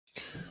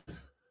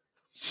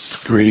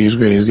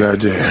Greetings,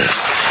 goddamn.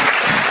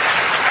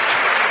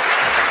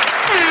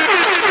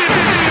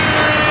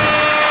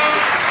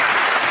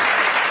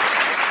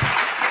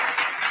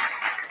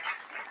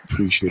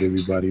 Appreciate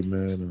everybody,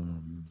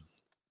 man.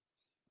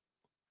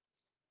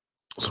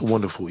 It's a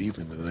wonderful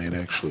evening tonight,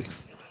 actually.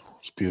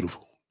 It's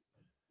beautiful.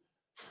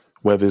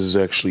 Weather is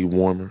actually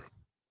warmer.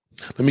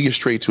 Let me get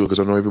straight to it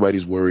because I know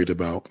everybody's worried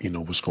about,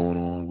 what's going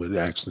on with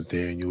Axe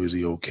Nathaniel. Is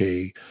he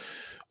okay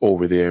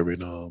over there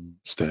in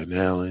Staten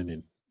Island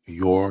and New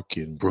York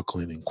and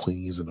Brooklyn and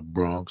Queens and the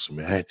Bronx and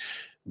Manhattan?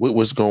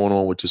 What's going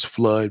on with this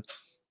flood?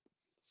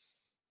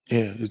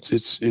 Yeah,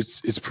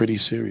 it's pretty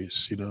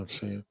serious. You know what I'm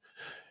saying?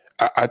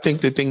 I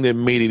think the thing that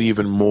made it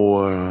even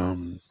more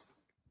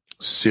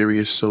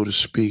serious, so to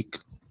speak,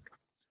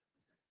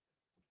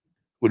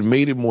 what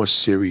made it more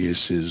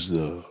serious is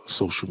the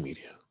social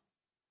media.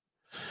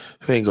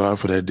 Thank God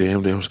for that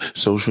damn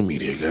social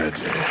media,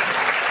 goddamn.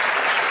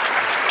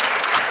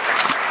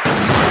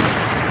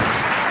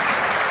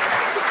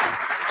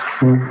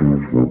 And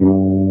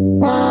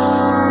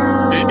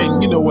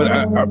you know what?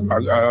 I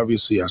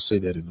obviously I say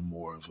that in a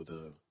more of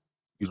the,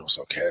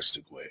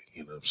 sarcastic way.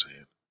 You know what I'm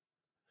saying?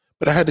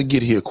 But I had to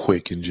get here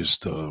quick and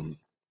just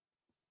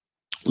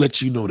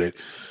let you know that,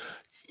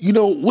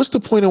 what's the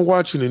point of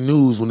watching the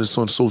news when it's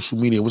on social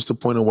media? What's the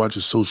point of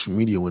watching social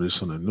media when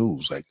it's on the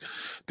news? Like,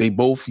 they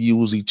both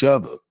use each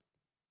other,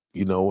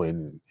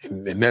 and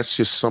that's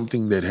just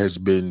something that has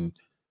been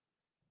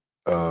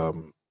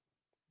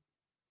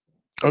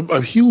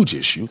a huge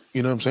issue.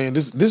 You know what I'm saying?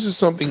 This is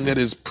something that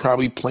is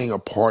probably playing a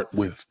part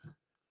with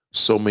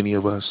so many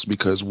of us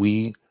because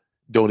we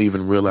don't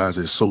even realize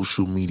that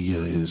social media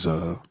is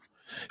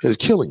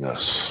killing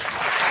us.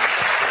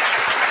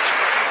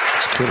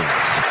 It's killing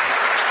us.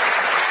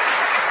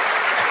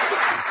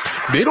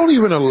 They don't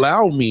even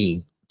allow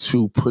me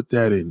to put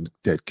that in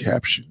that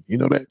caption. You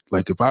know that?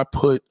 Like, if I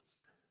put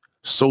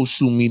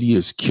social media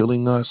is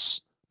killing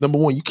us, number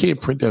one, you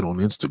can't print that on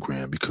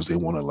Instagram because they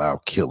won't allow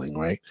killing,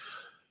 right?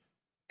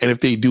 And if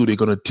they do, they're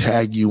going to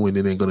tag you and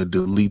then they're going to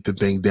delete the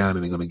thing down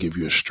and they're going to give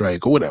you a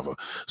strike or whatever.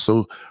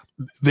 So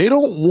they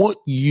don't want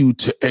you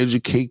to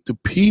educate the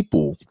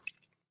people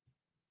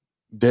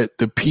that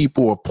the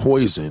people are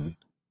poisoned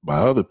by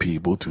other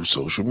people through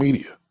social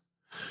media.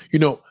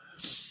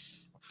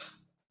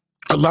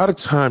 A lot of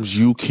times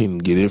you can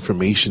get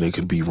information that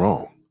could be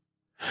wrong.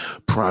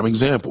 Prime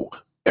example,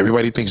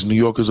 everybody thinks New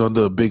York is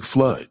under a big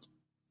flood,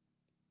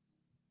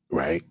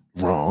 right?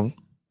 Wrong.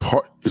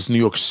 It's New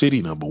York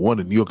City, number one,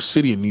 and New York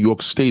City and New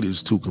York State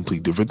is two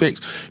complete different things.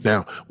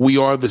 Now, we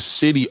are the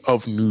city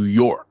of New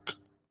York.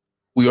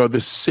 We are the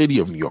city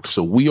of New York.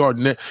 So we are,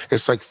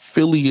 it's like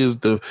Philly is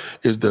the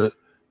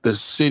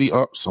city.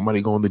 Oh,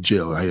 somebody going to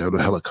jail. I have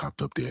a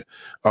helicopter up there.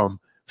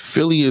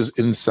 Philly is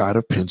inside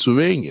of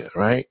Pennsylvania,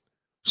 right?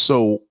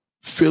 So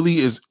Philly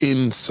is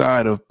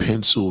inside of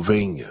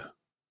Pennsylvania.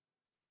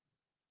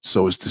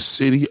 So it's the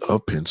city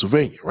of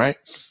Pennsylvania, right?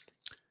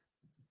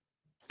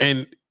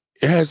 And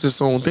it has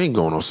its own thing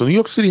going on. So New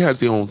York City has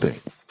their own thing.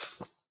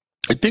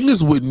 The thing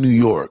is with New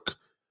York,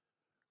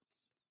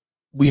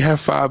 we have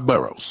 5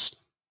 boroughs.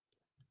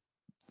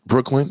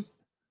 Brooklyn,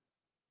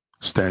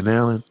 Staten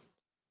Island,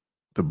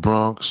 the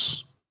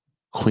Bronx,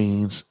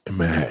 Queens, and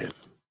Manhattan.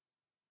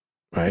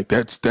 Right?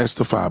 That's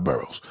the 5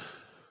 boroughs.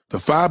 The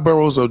 5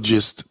 boroughs are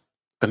just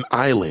an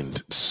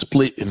island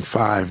split in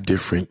 5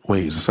 different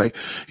ways. It's like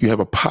you have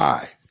a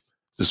pie,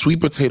 the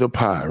sweet potato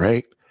pie,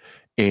 right?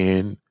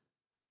 And,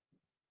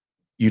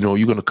 you're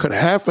going to cut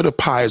half of the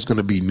pie is going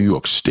to be New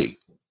York State,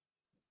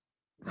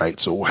 right?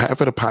 So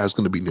half of the pie is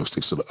going to be New York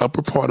State. So the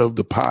upper part of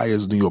the pie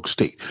is New York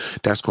State.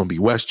 That's going to be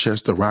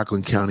Westchester,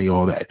 Rockland County,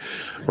 all that,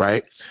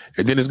 right?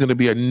 And then there's going to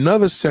be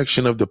another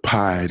section of the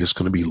pie that's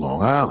going to be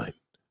Long Island,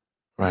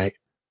 right?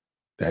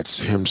 That's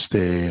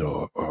Hempstead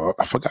or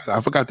I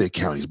forgot their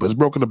counties, but it's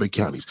broken up in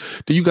counties.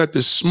 Then you got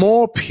this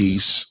small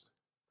piece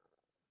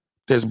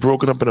that's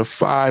broken up into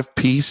 5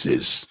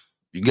 pieces.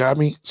 You got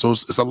me? So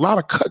it's a lot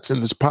of cuts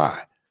in this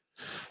pie.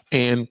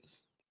 And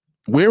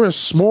we're a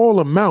small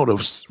amount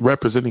of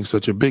representing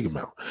such a big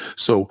amount.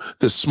 So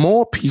the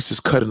small piece is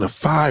cut into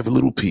 5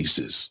 little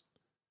pieces.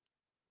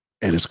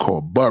 And it's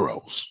called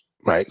boroughs,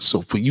 right?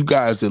 So for you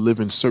guys that live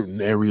in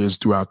certain areas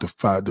throughout the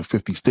 5 to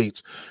 50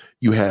 states,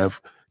 you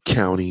have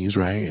counties,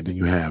 right? And then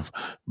you have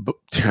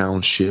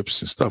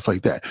townships and stuff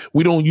like that.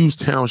 We don't use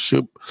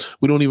township.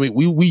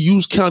 We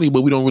use county,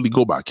 but we don't really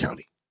go by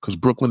county. Because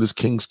Brooklyn is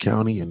Kings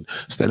County and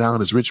Staten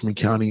Island is Richmond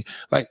County.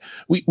 Like,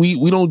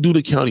 we don't do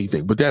the county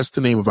thing, but that's the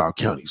name of our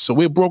county. So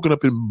we're broken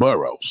up in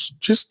boroughs,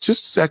 just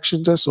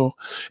sections, that's all.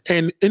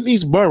 And in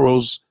these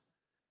boroughs,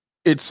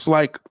 it's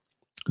like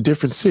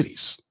different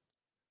cities.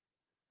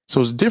 So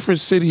it's different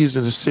cities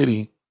in a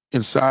city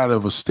inside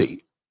of a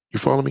state. You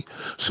follow me?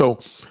 So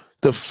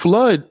the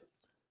flood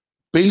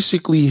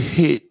basically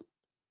hit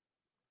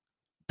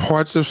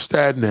parts of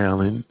Staten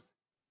Island,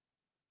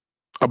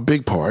 a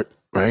big part,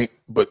 right?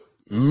 But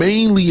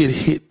mainly it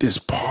hit this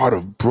part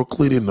of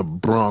Brooklyn and the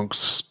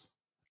Bronx,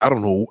 I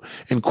don't know,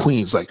 and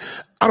Queens. Like,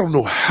 I don't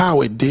know how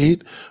it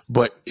did,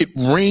 but it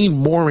rained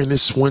more in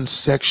this one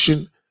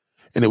section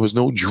and there was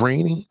no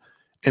draining,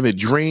 and the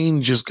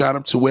drain just got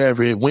up to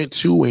wherever it went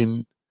to,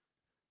 and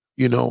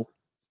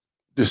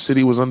the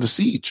city was under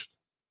siege.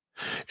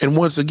 And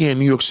once again,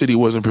 New York City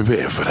wasn't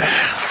prepared for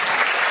that.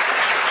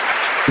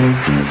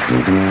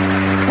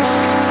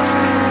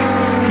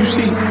 You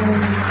see,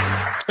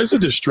 it's a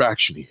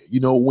distraction here.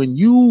 When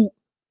you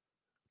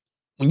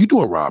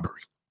do a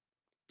robbery,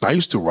 I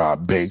used to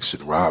rob banks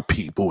and rob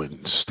people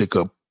and stick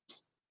up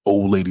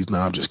old ladies. No,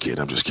 I'm just kidding.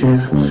 No,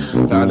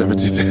 I never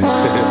did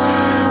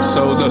that.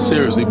 So, no,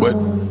 seriously, but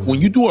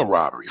when you do a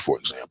robbery, for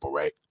example,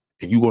 right,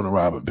 and you're going to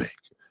rob a bank,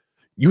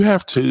 you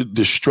have to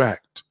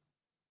distract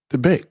the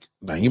bank.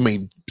 Now, you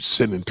may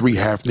send in 3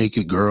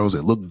 half-naked girls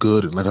that look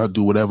good and let her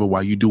do whatever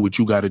while you do what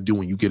you got to do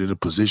when you get in a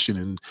position,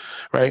 and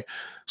right?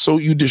 So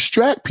you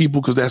distract people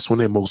because that's when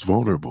they're most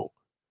vulnerable.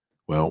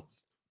 Well,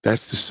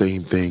 that's the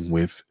same thing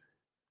with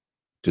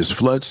this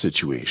flood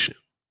situation.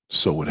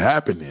 So what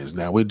happened is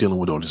now we're dealing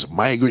with all this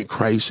migrant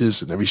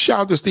crisis and every shout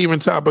out to Stephen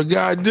Topper.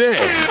 God damn.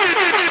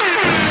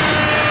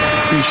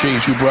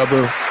 Appreciate you,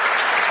 brother.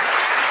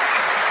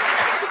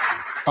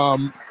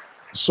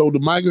 So the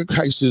migrant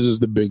crisis is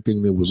the big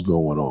thing that was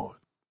going on.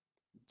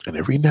 And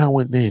every now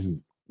and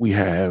then we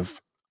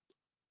have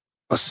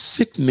a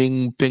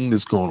sickening thing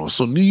that's going on.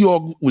 So New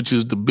York, which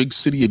is the big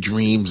city of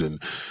dreams,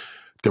 and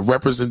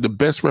the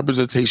best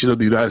representation of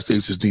the United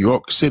States is New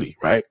York City,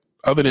 right?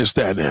 Other than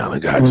Staten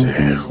Island,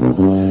 goddamn.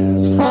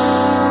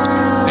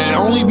 And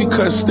only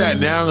because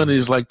Staten Island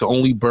is like the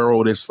only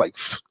borough that's like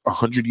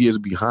 100 years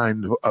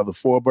behind the other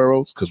 4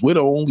 boroughs, because we're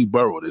the only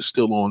borough that's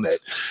still on that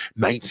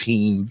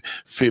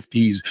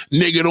 1950s,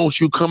 nigga, don't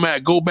you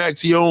go back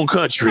to your own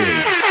country.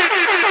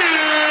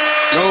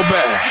 Go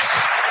back.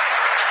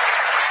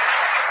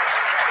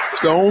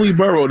 It's the only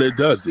borough that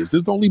does this.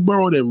 It's the only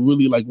borough that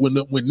really, like, when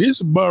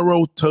this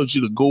borough tells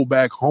you to go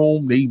back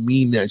home, they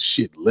mean that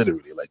shit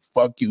literally. Like,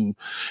 fuck you.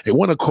 They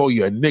want to call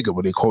you a nigga,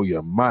 but they call you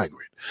a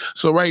migrant.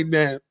 So right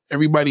now,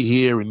 everybody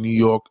here in New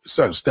York,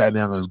 Staten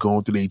Island is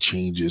going through their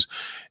changes.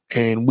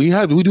 And we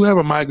do have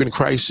a migrant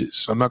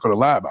crisis. I'm not going to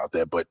lie about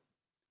that. But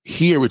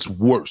here it's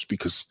worse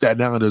because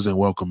Staten Island doesn't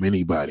welcome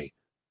anybody.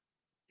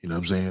 You know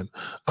what I'm saying?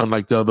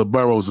 Unlike the other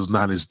boroughs, is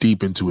not as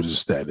deep into it as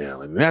Staten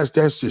Island. And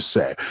that's just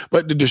sad.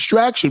 But the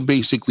distraction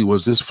basically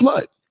was this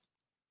flood.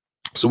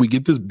 So we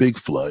get this big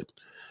flood,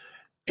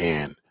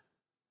 and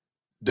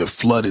the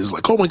flood is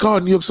like, oh my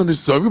God, New York City.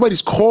 So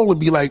everybody's calling,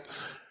 be like,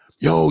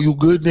 yo, you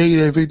good, Nate?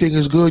 Everything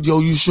is good. Yo,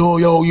 you sure?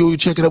 Yo, you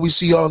check it out. We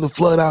see y'all on the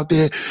flood out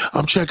there.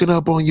 I'm checking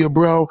up on you,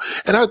 bro.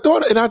 And I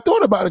thought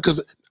about it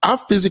because I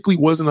physically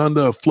wasn't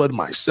under a flood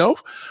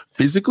myself,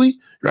 physically,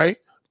 right?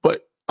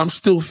 But I'm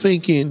still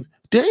thinking,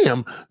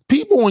 damn,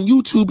 people on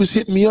YouTube is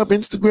hitting me up,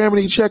 Instagram, and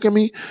they checking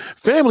me.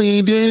 Family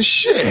ain't doing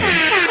shit.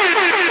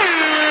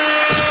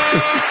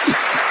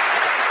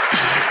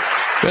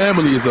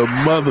 Family is a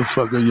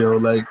motherfucker, yo.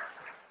 Like,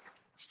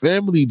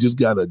 family just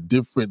got a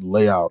different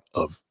layout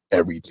of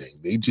everything.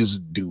 They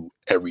just do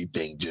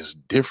everything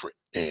just different.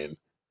 And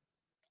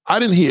I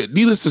didn't hear,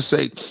 needless to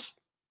say,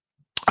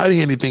 I didn't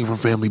hear anything from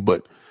family,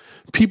 but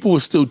people were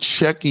still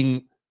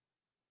checking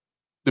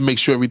to make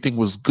sure everything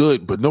was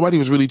good, but nobody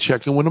was really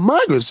checking when the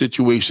migrant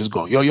situation is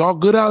going. Yo, y'all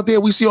good out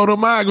there? We see all the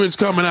migrants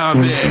coming out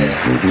there.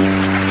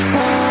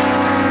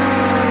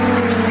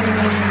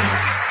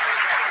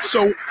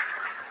 So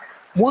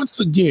once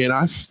again,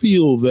 I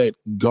feel that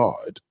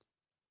God,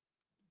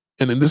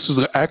 and then this was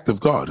an act of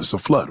God. It's a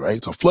flood,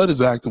 right? So flood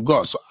is an act of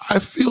God. So I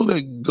feel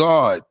that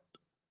God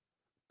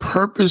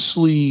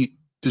purposely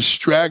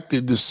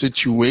distracted the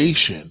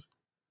situation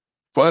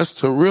for us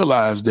to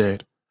realize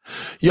that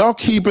y'all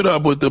keep it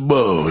up with the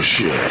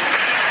bullshit.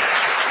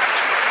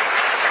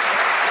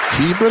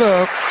 Keep it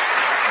up.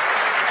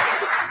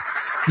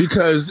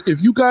 Because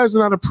if you guys are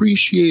not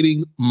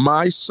appreciating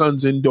my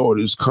sons and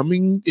daughters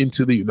coming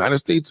into the United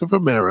States of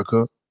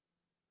America,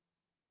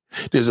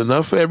 there's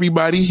enough for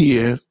everybody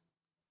here,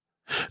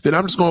 then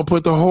I'm just going to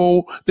put the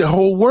whole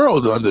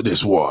world under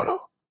this water.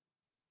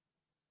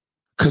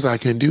 Because I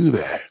can do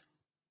that.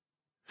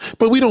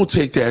 But we don't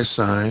take that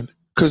sign.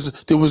 Because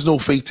there was no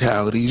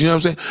fatalities. You know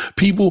what I'm saying?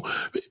 People,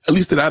 at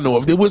least that I know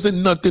of, there wasn't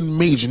nothing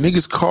major.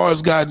 Niggas'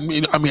 cars got,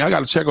 I got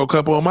to check a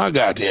couple of my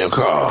goddamn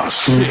cars.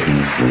 Shit.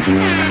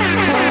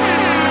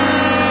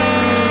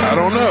 I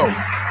don't know.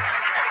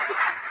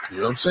 You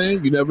know what I'm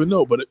saying? You never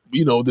know. But,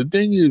 the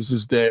thing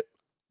is that,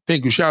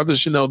 thank you, shout out to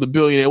Chanel, the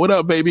billionaire. What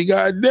up, baby?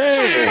 God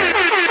damn.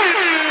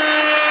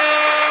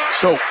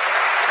 So,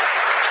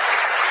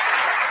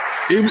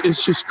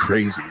 it's just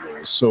crazy,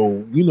 man.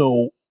 So,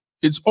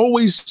 it's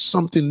always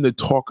something to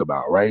talk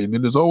about, right? And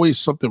then there's always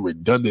something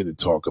redundant to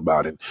talk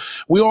about. And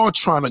we're all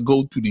trying to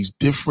go through these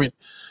different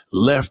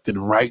left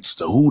and rights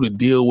to who to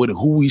deal with and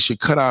who we should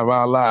cut out of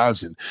our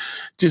lives, and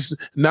just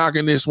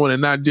knocking this one and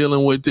not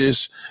dealing with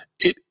this.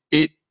 It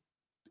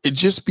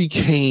just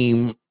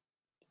became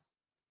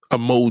a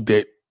mode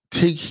that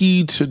take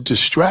heed to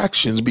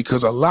distractions,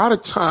 because a lot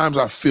of times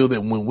I feel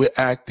that when we're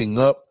acting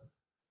up,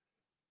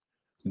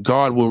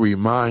 God will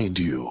remind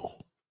you,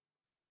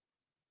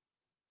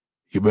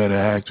 you better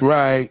act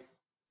right.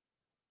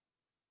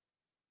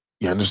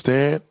 You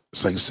understand?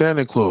 It's like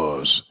Santa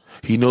Claus.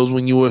 He knows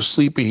when you are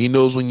sleeping. He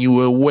knows when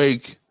you are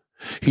awake.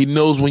 He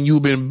knows when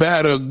you've been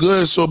bad or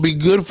good, so be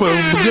good for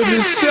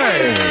goodness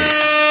sake.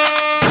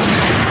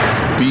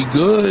 Be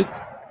good.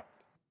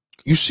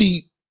 You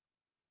see,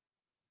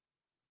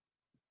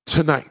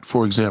 tonight,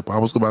 for example, I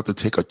was about to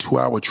take a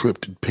 2-hour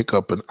trip to pick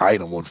up an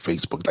item on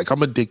Facebook. Like,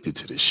 I'm addicted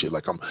to this shit.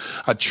 Like,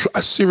 I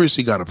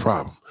seriously got a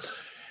problem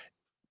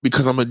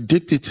because I'm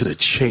addicted to the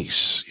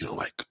chase. You know,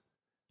 like,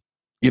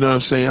 you know what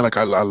I'm saying? Like,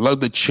 I love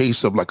the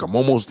chase of, like, I'm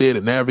almost there.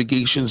 The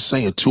navigation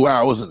saying 2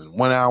 hours and then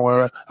 1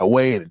 hour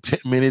away and 10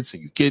 minutes,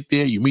 and you get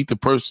there, you meet the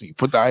person, you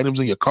put the items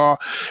in your car,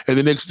 and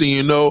the next thing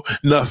you know,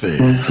 nothing.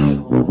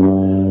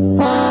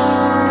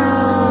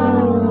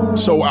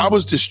 So I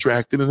was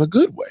distracted in a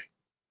good way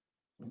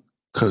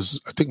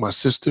because I think my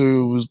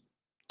sister was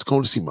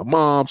going to see my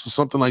mom or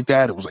something like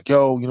that. It was like,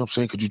 yo, you know what I'm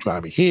saying? Could you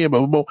drive me here?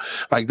 Blah, blah, blah.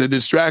 Like, the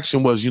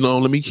distraction was, you know,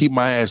 let me keep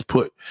my ass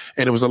put.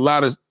 And it was a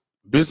lot of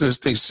business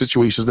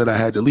situations that I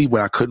had to leave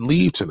where I couldn't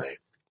leave tonight.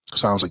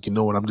 So I was like, you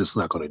know what? I'm just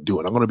not going to do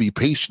it. I'm going to be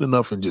patient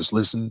enough and just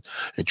listen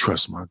and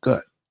trust my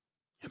gut.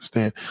 You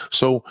understand?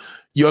 So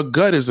your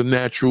gut is a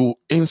natural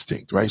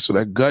instinct, right? So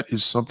that gut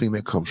is something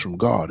that comes from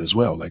God as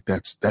well. Like,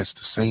 that's the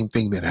same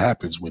thing that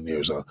happens when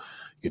there's a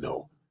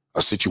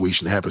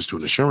situation that happens to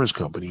an insurance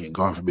company, and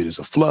God forbid it's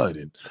a flood,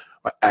 and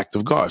an act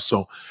of God.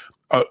 So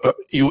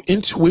your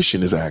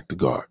intuition is an act of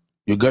God.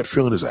 Your gut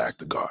feeling is an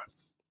act of God.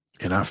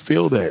 And I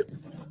feel that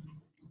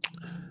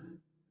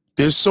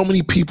there's so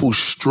many people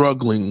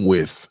struggling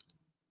with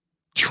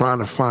trying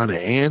to find an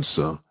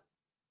answer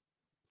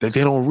that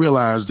they don't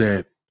realize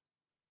that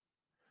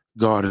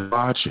God is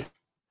watching.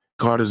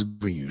 God is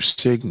giving you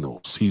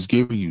signals. He's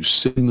giving you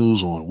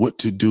signals on what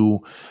to do,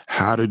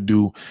 how to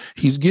do.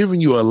 He's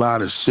giving you a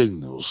lot of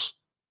signals.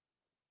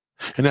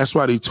 And that's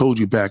why they told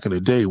you back in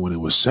the day when it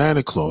was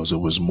Santa Claus, it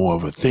was more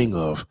of a thing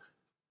of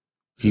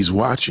he's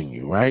watching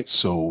you, right?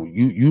 So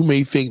you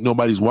may think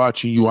nobody's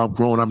watching you. I'm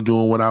grown. I'm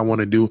doing what I want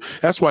to do.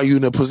 That's why you're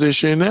in a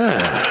position now.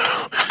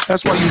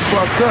 That's why you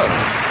fucked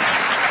up.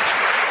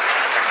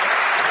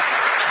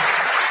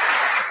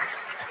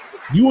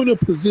 You're in a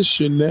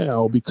position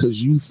now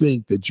because you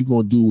think that you're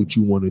going to do what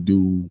you want to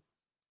do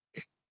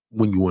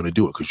when you want to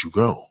do it because you're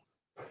grown.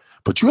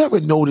 But you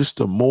haven't noticed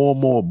the more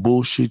and more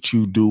bullshit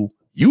you do,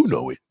 you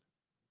know it.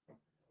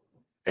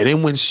 And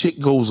then when shit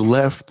goes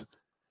left,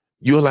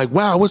 you're like,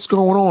 wow, what's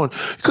going on?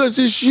 Because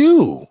it's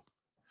you.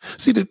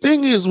 See, the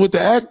thing is with the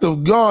act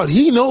of God,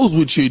 he knows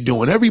what you're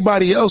doing.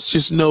 Everybody else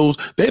just knows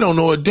they don't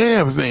know a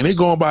damn thing. They're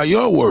going by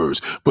your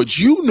words. But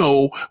you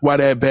know why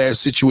that bad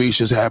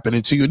situation is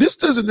happening to you. This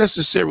doesn't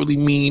necessarily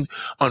mean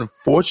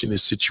unfortunate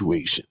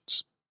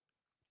situations,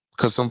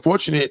 because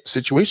unfortunate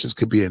situations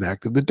could be an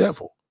act of the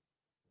devil.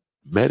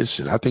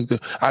 Medicine. I think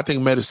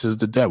medicine is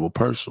the devil,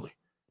 personally.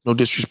 No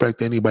disrespect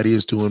to anybody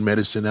is doing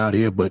medicine out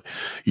here, but,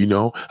 you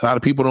know, a lot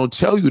of people don't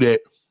tell you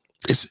that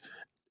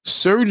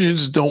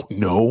surgeons don't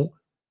know.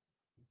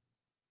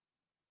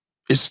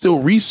 It's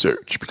still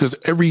research because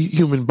every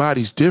human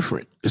body's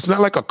different. It's not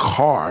like a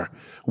car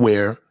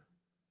where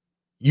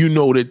you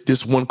know that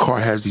this one car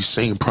has these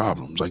same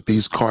problems. Like,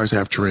 these cars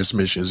have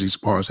transmissions, these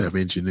cars have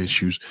engine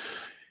issues.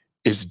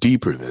 It's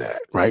deeper than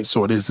that, right?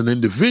 So it is an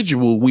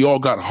individual. We all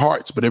got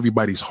hearts, but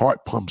everybody's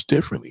heart pumps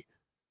differently,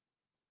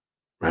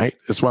 right?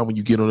 That's why when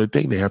you get on a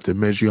thing, they have to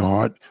measure your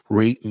heart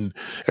rate, and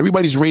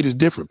everybody's rate is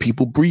different.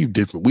 People breathe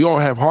different. We all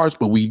have hearts,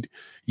 but we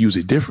use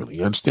it differently.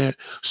 You understand?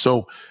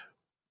 So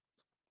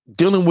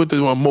dealing with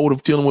the mode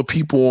of dealing with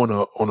people on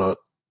a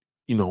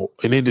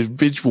an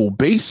individual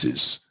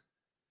basis,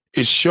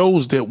 it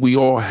shows that we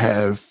all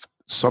have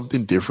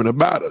something different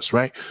about us,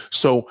 right?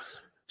 So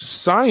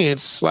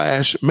science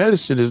 /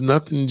 medicine is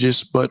nothing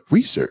just but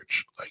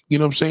research. Like, you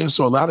know what I'm saying?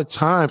 So a lot of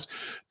times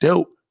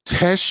they'll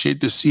test shit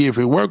to see if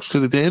it works,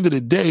 because at the end of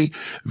the day,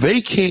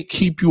 they can't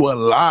keep you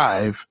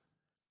alive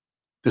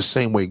the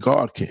same way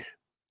God can.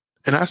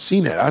 And I've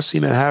seen that. I've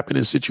seen that happen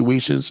in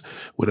situations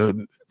with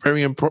a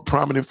very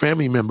prominent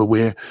family member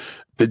where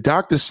the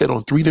doctor said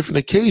on 3 different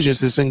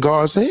occasions it's in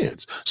God's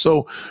hands.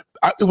 So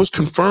it was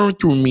confirmed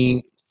through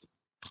me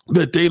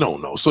that they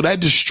don't know. So that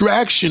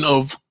distraction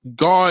of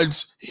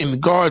God's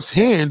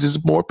hands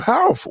is more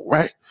powerful,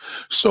 right?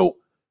 So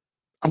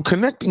I'm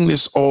connecting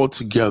this all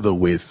together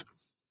with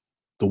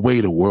the way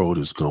the world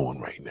is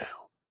going right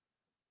now.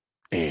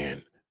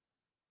 And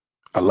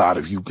a lot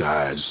of you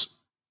guys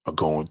are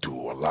going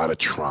through a lot of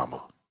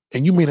trauma.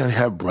 And you may not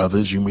have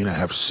brothers, you may not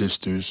have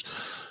sisters,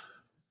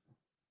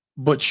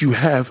 but you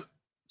have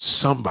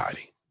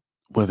somebody,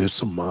 whether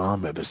it's a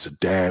mom, whether it's a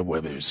dad,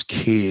 whether it's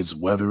kids,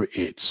 whether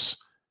it's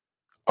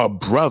a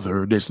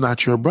brother that's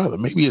not your brother.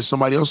 Maybe it's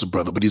somebody else's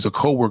brother, but he's a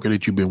coworker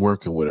that you've been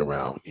working with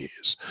around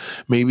years.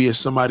 Maybe it's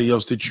somebody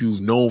else that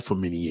you've known for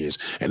many years,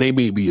 and they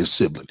may be a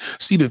sibling.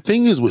 See, the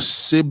thing is with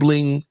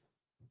siblings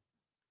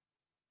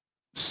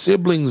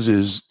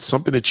is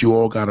something that you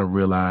all got to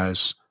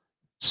realize.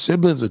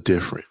 Siblings are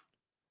different.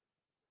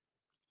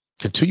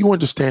 Until you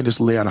understand this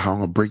layout of how I'm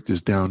going to break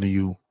this down to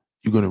you,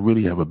 you're going to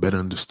really have a better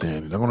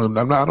understanding. I'm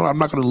not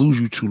going to lose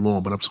you too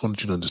long, but I'm just going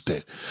you to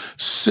understand.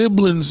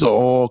 Siblings are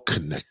all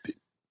connected,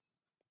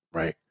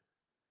 right?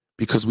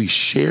 Because we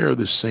share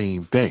the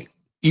same thing,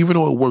 even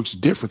though it works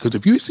different. Because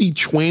if you see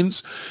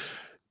twins,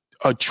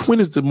 a twin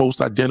is the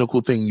most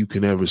identical thing you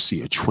can ever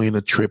see. A twin,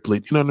 a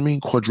triplet, you know what I mean?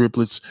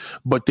 Quadruplets,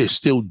 but they're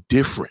still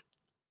different.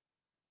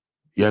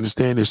 You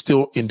understand? They're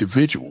still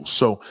individuals.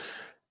 So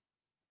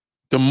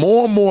the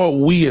more and more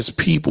we as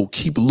people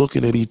keep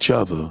looking at each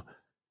other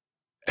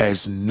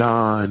as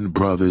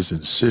non-brothers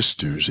and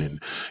sisters,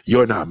 and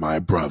you're not my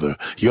brother,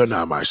 you're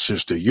not my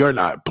sister, you're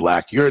not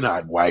black, you're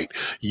not white,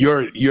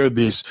 you're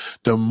this,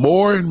 the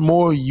more and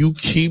more you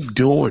keep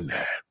doing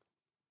that,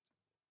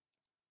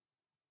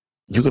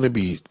 you're going to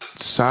be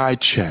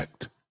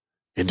side-checked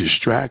and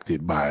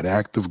distracted by an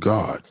act of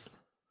God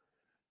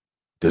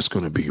that's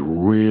going to be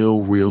real,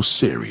 real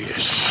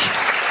serious.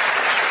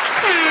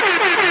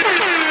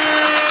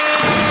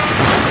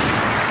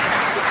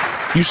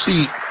 You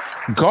see,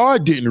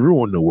 God didn't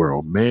ruin the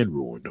world, man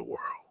ruined the world.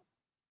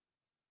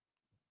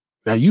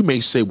 Now you may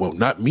say, well,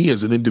 not me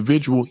as an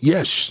individual.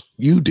 Yes,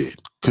 you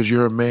did, because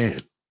you're a man.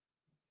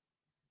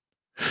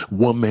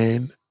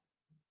 Woman,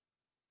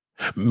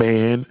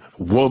 man,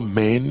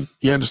 woman,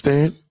 you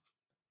understand?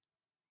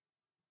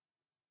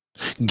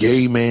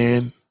 Gay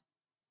man,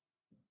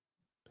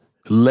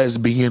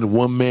 lesbian,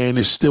 woman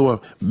is still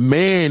a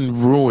man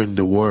ruined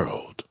the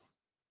world.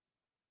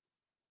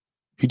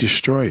 He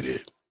destroyed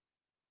it.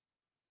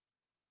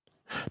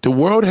 The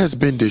world has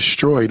been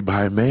destroyed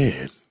by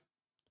man,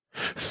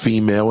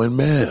 female and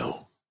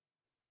male.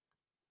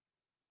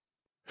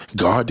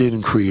 God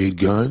didn't create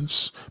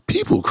guns.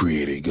 People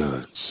created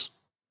guns.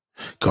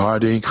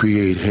 God didn't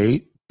create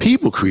hate.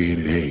 People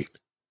created hate.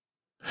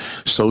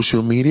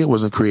 Social media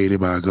wasn't created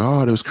by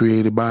God. It was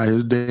created by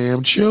his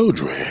damn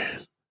children.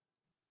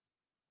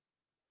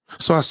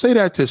 So I say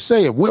that to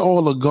say, if we're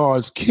all of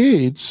God's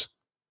kids,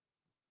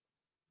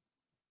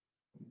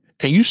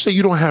 and you say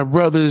you don't have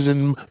brothers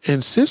and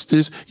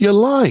sisters, you're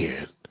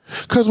lying.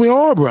 Because we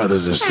are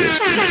brothers and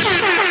sisters.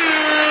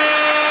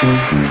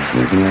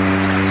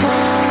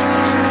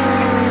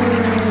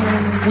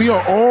 We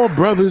are all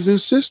brothers and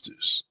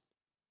sisters.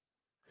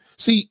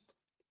 See,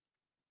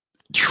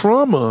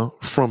 trauma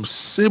from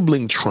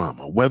sibling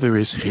trauma, whether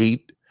it's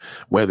hate,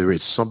 whether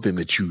it's something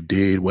that you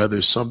did, whether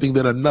it's something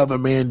that another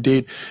man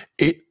did,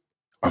 it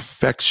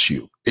affects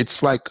you.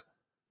 It's like,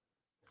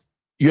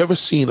 you ever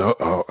seen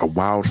a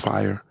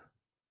wildfire?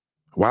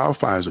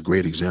 Wildfire is a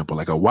great example.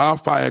 Like a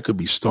wildfire could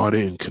be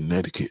started in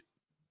Connecticut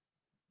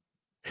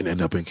and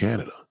end up in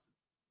Canada.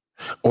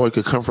 Or it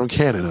could come from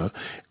Canada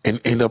and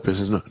end up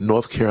in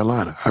North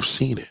Carolina. I've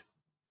seen it.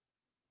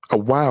 A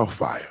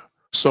wildfire.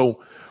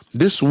 So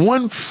this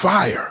one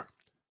fire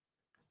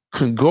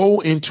can go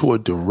into a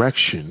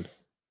direction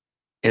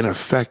and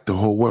affect the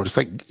whole world. It's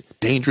like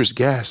dangerous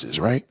gases,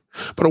 right?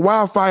 But a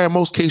wildfire, in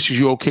most cases,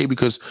 you're okay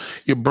because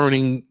you're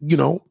burning,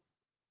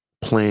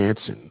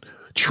 plants and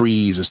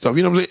trees and stuff.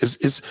 You know what I'm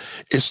saying?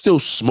 It's still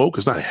smoke.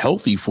 It's not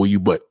healthy for you,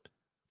 but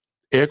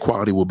air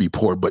quality will be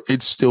poor, but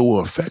it still will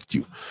affect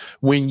you.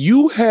 When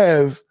you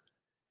have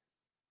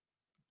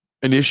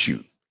an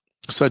issue,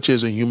 such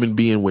as a human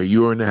being where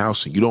you're in the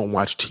house and you don't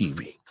watch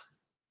TV,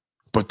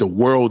 but the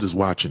world is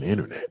watching the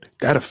internet,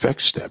 that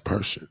affects that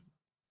person.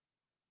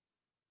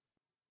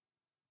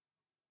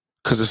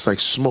 Because it's like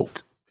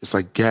smoke. It's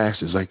like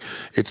gas.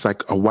 It's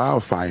like a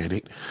wildfire.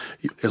 And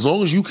as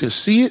long as you can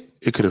see it,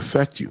 it could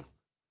affect you.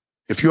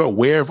 If you're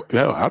aware of,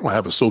 I don't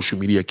have a social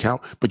media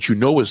account, but you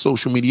know what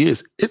social media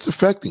is, it's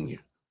affecting you.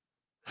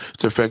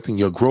 It's affecting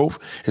your growth.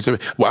 I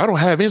don't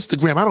have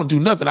Instagram. I don't do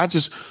nothing.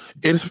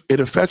 It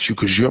affects you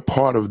because you're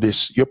part of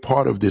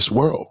this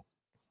world.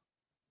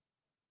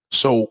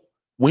 So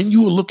when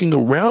you are looking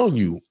around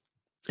you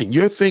and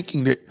you're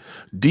thinking that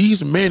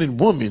these men and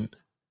women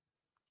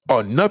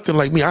are nothing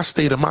like me, I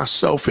stay to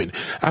myself and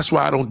that's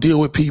why I don't deal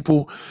with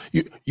people.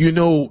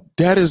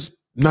 That is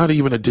not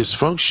even a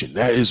dysfunction.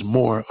 That is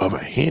more of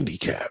a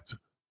handicap.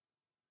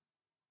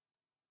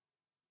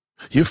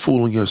 You're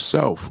fooling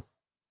yourself.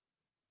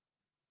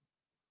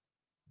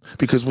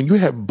 Because when you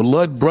have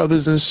blood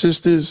brothers and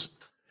sisters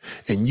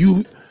and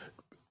you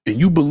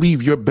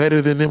believe you're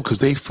better than them because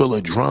they full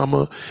of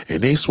drama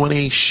and this one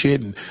ain't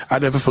shit, and I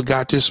never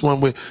forgot this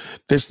one with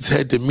this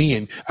said to me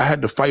and I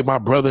had to fight my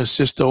brother and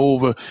sister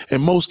over,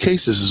 in most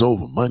cases it's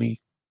over money.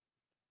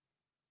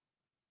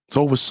 It's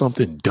over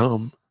something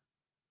dumb.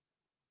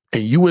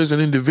 And you as an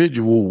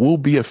individual will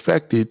be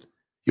affected.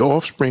 Your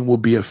offspring will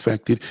be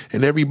affected,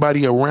 and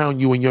everybody around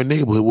you in your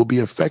neighborhood will be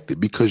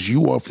affected because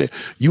you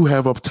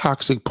have a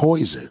toxic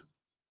poison.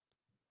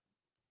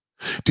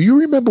 Do you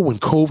remember when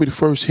COVID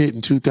first hit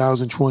in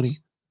 2020?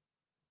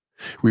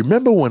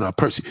 Remember when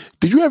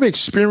did you ever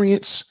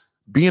experience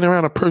being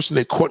around a person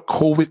that caught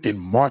COVID in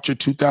March of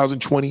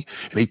 2020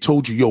 and they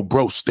told you, yo,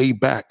 bro, stay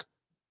back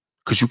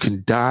because you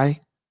can die?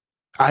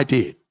 I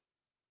did.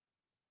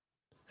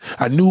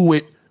 I knew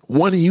what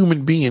one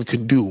human being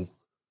can do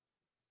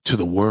to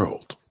the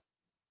world.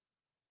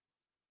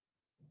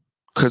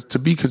 Because to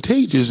be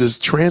contagious is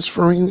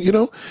transferring,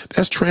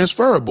 that's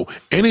transferable.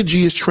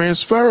 Energy is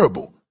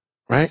transferable,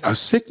 right? A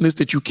sickness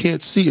that you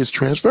can't see is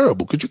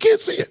transferable because you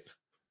can't see it.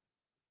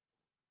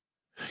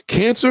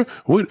 Cancer,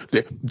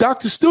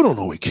 doctors still don't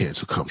know where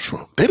cancer comes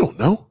from. They don't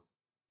know.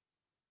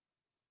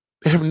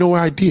 They have no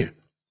idea.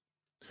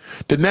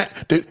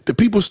 The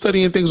people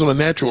studying things on a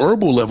natural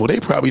herbal level, they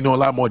probably know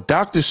a lot more.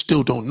 Doctors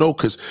still don't know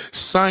because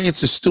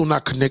science is still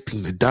not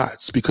connecting the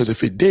dots, because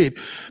if it did,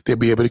 they'd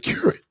be able to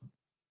cure it.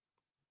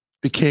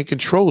 They can't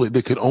control it.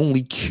 They could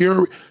only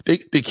cure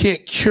it. They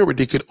can't cure it.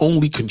 They could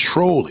only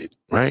control it,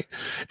 right?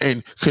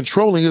 And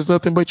controlling is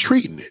nothing but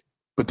treating it,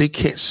 but they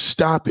can't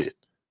stop it,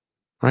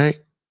 right?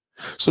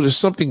 So there's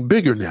something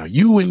bigger now.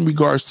 You, in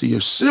regards to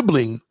your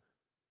sibling,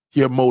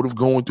 your motive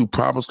going through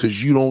problems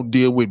because you don't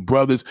deal with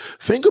brothers.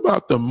 Think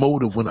about the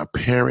motive when a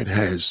parent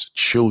has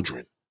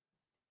children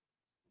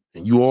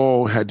and you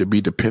all had to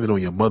be dependent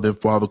on your mother and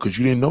father because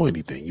you didn't know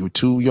anything. You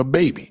were your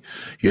baby.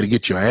 You had to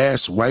get your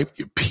ass wiped.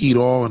 You peed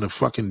all in the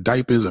fucking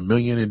diapers a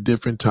million and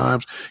different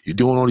times. You're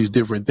doing all these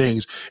different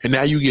things. And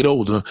now you get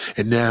older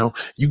and now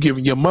you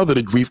giving your mother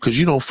the grief because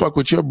you don't fuck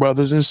with your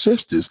brothers and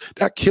sisters.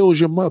 That kills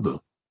your mother.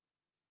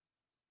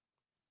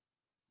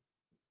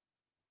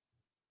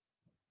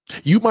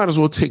 You might as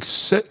well take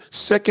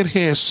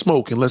secondhand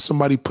smoke and let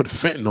somebody put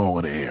fentanyl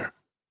in the air.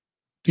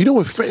 Do you know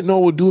what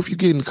fentanyl will do if you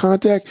get in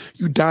contact?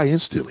 You die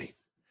instantly.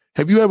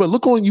 Have you ever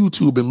look on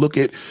YouTube and look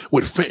at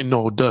what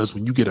fentanyl does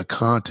when you get a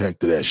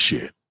contact to that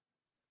shit?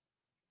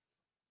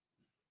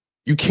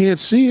 You can't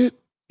see it.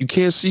 You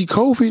can't see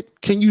COVID.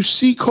 Can you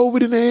see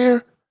COVID in the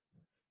air?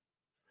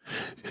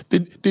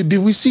 Did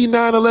we see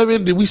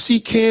 9/11? Did we see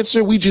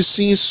cancer? We just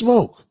seen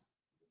smoke.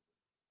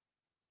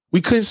 We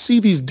couldn't see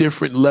these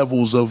different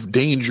levels of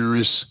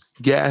dangerous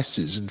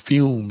gases and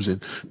fumes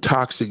and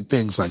toxic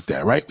things like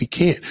that, right? We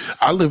can't.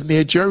 I live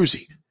near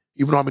Jersey.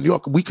 Even though I'm in New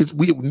York,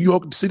 New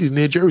York City's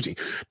near Jersey.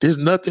 There's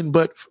nothing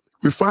but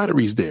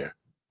refineries there.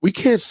 We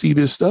can't see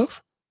this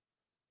stuff.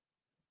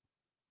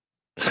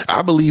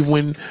 I believe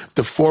when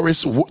the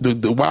forest,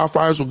 the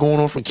wildfires were going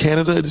on from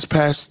Canada this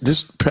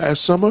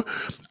past summer,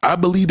 I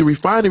believe the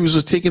refineries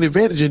was taking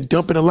advantage and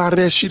dumping a lot of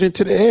that shit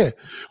into the air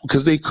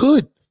because they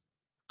could.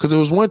 Because there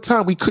was one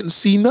time we couldn't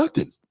see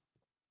nothing.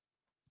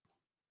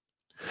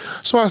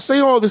 So I say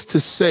all this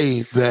to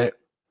say that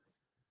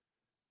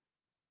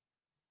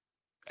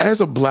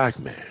as a black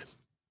man,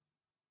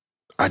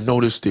 I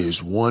noticed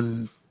there's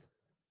one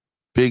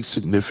big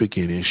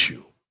significant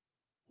issue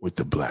with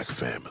the black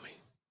family.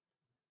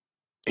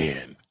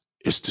 And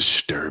it's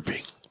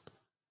disturbing.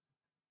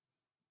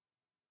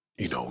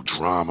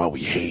 Drama, we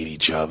hate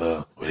each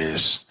other,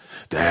 this,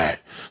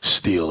 that,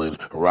 stealing,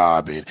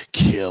 robbing,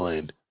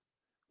 killing.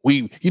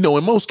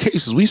 In most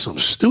cases, we some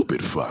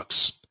stupid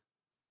fucks.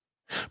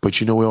 But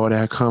you know where all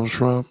that comes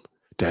from?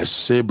 That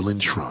sibling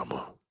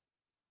trauma.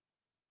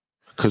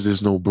 Because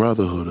there's no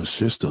brotherhood or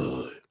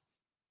sisterhood.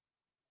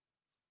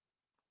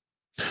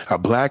 A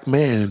black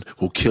man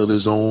will kill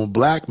his own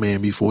black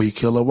man before he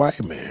kill a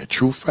white man.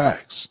 True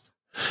facts.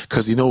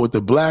 Because with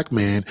the black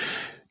man,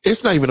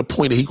 it's not even a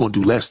point that he's going to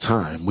do less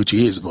time, which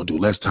he is going to do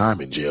less time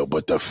in jail.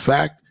 But the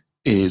fact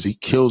is he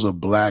kills a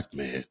black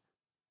man.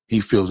 He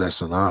feels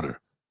that's an honor.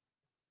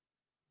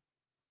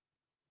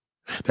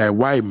 That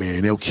white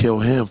man, they'll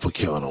kill him for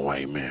killing a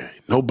white man.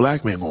 No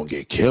black man gonna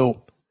get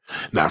killed.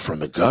 Not from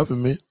the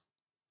government.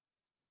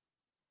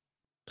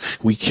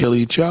 We kill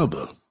each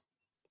other.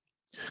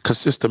 Because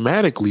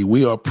systematically,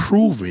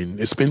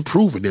 it's been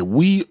proven that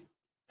we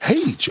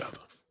hate each other.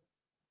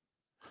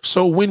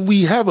 So when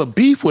we have a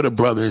beef with a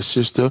brother and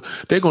sister,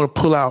 they're going to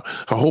pull out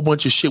a whole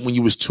bunch of shit when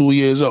you was 2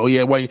 years old.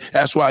 Yeah,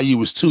 that's why you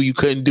was 2, you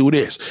couldn't do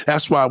this.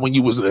 That's why when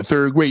you was in the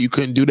 3rd grade, you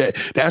couldn't do that.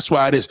 That's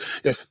why it is.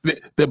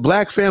 The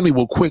black family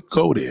will quick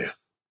go there.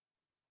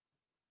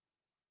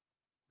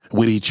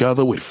 With each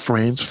other, with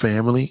friends,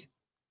 family.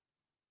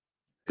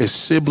 It's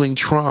sibling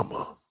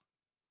trauma.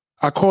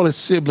 I call it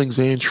siblings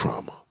and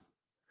trauma.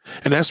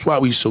 And that's why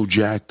we so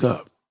jacked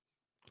up.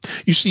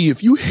 You see,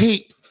 if you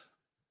hate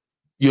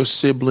your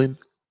sibling,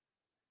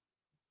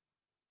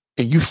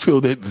 and you feel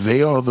that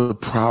they are the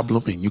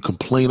problem and you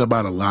complain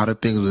about a lot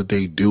of things that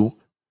they do,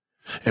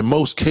 in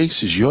most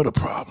cases, you're the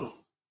problem.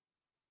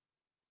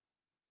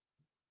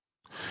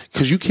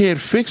 Because you can't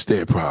fix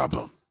their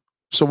problem.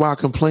 So why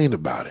complain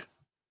about it?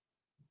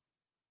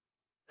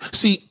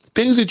 See,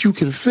 things that you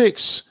can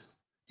fix,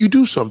 you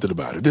do something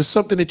about it. If there's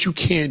something that you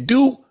can't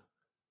do,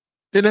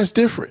 then that's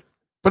different.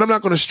 But I'm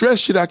not going to stress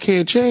shit I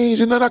can't change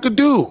and nothing I could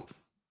do.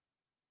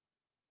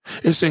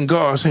 It's in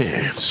God's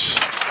hands.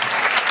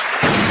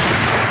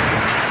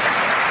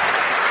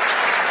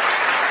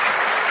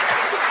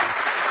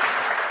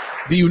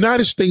 The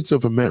United States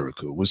of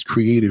America was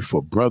created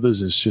for brothers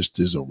and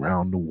sisters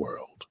around the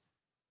world.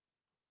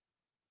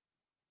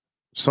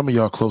 Some of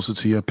y'all closer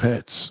to your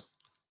pets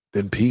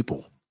than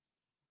people.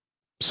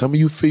 Some of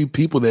you feel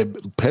people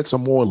that pets are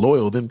more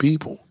loyal than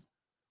people.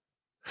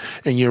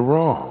 And you're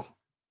wrong.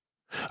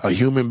 A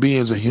human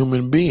being is a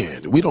human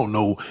being. We don't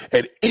know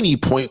at any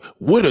point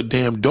what a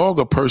damn dog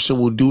or person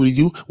will do to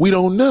you. We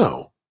don't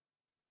know.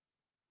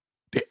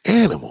 They're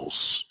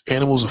animals.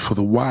 Animals are for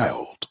the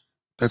wild.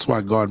 That's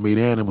why God made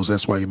animals.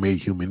 That's why he made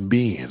human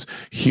beings.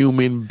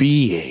 Human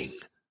being.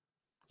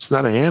 It's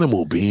not an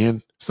animal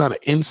being. It's not an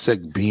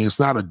insect being. It's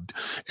not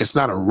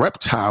a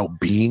reptile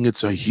being.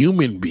 It's a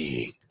human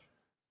being.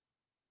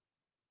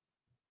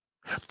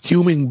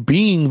 Human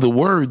being, the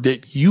word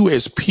that you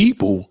as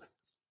people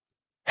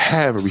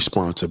have a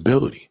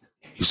responsibility.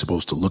 You're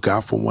supposed to look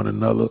out for one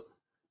another.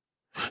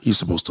 You're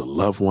supposed to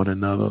love one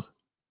another.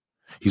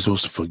 You're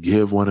supposed to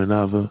forgive one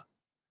another.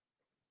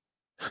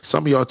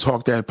 Some of y'all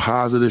talk that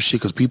positive shit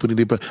because people need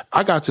it, but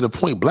I got to the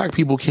point, black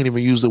people can't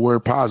even use the word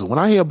positive. When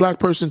I hear a black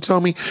person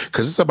tell me,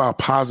 because it's about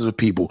positive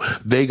people,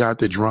 they got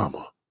the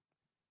drama.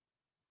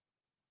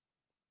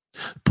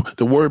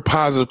 The word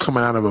positive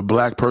coming out of a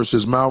black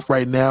person's mouth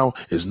right now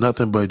is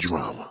nothing but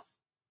drama.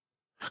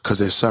 Because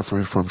they're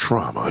suffering from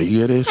trauma. You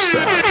hear this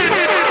stuff?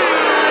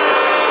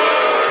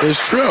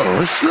 It's true.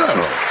 It's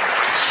true.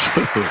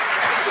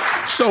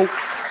 So,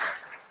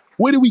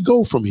 where do we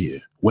go from here?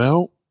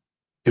 Well,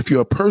 if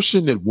you're a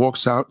person that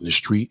walks out in the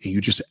street and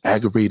you're just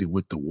aggravated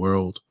with the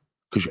world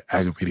because you're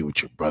aggravated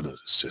with your brothers and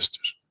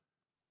sisters,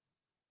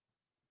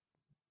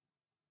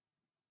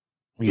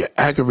 when you're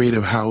aggravated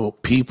of how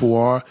people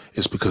are,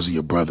 it's because of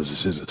your brothers and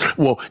sisters.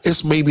 Well,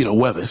 it's maybe the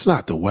weather. It's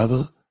not the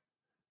weather.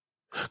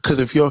 Because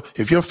if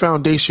your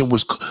foundation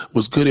was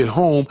good at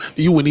home,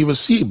 you wouldn't even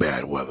see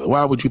bad weather.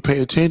 Why would you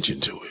pay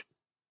attention to it?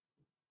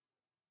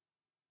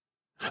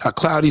 A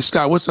cloudy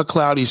sky. What's a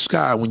cloudy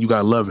sky when you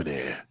got love in the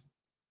air?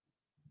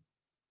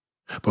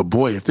 But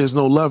boy, if there's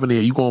no love in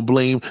there, you're going to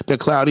blame the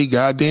cloudy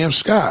goddamn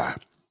sky.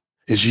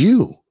 It's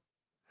you.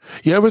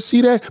 You ever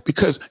see that?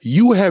 Because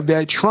you have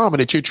that trauma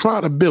that you're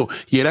trying to build.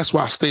 Yeah, that's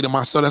why I stay to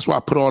myself. That's why I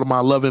put all of my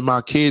love in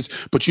my kids.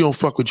 But you don't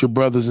fuck with your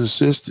brothers and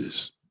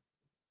sisters.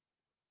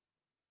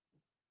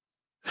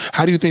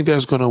 How do you think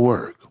that's going to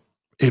work?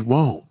 It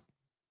won't.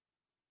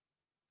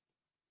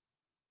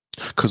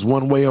 Because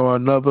one way or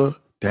another,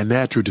 that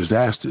natural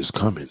disaster is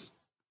coming.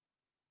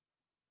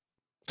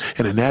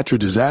 And a natural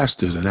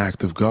disaster is an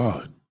act of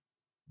God.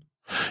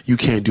 You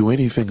can't do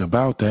anything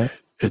about that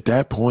at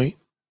that point.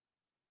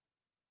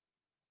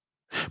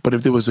 But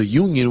if there was a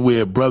union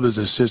where brothers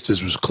and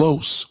sisters was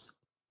close,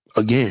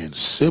 again,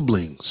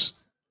 siblings,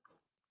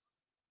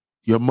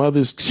 your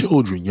mother's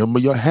children,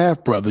 your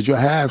half-brothers, your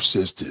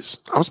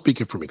half-sisters, I'm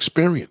speaking from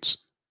experience.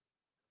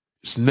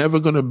 It's never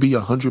going to be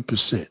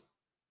 100%.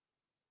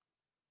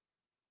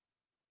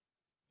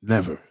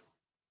 Never.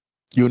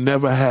 You'll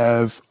never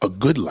have a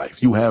good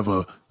life. You have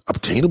a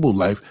obtainable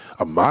life,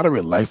 a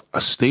moderate life, a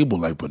stable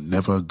life, but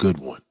never a good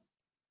one.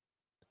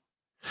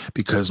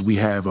 Because we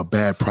have a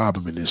bad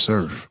problem in this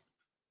earth.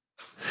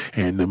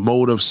 And the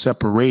mode of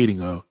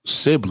separating a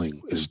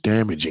sibling is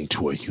damaging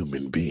to a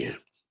human being.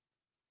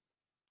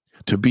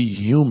 To be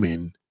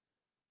human,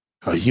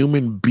 a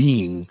human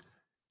being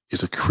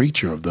is a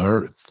creature of the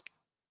earth.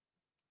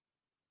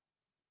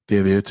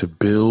 They're there to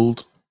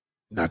build,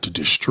 not to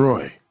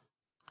destroy.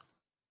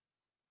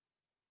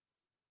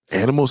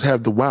 Animals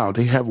have the wild.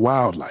 They have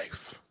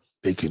wildlife.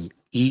 They can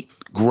eat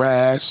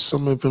grass.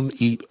 Some of them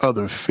eat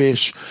other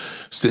fish.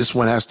 This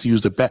one has to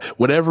use the back.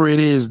 Whatever it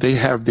is, they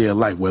have their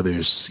life, whether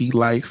it's sea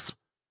life,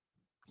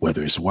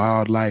 whether it's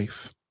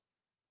wildlife.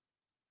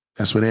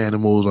 That's what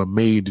animals are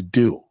made to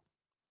do.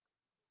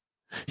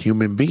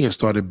 Human beings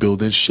started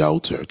building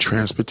shelter,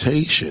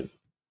 transportation,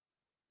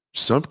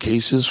 some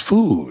cases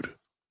food.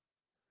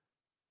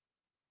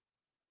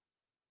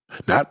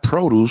 Not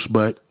produce,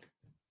 but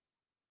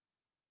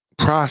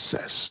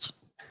processed.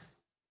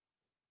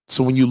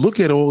 So when you look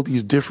at all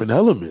these different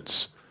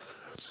elements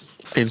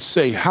and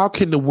say, how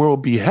can the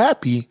world be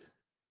happy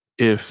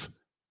if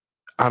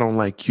I don't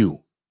like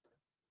you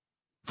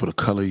for the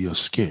color of your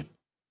skin?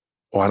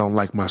 Or I don't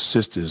like my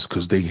sisters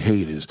because they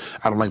haters.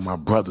 I don't like my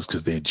brothers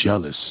because they're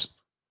jealous.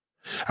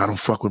 I don't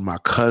fuck with my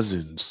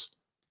cousins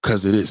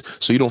because it is.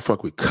 So you don't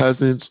fuck with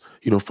cousins.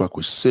 You don't fuck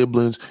with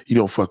siblings. You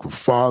don't fuck with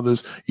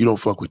fathers. You don't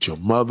fuck with your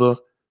mother.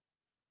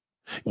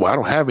 Well, I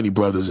don't have any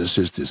brothers and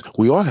sisters.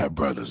 We all have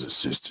brothers and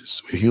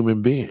sisters. We're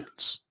human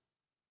beings.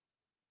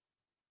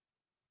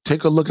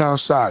 Take a look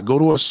outside. Go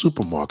to a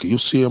supermarket. You'll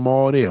see them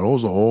all there.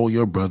 Those are all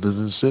your brothers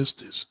and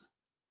sisters.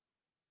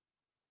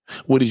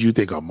 What did you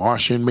think? A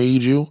Martian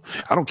made you?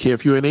 I don't care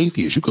if you're an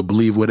atheist. You could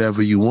believe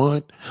whatever you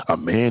want. A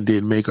man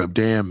didn't make a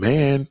damn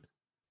man.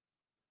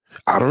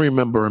 I don't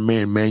remember a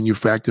man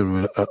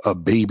manufacturing a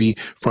baby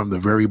from the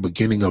very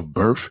beginning of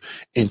birth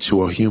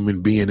into a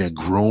human being that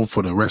grown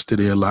for the rest of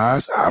their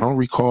lives. I don't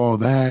recall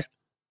that.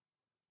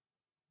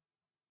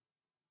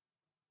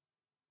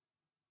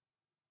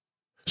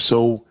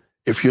 So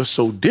if you're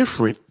so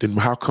different, then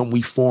how come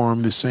we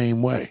form the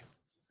same way?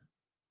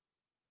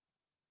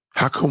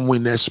 How come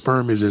when that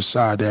sperm is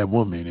inside that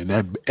woman and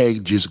that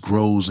egg just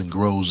grows and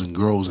grows and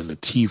grows and the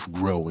teeth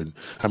grow and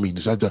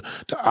it's like the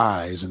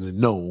eyes and the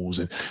nose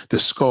and the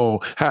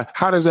skull,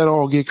 how does that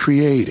all get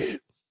created?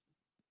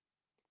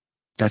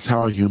 That's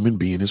how a human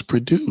being is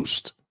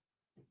produced.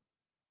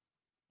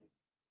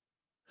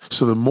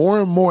 So the more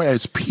and more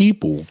as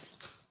people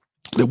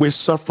that we're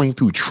suffering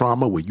through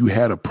trauma where you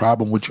had a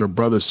problem with your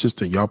brother,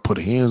 sister, and y'all put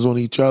hands on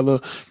each other,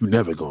 you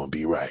never gonna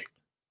be right.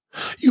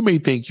 You may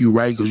think you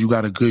right because you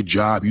got a good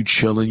job, you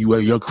chilling,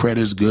 your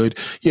credit's good.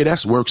 Yeah,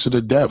 that's works of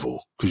the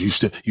devil because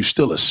you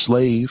still a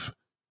slave.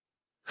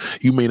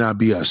 You may not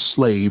be a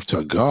slave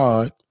to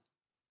God,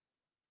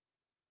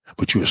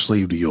 but you're a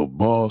slave to your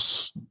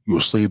boss. You're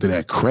a slave to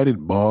that credit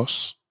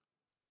boss.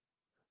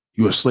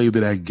 You're a slave to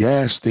that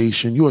gas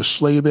station. You're a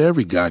slave to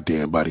every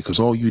goddamn body because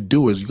all you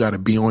do is you got to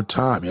be on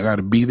time. You got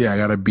to be there. I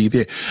got to be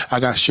there. I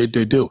got shit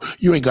to do.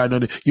 You ain't got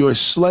nothing. You're a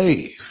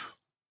slave.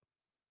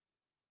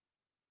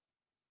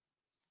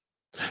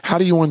 How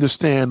do you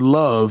understand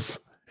love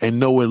and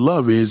know what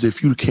love is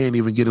if you can't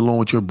even get along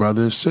with your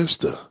brother and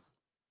sister?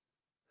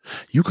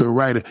 You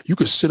could you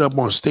could sit up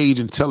on stage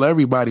and tell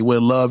everybody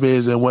what love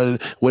is and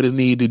what it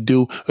need to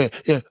do.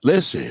 Yeah,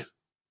 listen,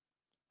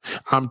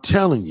 I'm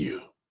telling you,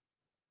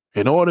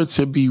 in order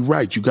to be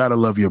right, you got to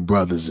love your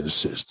brothers and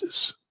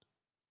sisters.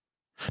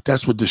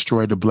 That's what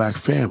destroyed the black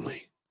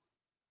family.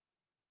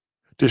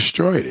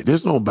 Destroyed it.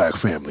 There's no black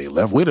family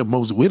left. We're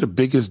the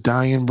biggest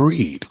dying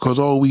breed because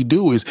all we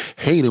do is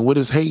hate. And what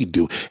does hate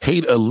do?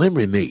 Hate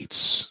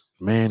eliminates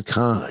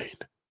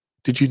mankind.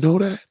 Did you know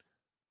that?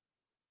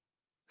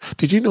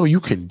 Did you know you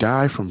can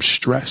die from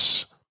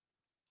stress?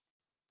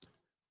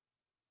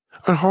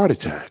 A heart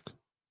attack,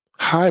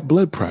 high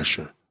blood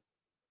pressure,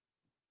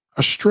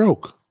 a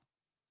stroke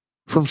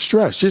from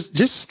stress.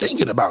 Just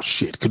thinking about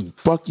shit can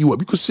fuck you up.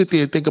 You could sit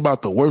there and think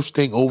about the worst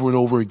thing over and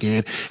over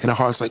again, and the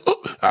heart's like,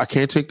 oh, I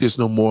can't take this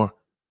no more.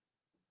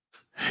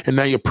 And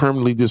now you're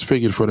permanently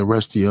disfigured for the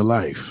rest of your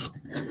life.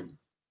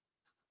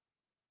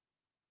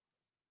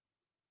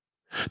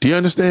 Do you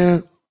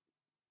understand?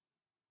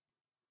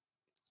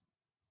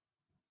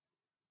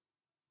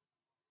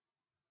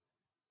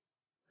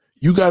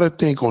 You got to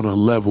think on a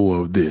level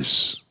of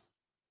this.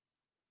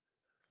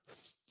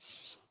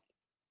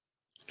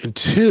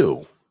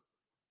 Until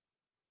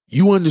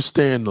you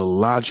understand the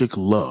logic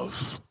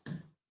love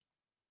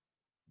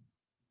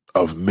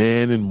of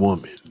man and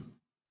woman,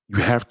 you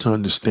have to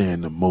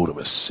understand the mode of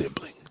a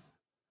sibling.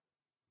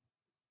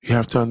 You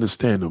have to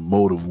understand the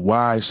mode of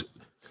why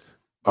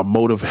a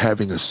mode of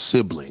having a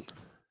sibling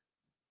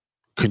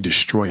can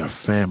destroy a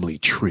family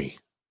tree.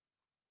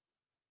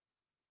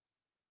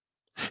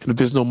 And if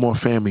there's no more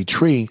family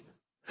tree,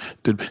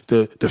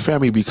 the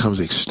family becomes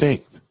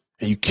extinct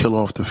and you kill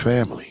off the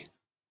family.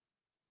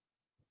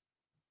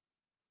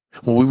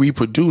 When we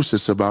reproduce,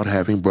 it's about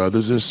having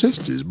brothers and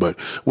sisters. But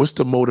what's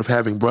the mode of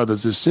having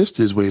brothers and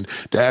sisters when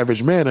the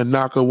average man will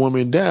knock a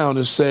woman down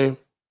and say,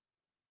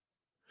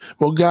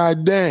 well,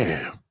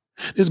 goddamn,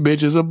 this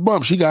bitch is a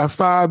bump. She got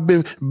five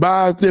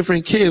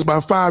different kids by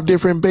 5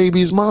 different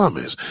babies'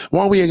 mamas.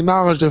 Why don't we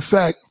acknowledge the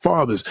fact,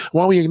 fathers,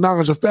 why don't we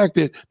acknowledge the fact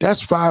that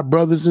that's 5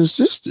 brothers and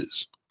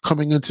sisters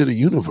coming into the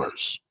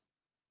universe?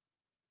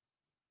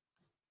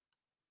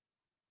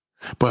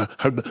 But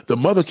the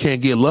mother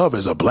can't get love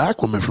as a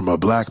black woman from a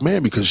black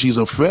man because she's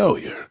a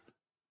failure.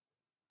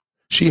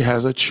 She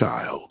has a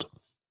child.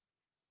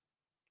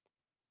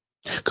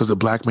 Because the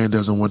black man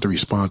doesn't want the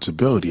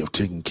responsibility of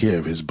taking care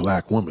of his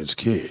black woman's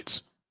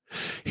kids.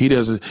 He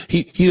doesn't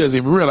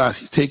even realize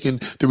he's taking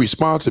the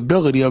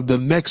responsibility of the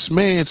next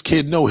man's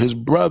kid, no, his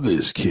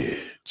brother's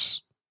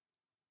kids.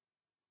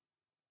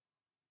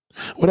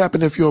 What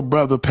happened if your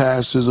brother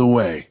passes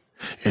away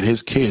and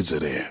his kids are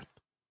there?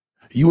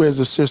 You as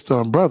a sister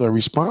and brother are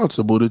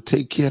responsible to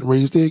take care and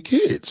raise their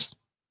kids.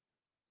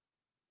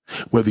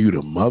 Whether you're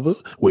the mother,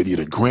 whether you're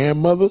the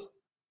grandmother,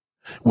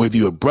 whether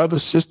you're a brother,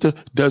 sister,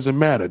 doesn't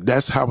matter.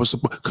 That's how it's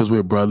supposed, because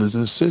we're brothers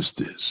and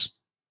sisters.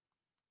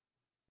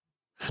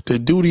 The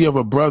duty of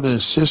a brother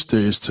and sister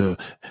is to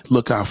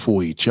look out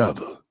for each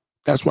other.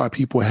 That's why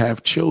people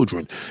have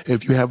children.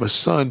 If you have a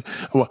son,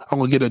 well, I'm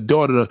gonna get a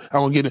daughter.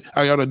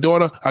 I got a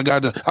daughter.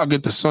 I'll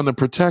get the son to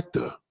protect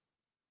her.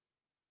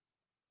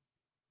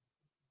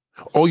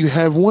 Or you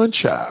have one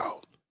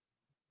child.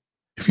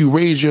 If you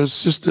raise your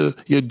sister,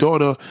 your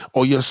daughter,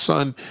 or your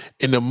son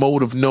in the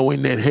mode of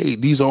knowing that, hey,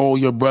 these are all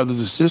your brothers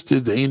and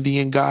sisters, the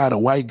Indian guy, the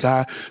white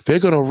guy, they're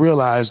going to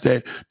realize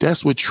that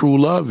that's what true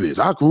love is.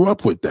 I grew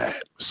up with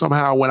that.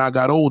 Somehow when I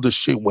got older,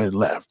 shit went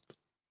left.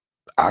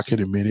 I can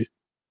admit it.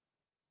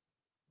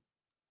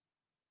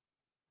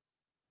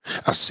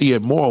 I see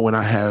it more when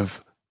I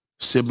have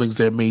siblings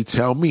that may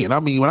tell me. And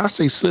I mean, when I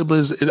say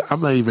siblings,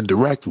 I'm not even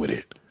direct with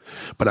it.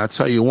 But I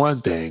tell you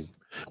one thing,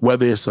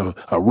 whether it's a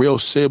real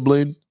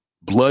sibling,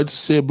 blood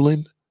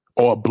sibling,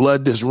 or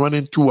blood that's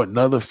running through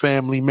another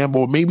family member,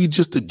 or maybe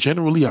just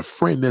generally a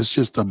friend that's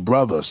just a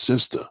brother or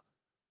sister,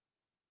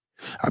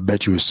 I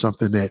bet you it's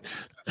something that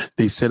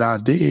they said I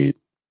did.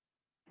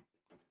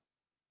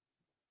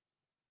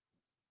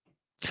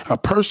 A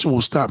person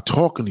will stop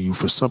talking to you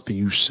for something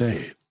you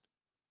said.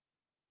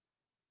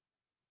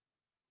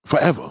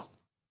 Forever.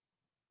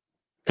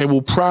 And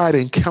will pride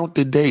and count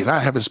the days. I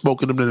haven't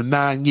spoken to them in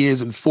 9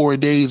 years and 4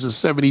 days and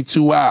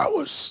 72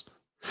 hours.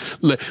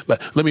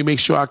 Let me make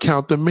sure I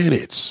count the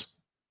minutes.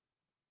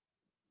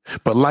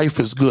 But life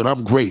is good.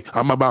 I'm great.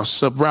 I'm about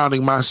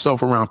surrounding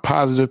myself around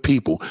positive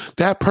people.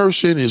 That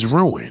person is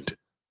ruined.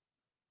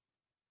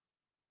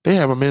 They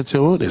have a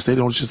mental illness. They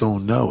just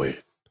don't know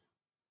it.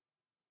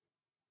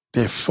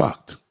 They're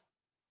fucked.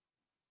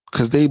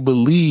 Because they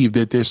believe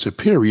that they're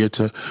superior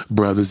to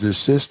brothers and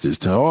sisters,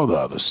 to all the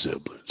other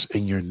siblings,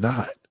 and you're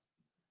not.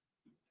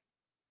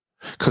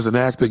 Because an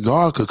act of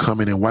God could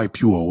come in and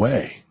wipe you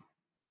away.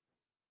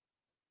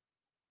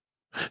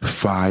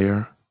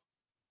 Fire,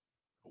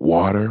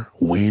 water,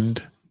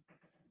 wind,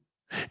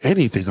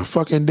 anything, a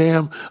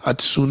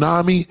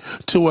tsunami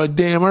to a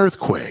damn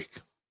earthquake.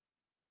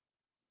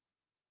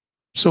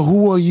 So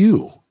who are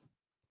you?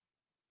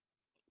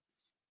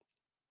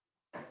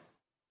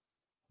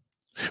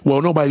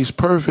 Well, nobody's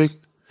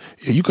perfect.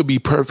 You could be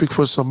perfect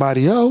for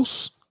somebody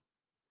else.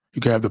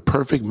 You could have the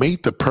perfect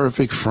mate, the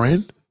perfect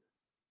friend.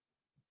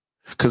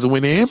 Because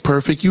when they're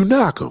imperfect, you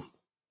knock them.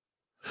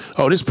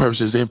 Oh, this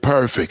person's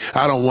imperfect.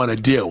 I don't want to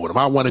deal with them.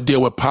 I want to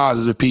deal with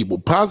positive people.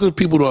 Positive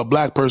people to a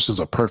black person is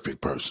a perfect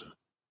person.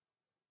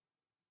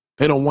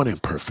 They don't want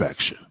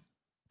imperfection.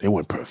 They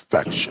want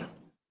perfection.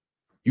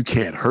 You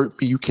can't hurt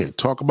me. You can't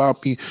talk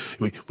about me.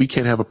 We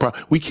can't have a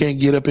problem. We can't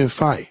get up and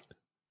fight.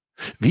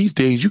 These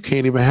days, you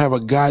can't even have a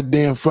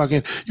goddamn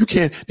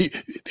they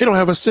don't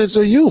have a sense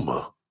of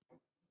humor.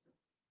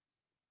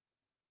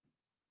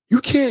 You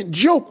can't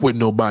joke with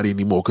nobody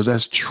anymore because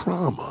that's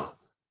trauma.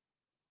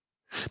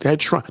 They've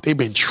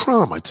been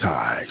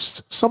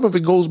traumatized. Some of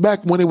it goes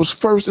back when it was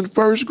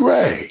first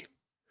grade.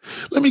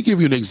 Let me give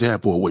you an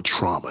example of what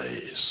trauma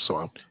is.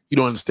 So you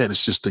don't understand,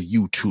 it's just the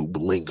YouTube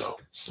lingo.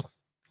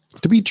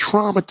 To be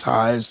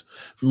traumatized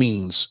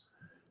means,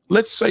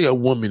 let's say a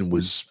woman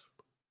was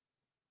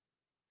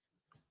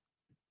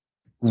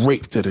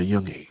raped at a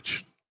young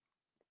age.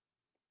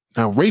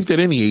 Now, raped at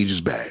any age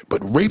is bad,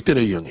 but raped at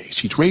a young age.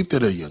 She's raped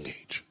at a young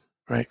age,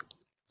 right?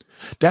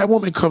 That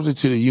woman comes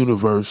into the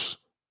universe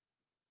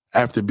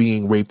after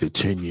being raped at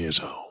 10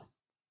 years old.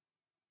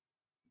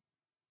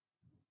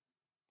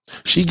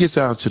 She gets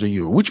out to the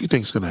universe. What do you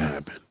think is going to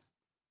happen?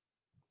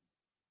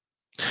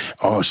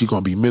 Oh, she's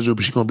going to be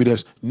miserable. She's going to be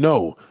this.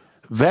 No,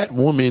 that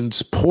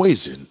woman's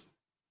poison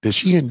that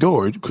she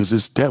endured, because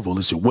it's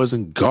devilish, it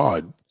wasn't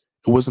God.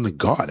 It wasn't a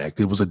God act.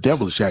 It was a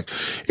devilish act.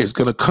 It's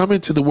going to come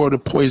into the world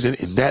of poison,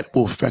 and that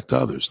will affect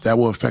others. That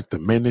will affect the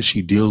men that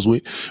she deals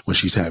with when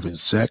she's having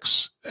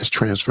sex. That's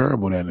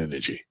transferable, that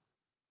energy.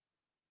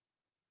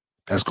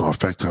 That's going to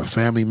affect her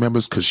family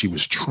members because she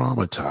was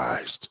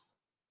traumatized.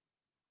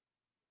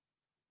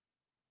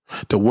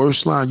 The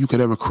worst line you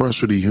could ever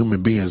cross with a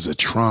human being is to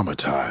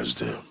traumatize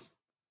them.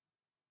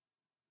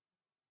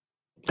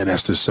 And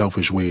that's the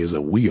selfish ways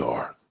that we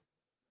are.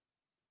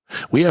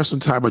 We have some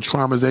type of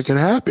traumas that can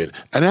happen.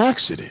 An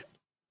accident.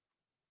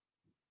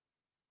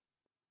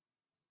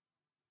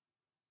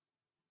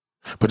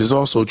 But there's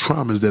also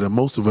traumas that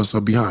most of us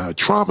are behind.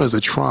 Trauma is a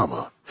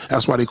trauma.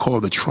 That's why they call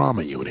it the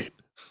trauma unit.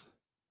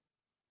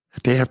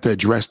 They have to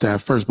address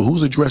that first. But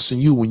who's addressing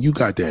you when you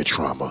got that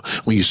trauma?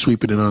 When you're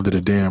sweeping it under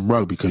the damn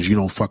rug because you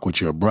don't fuck with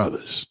your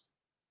brothers.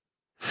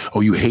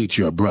 Or you hate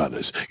your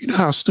brothers. You know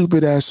how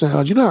stupid that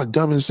sounds? You know how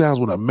dumb it sounds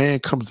when a man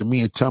comes to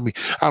me and tell me,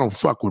 I don't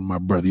fuck with my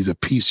brother. He's a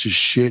piece of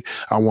shit.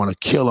 I want to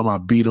kill him. I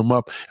beat him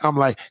up. I'm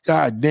like,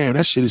 God damn,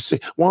 that shit is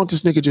sick. Why don't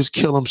this nigga just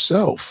kill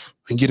himself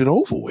and get it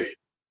over with?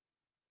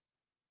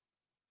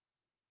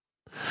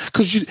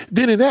 Because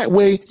then in that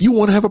way, you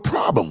won't have a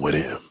problem with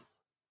him.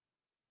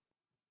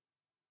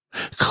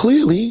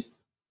 Clearly.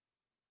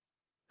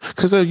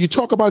 Because you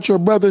talk about your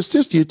brother and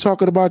sister, you're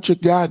talking about your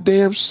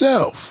goddamn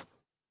self.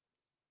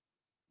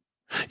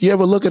 You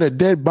ever look at a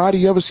dead body?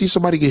 You ever see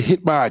somebody get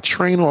hit by a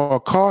train or a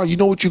car? You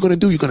know what you're going to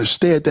do? You're going to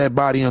stare at that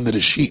body under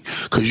the sheet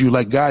because you're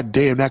like, God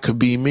damn, that could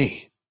be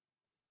me.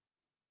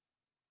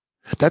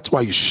 That's why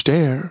you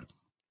stare.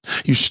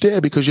 You stare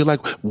because you're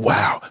like,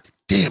 wow,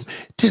 damn,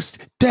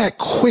 just that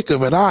quick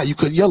of an eye,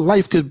 your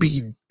life could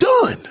be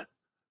done.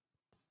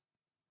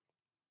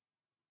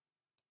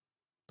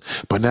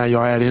 But now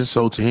y'all add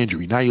insult to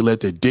injury. Now you let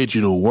the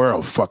digital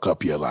world fuck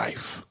up your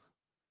life.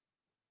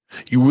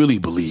 You really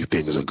believe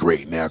things are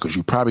great now because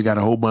you probably got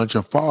a whole bunch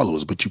of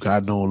followers, but you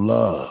got no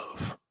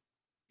love.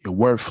 You're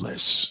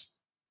worthless.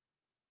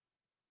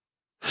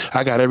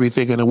 I got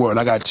everything in the world.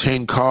 I got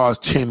 10 cars,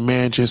 10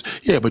 mansions.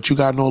 Yeah, but you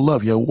got no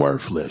love. You're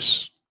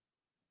worthless.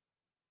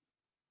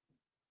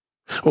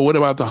 Well, what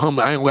about the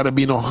homeless? I ain't got to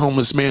be no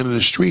homeless man in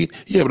the street.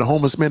 Yeah, but the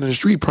homeless man in the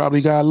street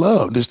probably got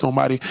love. Just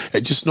nobody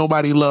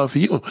love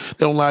you.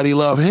 They don't nobody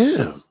love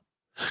him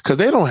because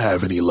they don't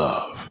have any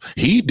love.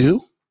 He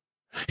do.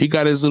 He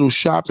got his little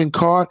shopping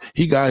cart.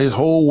 He got his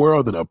whole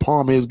world in the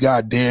palm of his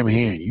goddamn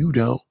hand. You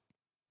don't.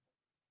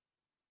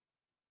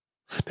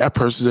 That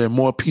person's had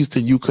more peace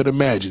than you could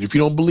imagine. If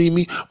you don't believe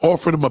me,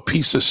 offer them a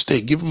piece of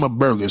steak. Give them a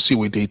burger and see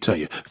what they tell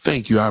you.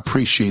 Thank you. I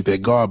appreciate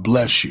that. God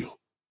bless you.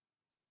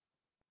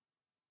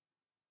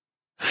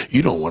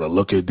 You don't want to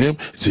look at them.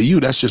 To you,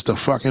 that's just a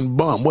fucking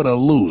bum. What a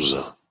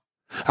loser.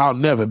 I'll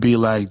never be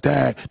like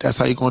that. That's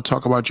how you're going to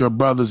talk about your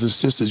brothers and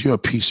sisters. You're a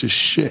piece of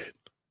shit.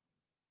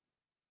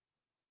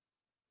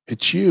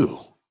 It's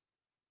you.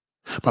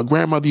 My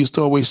grandmother used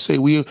to always say,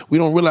 we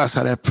don't realize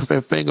how that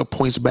finger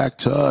points back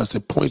to us.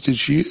 It points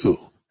at you.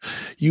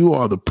 You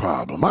are the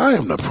problem. I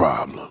am the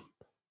problem.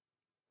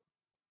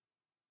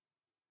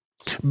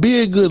 Be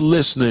a good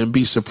listener and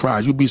be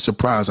surprised. You'll be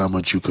surprised how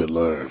much you could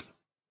learn.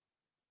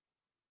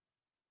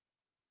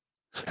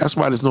 That's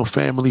why there's no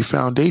family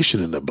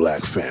foundation in the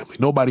black family.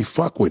 Nobody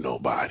fuck with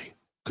nobody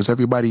because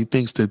everybody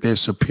thinks that they're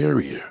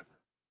superior.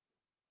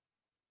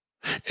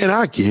 And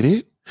I get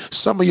it.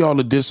 Some of y'all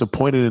are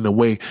disappointed in the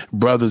way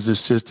brothers and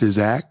sisters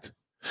act.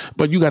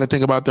 But you got to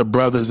think about the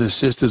brothers and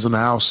sisters on the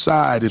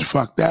outside that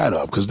fucked that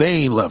up because they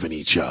ain't loving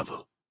each other.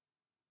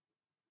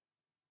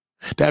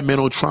 That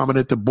mental trauma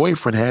that the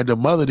boyfriend had, the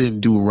mother didn't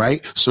do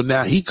right. So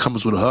now he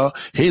comes with her,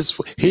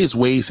 his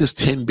ways, his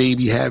 10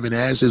 baby having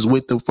asses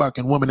with the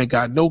fucking woman that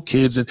got no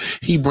kids, and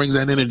he brings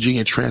that energy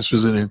and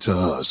transfers it into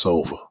her. It's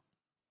over.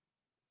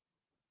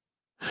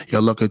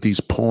 Y'all look at these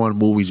porn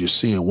movies, you're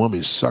seeing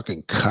women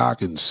sucking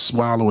cock and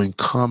swallowing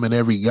cum and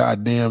every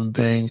goddamn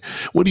thing.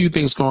 What do you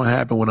think's gonna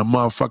happen when a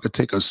motherfucker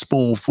take a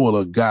spoonful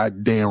of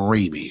goddamn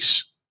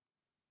rabies?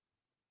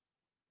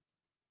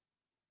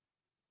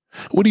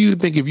 What do you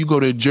think if you go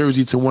to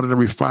Jersey to one of the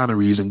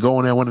refineries and go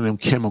in there one of them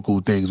chemical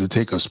things and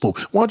take a spoon?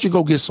 Why don't you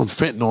go get some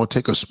fentanyl and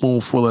take a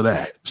spoonful of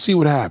that? See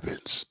what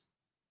happens.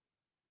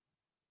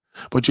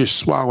 But just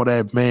swallow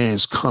that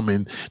man's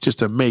coming just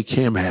to make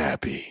him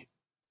happy.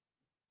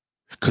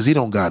 Because he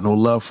don't got no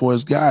love for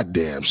his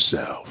goddamn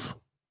self.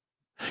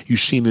 You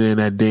seen it in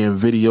that damn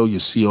video. You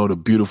see all the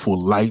beautiful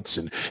lights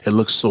and it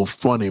looks so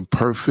fun and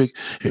perfect.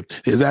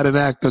 Is that an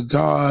act of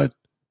God?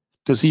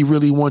 Does he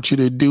really want you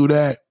to do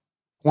that?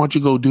 Why don't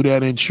you go do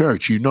that in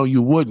church? You know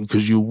you wouldn't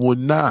because you would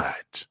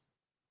not.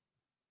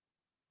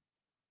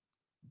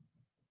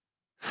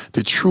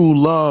 The true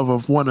love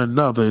of one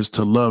another is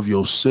to love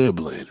your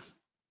sibling.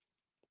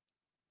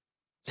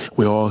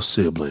 We're all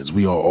siblings.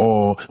 We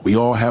all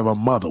have a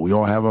mother. We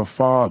all have a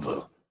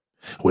father.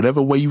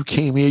 Whatever way you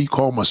came here, you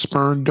call them a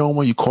sperm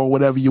donor, you call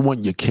whatever you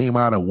want, you came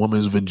out of a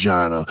woman's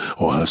vagina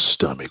or her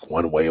stomach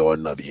one way or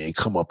another. You ain't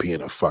come up here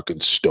in a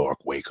fucking stork.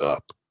 Wake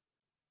up.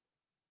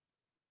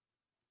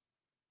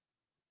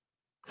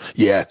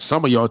 Yeah,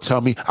 some of y'all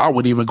tell me I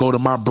wouldn't even go to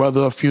my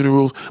brother's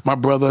funeral, my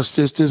brother or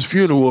sister's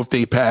funeral if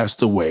they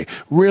passed away.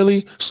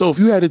 Really? So if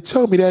you had to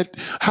tell me that,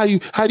 how do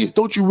you,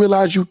 don't you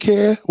realize you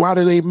care? Why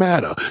do they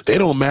matter? They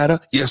don't matter.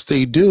 Yes,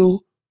 they do.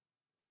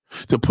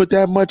 To put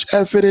that much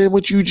effort in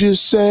what you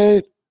just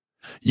said,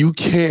 you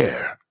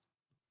care.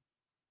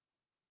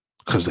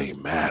 Because they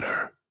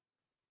matter.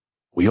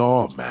 We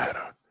all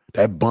matter.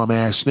 That bum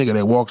ass nigga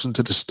that walks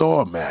into the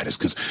store matters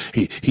because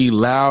he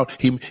loud,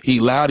 he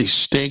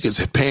stink,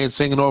 his pants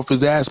hanging off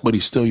his ass, but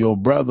he's still your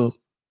brother.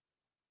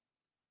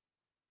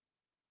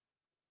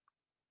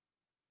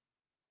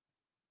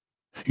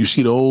 You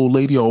see the old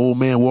lady or old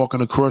man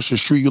walking across the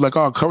street, you're like,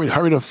 oh,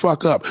 hurry the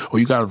fuck up. Or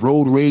you got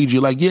road rage,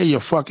 you're like, yeah, you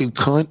fucking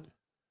cunt.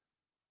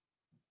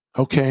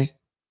 Okay.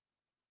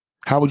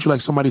 How would you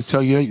like somebody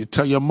to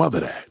tell your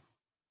mother that?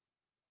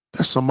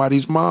 That's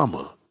somebody's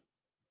mama.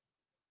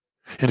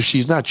 And if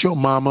she's not your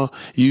mama,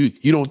 you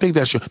don't think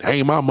that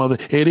ain't my mother.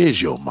 It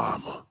is your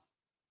mama.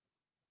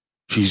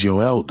 She's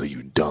your elder,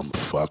 you dumb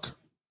fuck.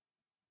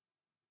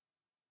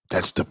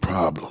 That's the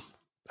problem.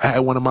 I had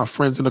one of my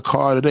friends in the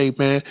car today,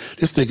 man.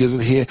 This thing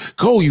isn't here.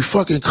 Go, you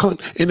fucking cunt,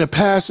 in the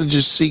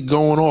passenger seat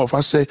going off.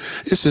 I said,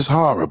 this is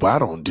horrible. I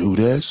don't do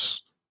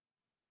this.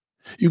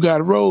 You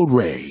got road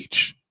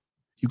rage.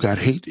 You got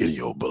hate in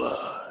your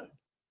blood.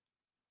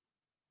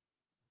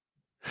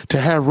 To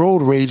have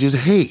road rage is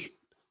hate.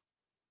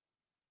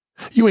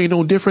 You ain't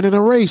no different than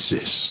a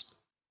racist.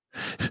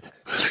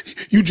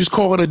 You just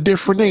call it a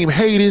different name.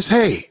 Hate is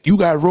hate. You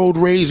got road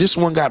rage. This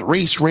one got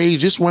race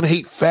rage. This one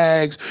hate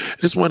fags.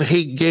 This one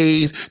hate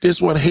gays.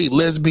 This one hate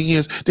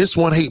lesbians. This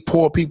one hate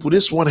poor people.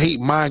 This one hate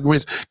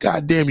migrants.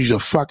 God damn, you're a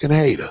fucking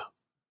hater.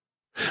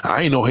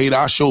 I ain't no hater.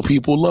 I show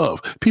people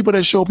love. People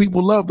that show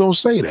people love don't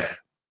say that.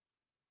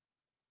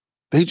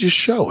 They just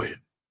show it.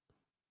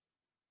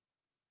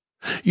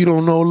 You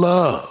don't know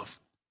love.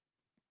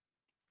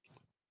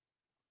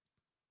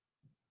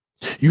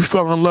 You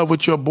fell in love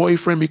with your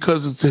boyfriend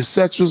because his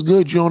sex was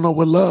good. You don't know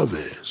what love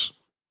is.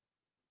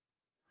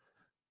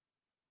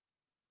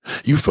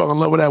 You fell in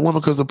love with that woman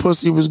because the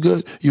pussy was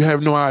good. You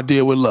have no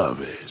idea what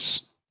love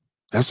is.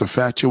 That's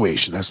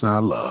infatuation. That's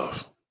not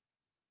love.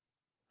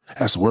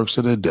 That's works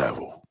of the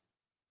devil.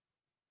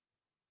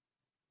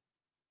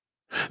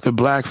 The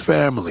black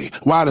family.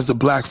 Why does the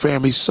black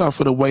family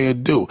suffer the way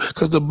it do?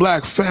 Because the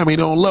black family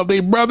don't love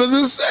their brothers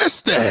and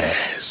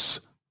sisters.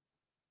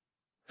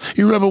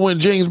 You remember when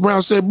James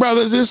Brown said,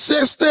 brothers and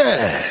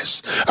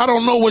sisters, I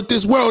don't know what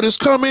this world is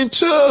coming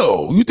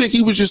to. You think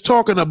he was just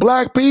talking to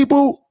black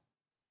people?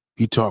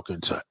 He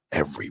talking to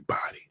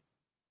everybody.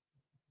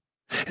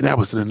 And that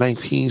was in the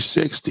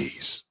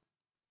 1960s.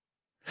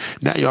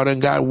 Now y'all done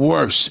got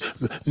worse.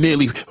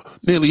 Nearly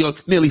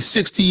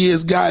 60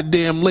 years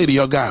goddamn later,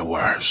 y'all got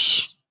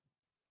worse.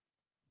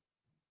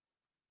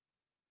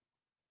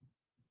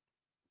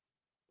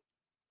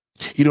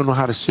 You don't know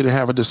how to sit and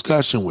have a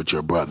discussion with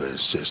your brother and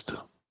sister.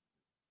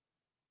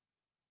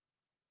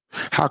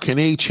 How can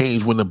they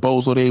change when the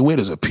bozo they with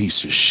is a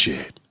piece of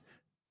shit?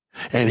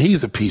 And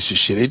he's a piece of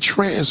shit. It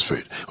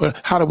transferred. Well,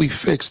 how do we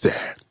fix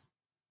that?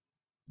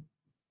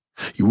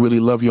 You really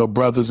love your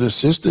brothers and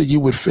sisters, you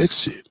would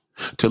fix it.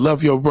 To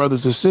love your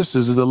brothers and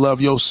sisters is to love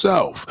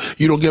yourself.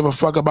 You don't give a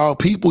fuck about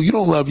people. You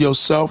don't love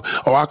yourself.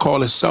 Oh, I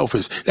call it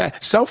selfish.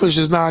 That selfish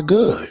is not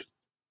good.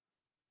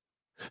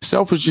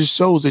 Selfish just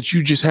shows that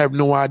you just have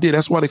no idea.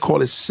 That's why they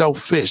call it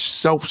selfish,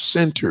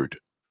 self-centered.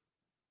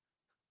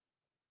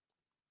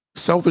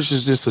 Selfish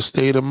is just a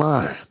state of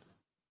mind.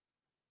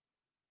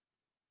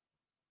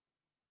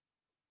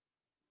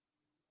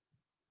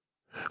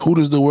 Who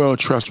does the world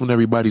trust when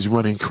everybody's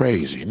running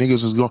crazy?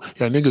 Niggas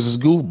is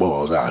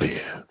goofballs out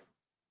here.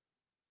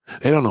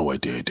 They don't know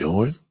what they're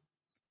doing.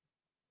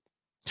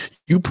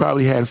 You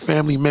probably had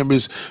family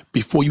members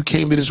before you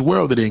came to this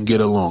world that didn't get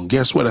along.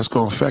 Guess what? That's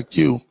going to affect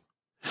you.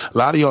 A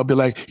lot of y'all be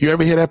like, you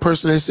ever hear that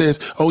person that says,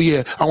 oh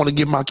yeah, I want to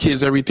give my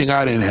kids everything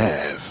I didn't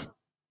have?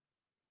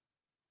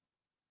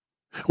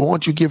 Why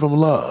don't you give them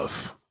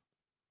love?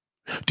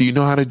 Do you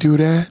know how to do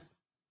that?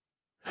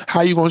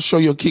 How you going to show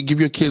your kid, give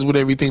your kids with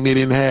everything they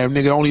didn't have?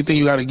 Nigga, the only thing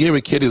you got to give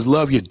a kid is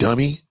love, you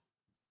dummy.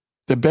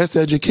 The best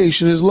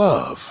education is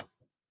love.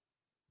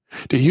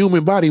 The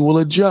human body will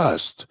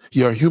adjust.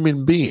 You're a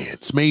human being.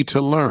 It's made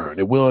to learn.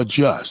 It will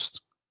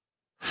adjust.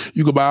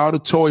 You can buy all the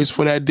toys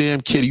for that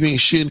damn kid. You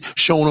ain't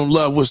showing them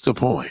love. What's the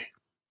point?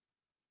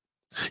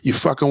 You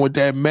fucking with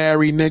that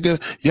married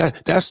nigga? Yeah,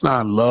 that's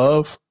not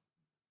love.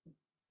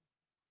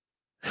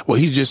 Well,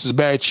 he's just as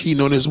bad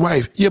cheating on his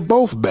wife. You're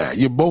both bad.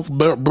 You're both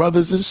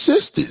brothers and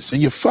sisters,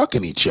 and you're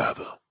fucking each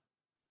other.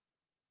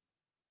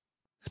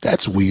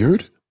 That's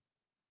weird.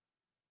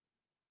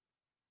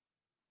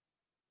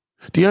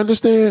 Do you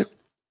understand?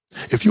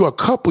 If you're a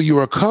couple,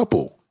 you're a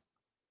couple.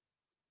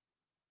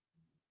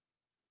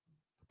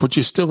 But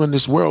you're still in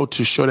this world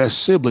to show that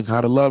sibling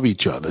how to love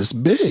each other. It's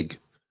big.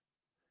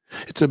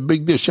 It's a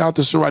big deal. Shout out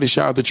to Sorority,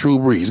 shout out to True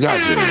Breeze. Got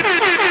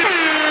you.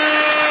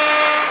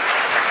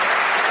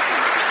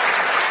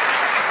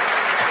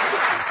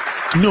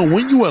 You know,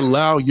 when you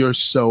allow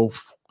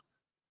yourself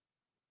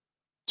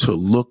to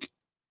look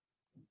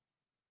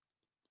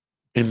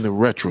in the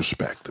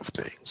retrospect of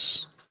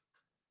things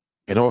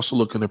and also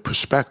look in the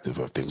perspective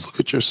of things, look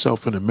at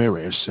yourself in the mirror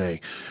and say,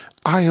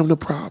 I am the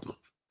problem.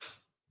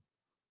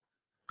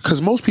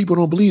 Because most people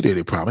don't believe they're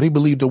the problem. They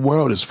believe the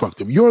world is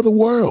fucked up. You're the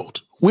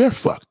world. We're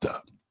fucked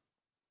up.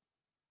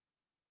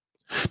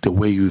 The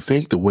way you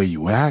think, the way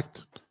you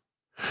act,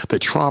 the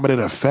trauma that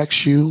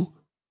affects you,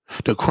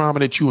 the trauma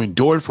that you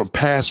endured from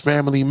past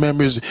family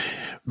members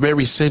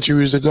very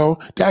centuries ago,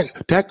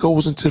 that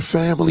goes into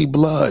family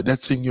blood.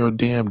 That's in your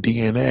damn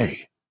DNA.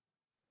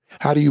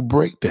 How do you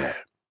break that?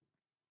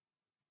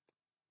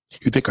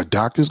 You think a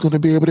doctor's going to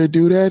be able to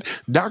do that?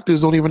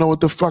 Doctors don't even know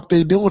what the fuck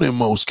they're doing in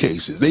most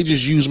cases. They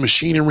just use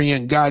machinery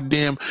and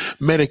goddamn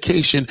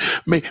medication.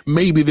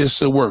 Maybe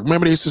this will work.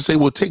 Remember they used to say,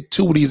 well, take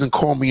 2 of these and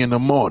call me in the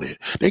morning.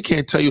 They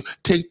can't tell you,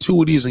 take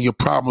 2 of these and your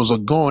problems are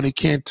gone. They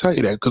can't tell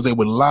you that because they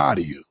would lie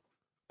to you.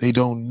 They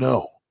don't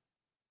know.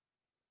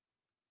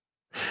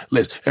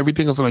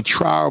 Everything is on a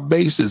trial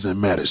basis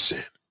in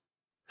medicine.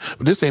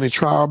 But this ain't a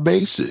trial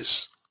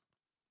basis.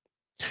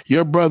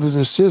 Your brothers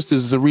and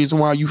sisters is the reason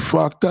why you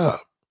fucked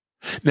up.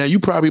 Now, you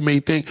probably may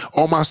think,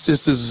 all my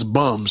sisters is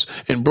bums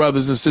and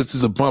brothers and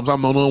sisters are bums.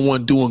 I'm the only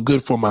one doing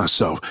good for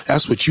myself.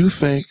 That's what you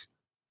think.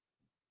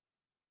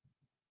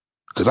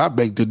 Because I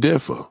beg to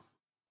differ.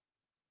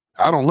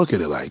 I don't look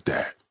at it like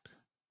that.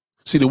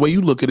 See, the way you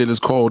look at it is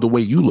called the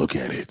way you look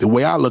at it. The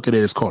way I look at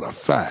it is called a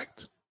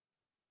fact.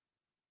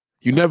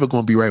 You're never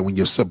going to be right when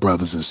your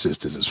brothers and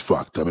sisters is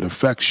fucked up. It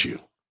affects you.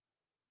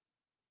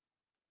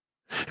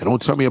 And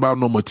don't tell me about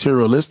no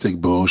materialistic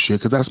bullshit,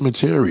 because that's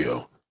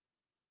material.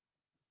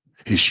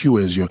 It's you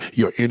as your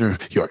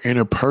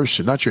inner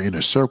person, not your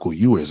inner circle,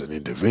 you as an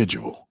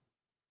individual.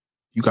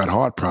 You got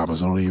heart problems,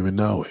 don't even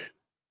know it.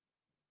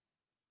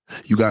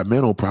 You got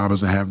mental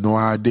problems and have no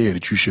idea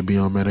that you should be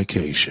on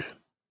medication.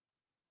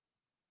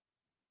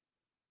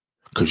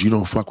 Because you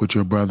don't fuck with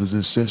your brothers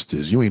and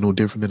sisters. You ain't no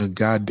different than a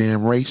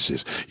goddamn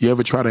racist. You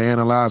ever try to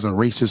analyze a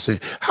racist and say,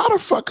 how the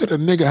fuck could a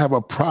nigga have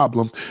a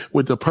problem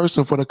with the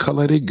person for the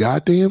color of their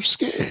goddamn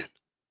skin?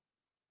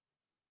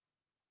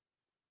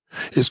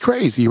 It's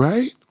crazy,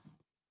 right?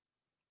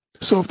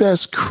 So if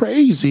that's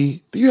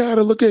crazy, then you had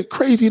to look at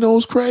crazy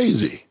knows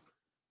crazy.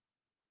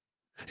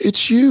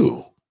 It's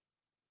you.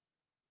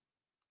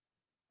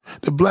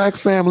 The black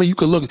family, you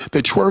can look at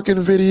the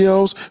twerking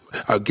videos,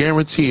 I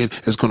guarantee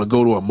it's going to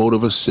go to a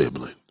motive of a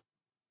sibling.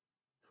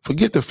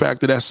 Forget the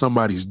fact that that's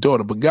somebody's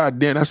daughter, but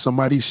goddamn, that's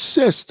somebody's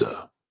sister.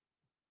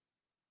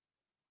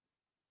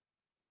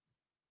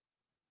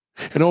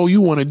 And all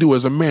you want to do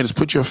as a man is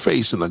put your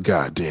face in a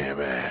goddamn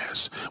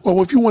ass. Well,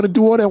 if you want to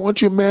do all that, why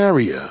don't you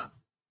marry her?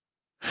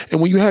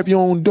 And when you have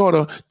your own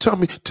daughter, tell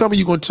me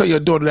you're going to tell your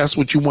daughter that's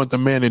what you want the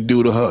man to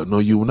do to her. No,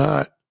 you're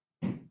not.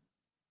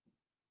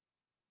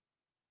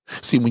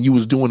 See, when you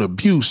was doing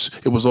abuse,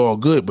 it was all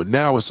good, but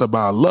now it's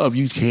about love.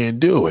 You can't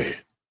do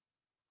it.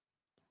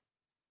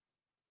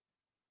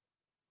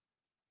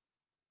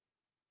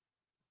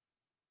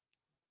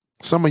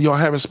 Some of y'all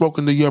haven't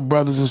spoken to your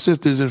brothers and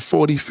sisters in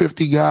 40,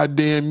 50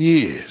 goddamn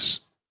years.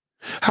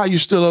 How you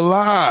still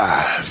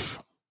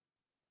alive?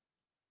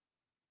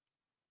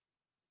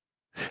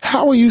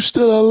 How are you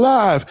still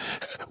alive?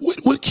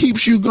 What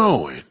keeps you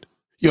going?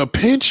 Your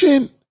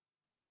pension?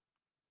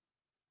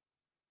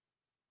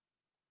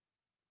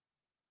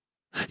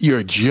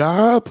 Your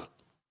job?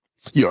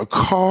 Your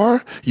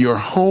car? Your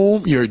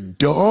home? Your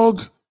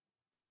dog?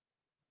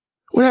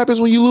 What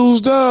happens when you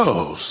lose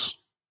those?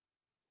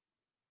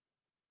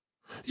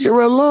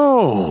 You're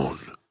alone.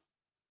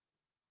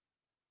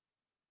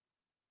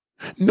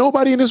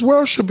 Nobody in this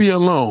world should be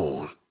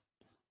alone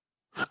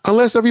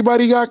unless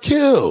everybody got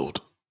killed.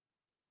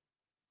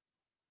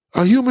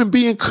 A human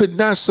being could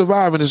not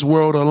survive in this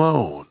world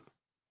alone.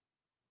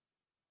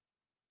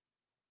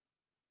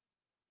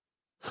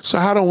 So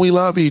how don't we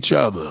love each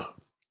other?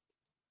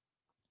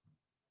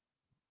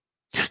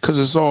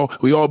 Because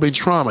we all been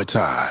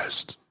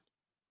traumatized.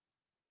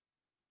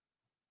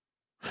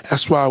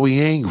 That's why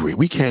we angry.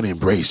 We can't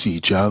embrace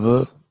each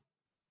other.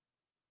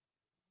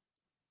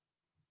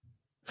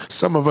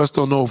 Some of us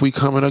don't know if we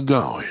coming or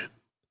going.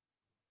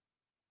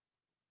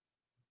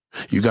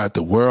 You got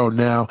the world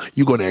now.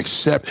 You're going to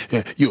accept.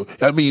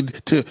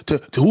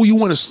 To who you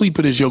want to sleep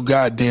with is your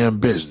goddamn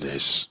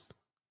business.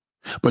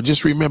 But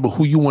just remember,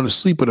 who you want to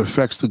sleep with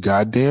affects the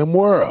goddamn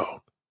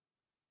world.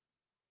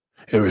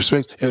 It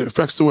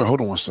affects the world.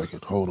 Hold on one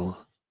second. Hold on.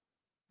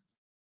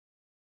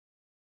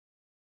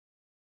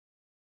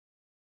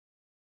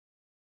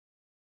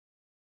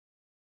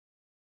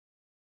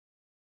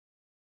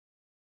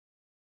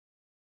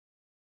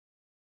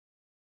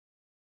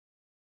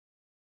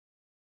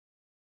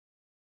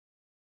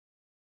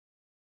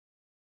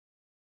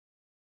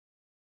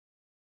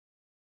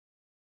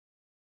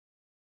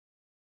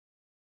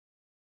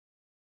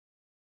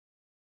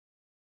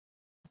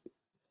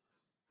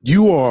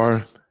 You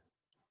are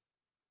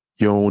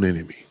your own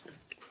enemy.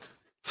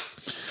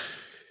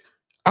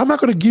 I'm not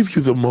going to give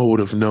you the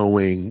mode of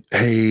knowing,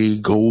 hey,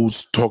 go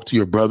talk to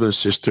your brother,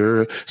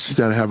 sister, sit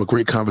down and have a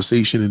great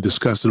conversation and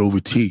discuss it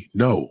over tea.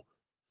 No,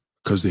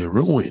 because they're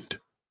ruined.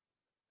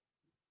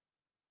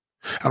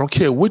 I don't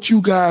care what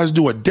you guys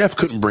do. A death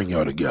couldn't bring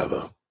y'all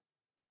together.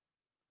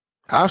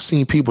 I've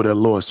seen people that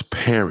lost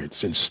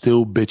parents and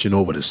still bitching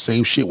over the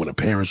same shit when the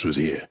parents was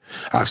here.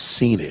 I've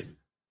seen it.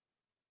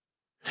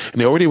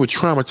 And they already were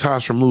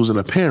traumatized from losing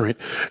a parent,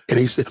 and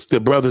they said their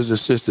brothers and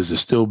sisters are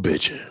still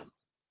bitching.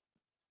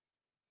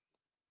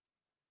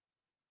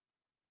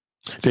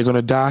 They're going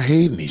to die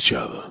hating each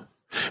other,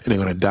 and they're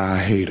going to die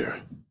a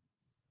hater.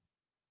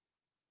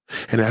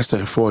 And that's the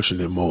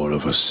unfortunate mode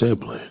of a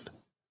sibling.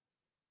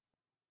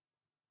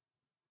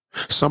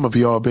 Some of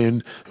y'all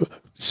been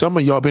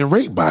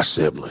raped by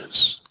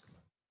siblings.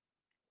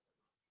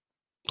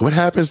 What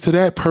happens to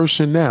that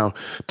person now,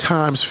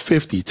 times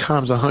 50,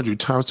 times 100,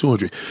 times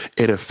 200,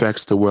 it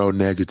affects the world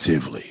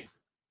negatively.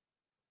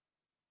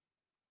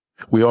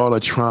 We all are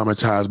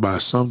traumatized by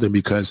something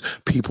because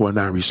people are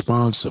not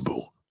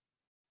responsible.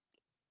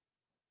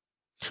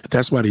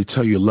 That's why they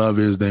tell you love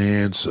is the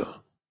answer.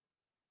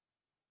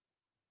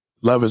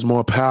 Love is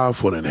more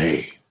powerful than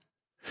hate.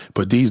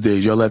 But these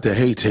days, y'all let the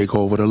hate take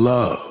over the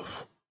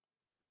love.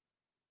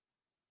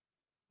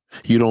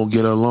 You don't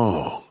get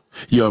along.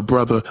 Your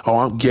brother, oh,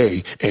 I'm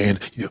gay, and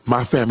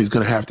my family's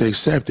going to have to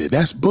accept it.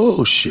 That's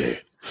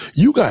bullshit.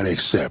 You got to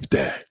accept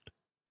that.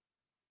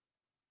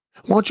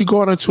 Why don't you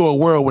go out into a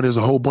world where there's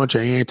a whole bunch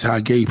of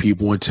anti-gay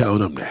people and tell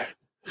them that?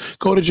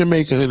 Go to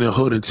Jamaica in the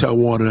hood and tell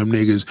one of them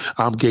niggas,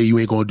 I'm gay, you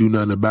ain't going to do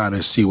nothing about it,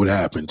 and see what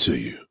happened to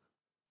you.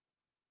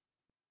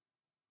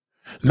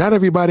 Not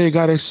everybody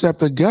got to accept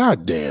the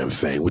goddamn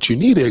thing. What you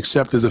need to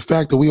accept is the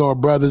fact that we are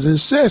brothers and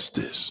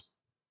sisters.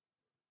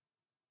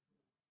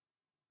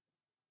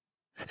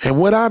 And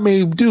what I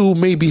may do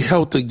may be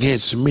held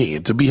against me.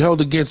 And to be held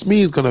against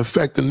me is going to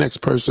affect the next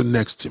person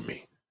next to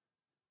me.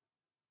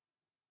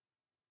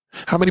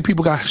 How many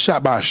people got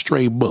shot by a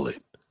stray bullet?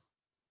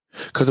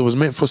 Because it was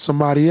meant for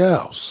somebody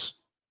else.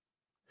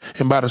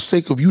 And by the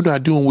sake of you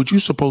not doing what you're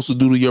supposed to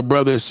do to your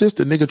brother and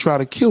sister, nigga try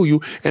to kill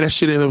you, and that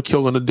shit ended up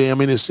killing a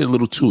damn innocent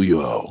little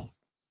 2-year-old.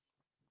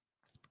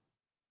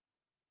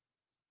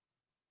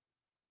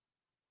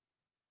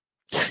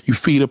 You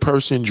feed a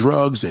person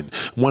drugs and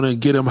want to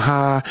get them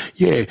high.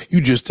 Yeah,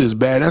 you just as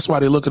bad. That's why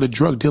they look at a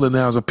drug dealer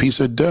now as a piece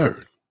of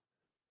dirt.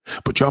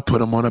 But y'all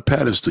put him on a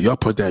pedestal. Y'all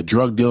put that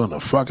drug dealer on a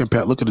fucking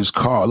pedestal. Look at his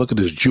car. Look at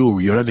his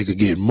jewelry. Yo, that nigga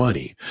getting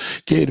money.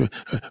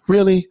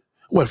 Really?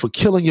 What, for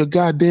killing your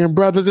goddamn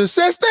brothers and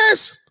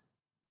sisters?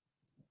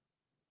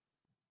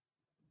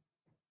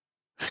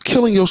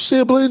 Killing your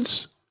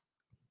siblings?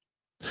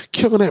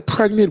 Killing that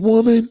pregnant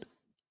woman?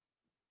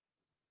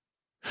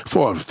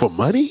 For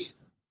money?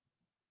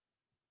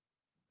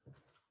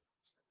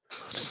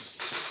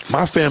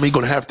 My family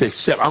going to have to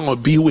accept I'm going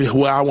to be with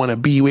who I want to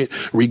be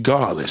with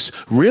regardless.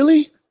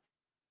 Really?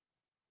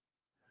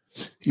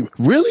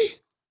 Really?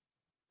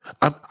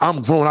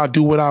 I'm grown. I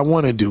do what I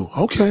want to do.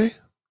 Okay.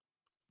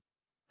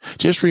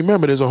 Just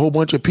remember, there's a whole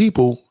bunch of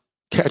people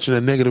catching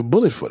a negative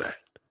bullet for that.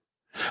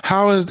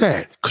 How is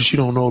that? Because you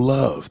don't know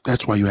love.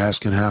 That's why you're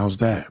asking, how's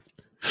that?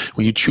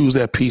 When you choose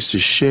that piece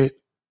of shit,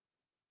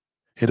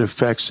 it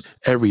affects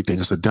everything.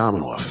 It's a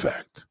domino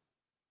effect.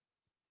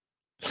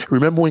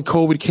 Remember when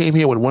COVID came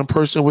here, when one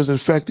person was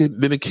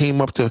infected, then it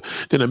came up to,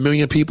 then 1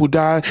 million people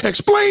died?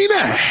 Explain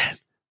that.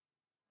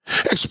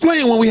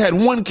 Explain when we had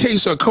one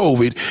case of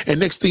COVID and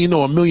next thing you know,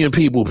 1 million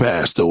people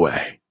passed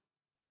away.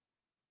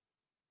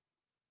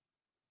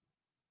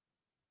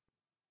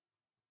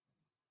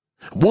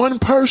 One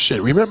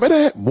person, remember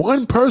that?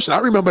 One person. I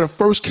remember the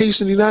first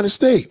case in the United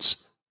States.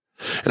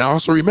 And I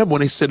also remember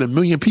when they said 1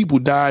 million people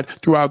died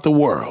throughout the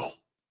world.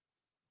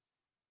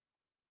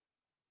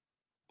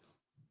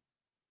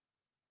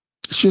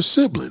 It's your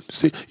sibling.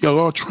 See, y'all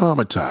all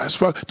traumatized.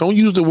 Fuck, don't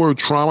use the word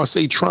trauma.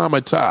 Say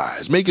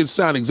traumatized. Make it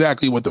sound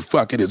exactly what the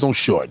fuck it is. Don't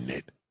shorten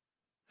it.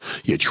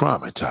 You're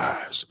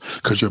traumatized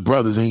because your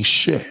brothers ain't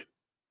shit.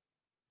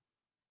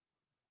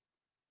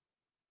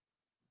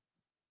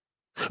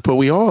 But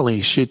we all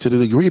ain't shit to the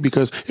degree,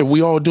 because if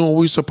we all doing what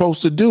we're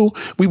supposed to do,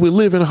 we would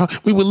live in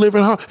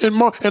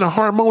a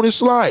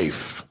harmonious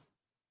life.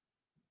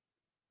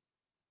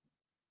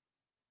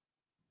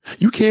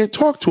 You can't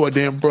talk to a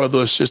damn brother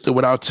or sister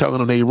without telling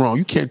them they wrong.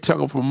 You can't tell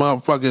them from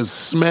motherfucking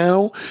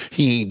smell.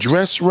 He ain't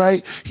dressed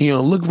right. He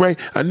don't look right.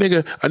 A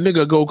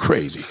nigga go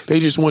crazy. They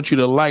just want you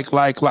to like.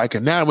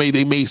 And now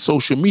they made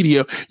social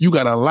media. You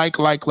gotta like.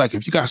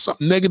 If you got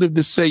something negative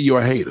to say, you're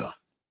a hater.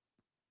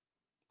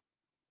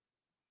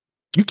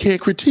 You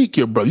can't critique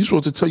your brother. You're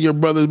supposed to tell your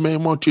brother, man,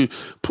 why don't you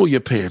pull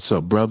your pants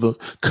up, brother?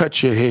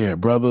 Cut your hair,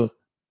 brother.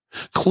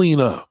 Clean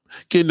up.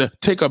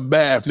 Take a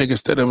bath, nigga,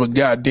 instead of a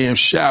goddamn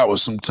shower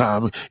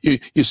sometime.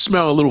 You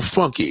smell a little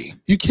funky.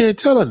 You can't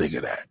tell a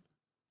nigga that.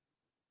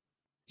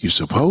 You're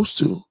supposed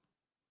to.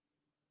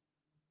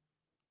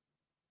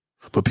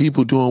 But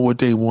people doing what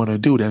they want to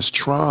do, that's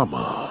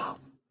trauma.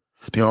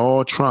 They're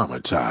all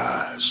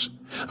traumatized.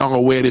 I'm going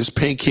to wear this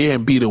pink hair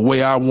and be the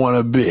way I want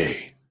to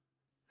be.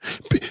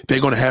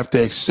 They're going to have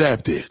to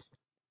accept it.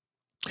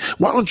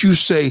 Why don't you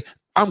say,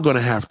 I'm going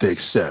to have to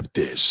accept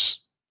this?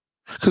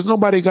 Because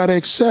nobody got to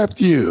accept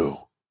you.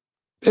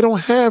 They don't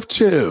have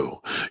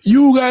to.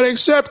 You got to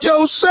accept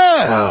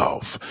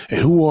yourself. And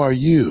who are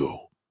you?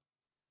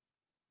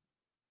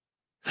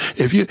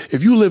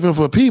 If you living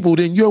for people,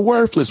 then you're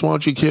worthless. Why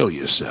don't you kill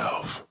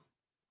yourself?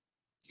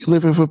 You're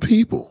living for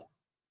people.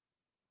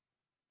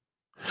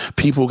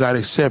 People got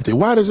accepted.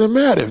 Why does it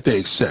matter if they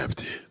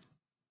accept it?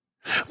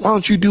 Why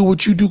don't you do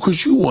what you do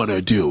because you want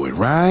to do it,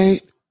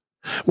 right?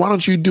 Why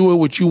don't you do it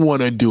what you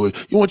want to do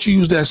it? You want you to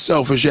use that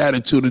selfish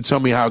attitude and tell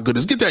me how good it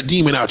is. Get that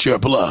demon out your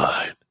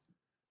blood.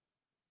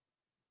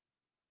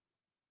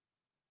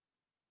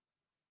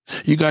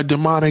 You got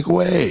demonic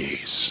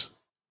ways.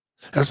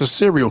 That's a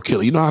serial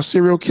killer. You know how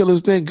serial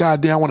killers think?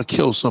 Goddamn, I want to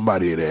kill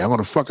somebody today. I'm going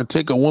to fucking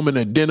take a woman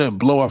to dinner and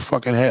blow her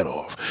fucking head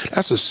off.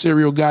 That's a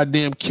serial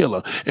goddamn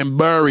killer. And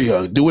bury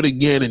her. Do it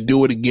again and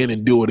do it again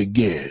and do it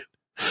again.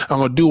 I'm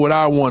going to do what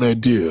I want to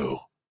do.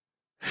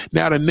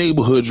 Now the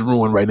neighborhood's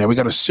ruined right now. We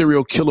got a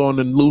serial killer on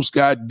the loose.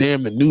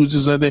 Goddamn, the news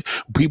is on there.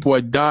 People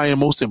are dying.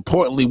 Most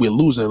importantly, we're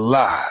losing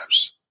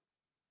lives.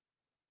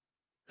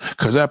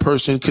 Because that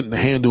person couldn't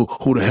handle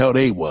who the hell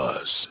they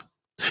was.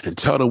 And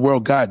tell the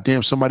world,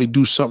 goddamn, somebody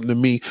do something to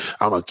me,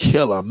 I'm a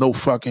killer. I'm no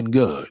fucking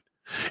good.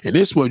 In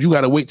this world, you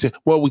got to wait till,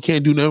 well, we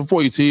can't do nothing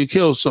for you till you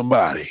kill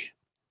somebody.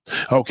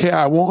 Okay,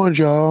 I warned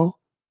y'all.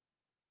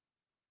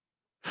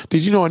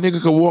 Did you know a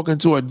nigga could walk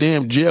into a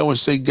damn jail and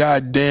say,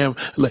 goddamn,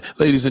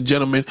 ladies and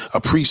gentlemen,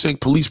 a police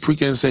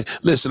precinct and say,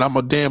 listen, I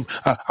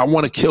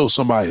want to kill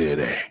somebody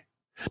today.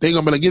 They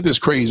gonna be like, get this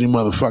crazy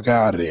motherfucker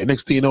out of there.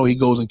 Next thing you know, he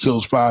goes and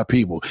kills 5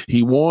 people.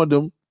 He warned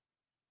them.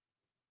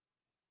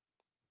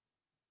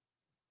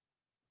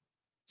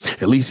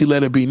 At least he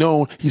let it be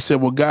known. He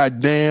said, well,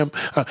 goddamn,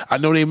 I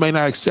know they may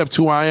not accept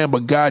who I am,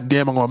 but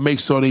goddamn, I'm gonna make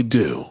sure they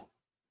do.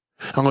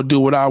 I'm gonna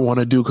do what I want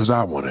to do because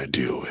I want to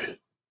do it.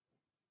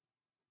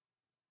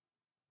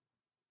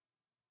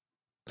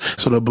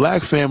 So the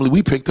black family,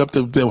 we picked up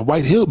the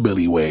white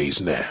hillbilly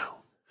ways now.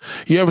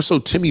 You ever saw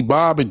Timmy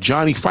Bob and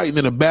Johnny fighting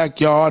in the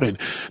backyard and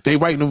they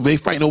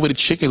fighting over the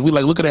chickens? We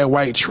like, look at that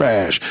white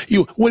trash.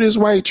 What is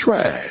white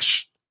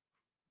trash?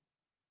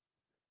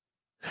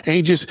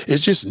 It's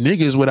just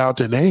niggas without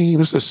the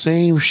name. It's the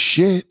same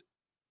shit.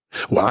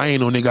 Well, I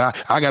ain't no nigga.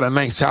 I got a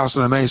nice house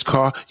and a nice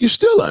car. You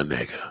still a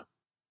nigga.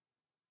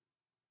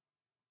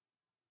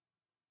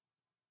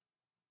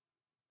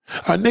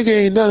 A nigga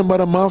ain't nothing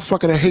but a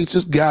motherfucker that hates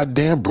his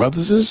goddamn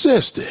brothers and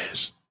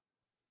sisters.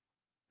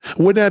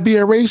 Would that be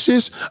a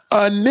racist?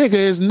 A nigga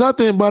is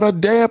nothing but a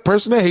damn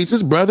person that hates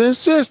his brothers and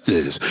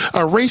sisters. A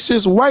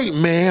racist white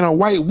man or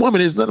white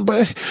woman is nothing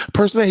but a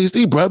person that hates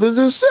their brothers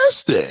and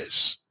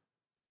sisters.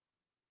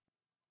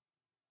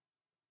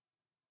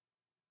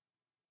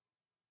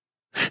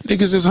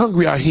 Niggas is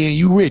hungry out here and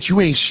you rich.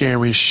 You ain't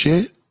sharing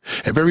shit.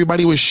 If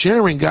everybody was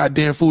sharing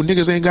goddamn food,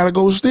 niggas ain't gotta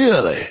go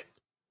steal it.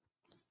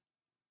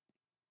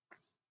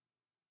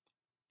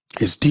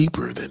 It's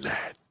deeper than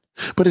that.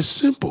 But it's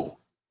simple.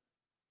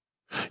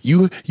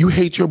 You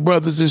hate your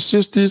brothers and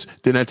sisters,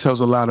 then that tells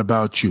a lot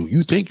about you.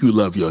 You think you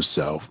love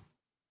yourself,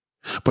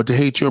 but to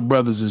hate your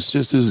brothers and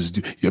sisters,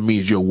 it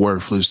means you're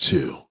worthless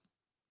too.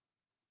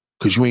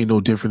 Because you ain't no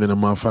different than a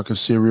motherfucking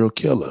serial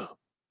killer.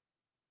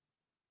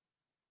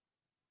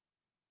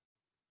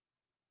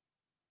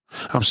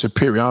 I'm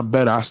superior. I'm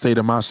better. I stay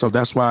to myself.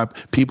 That's why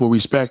people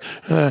respect.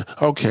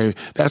 Okay,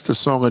 that's the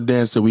song and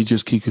dance that we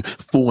just keep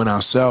fooling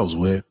ourselves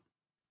with.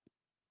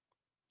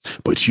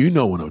 But you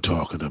know what I'm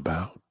talking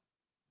about.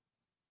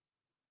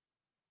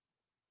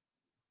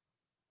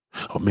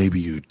 Or maybe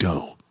you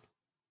don't.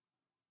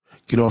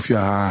 Get off your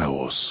high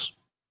horse.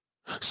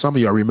 Some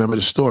of y'all remember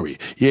the story.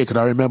 Yeah, because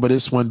I remember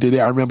this one did it.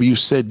 I remember you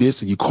said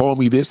this and you called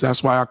me this.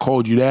 That's why I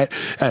called you that.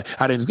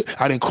 I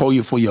didn't call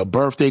you for your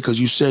birthday because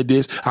you said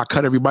this. I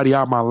cut everybody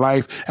out of my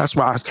life. That's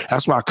why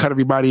I cut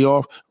everybody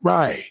off.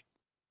 Right.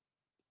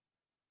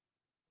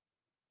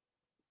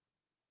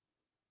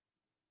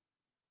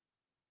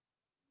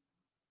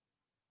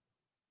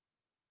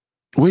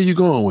 Where you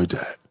going with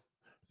that?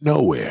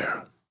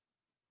 Nowhere.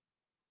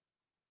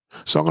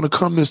 So I'm going to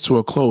come this to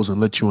a close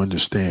and let you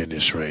understand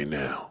this right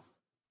now.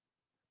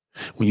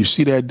 When you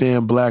see that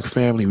damn black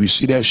family, when you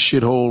see that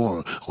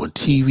shithole on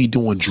TV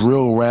doing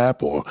drill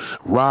rap or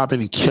robbing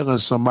and killing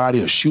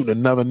somebody or shooting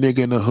another nigga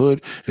in the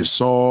hood,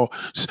 it's all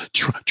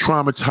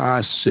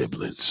traumatized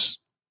siblings.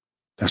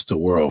 That's the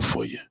world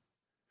for you.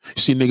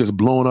 You see niggas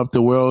blowing up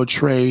the World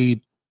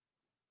Trade.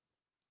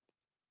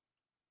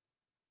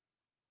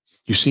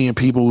 You seeing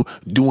people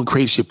doing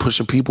crazy shit,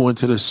 pushing people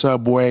into the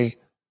subway,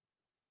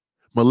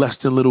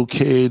 molesting little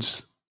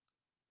kids.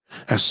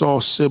 That's all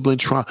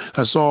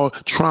that's all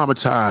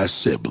traumatized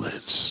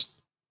siblings.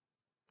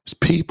 It's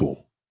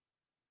people.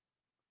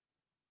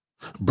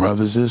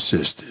 Brothers and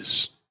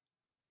sisters.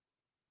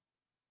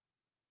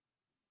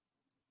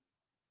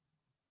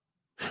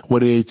 What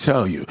do they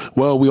tell you?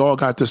 Well, we all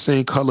got the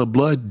same color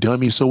blood,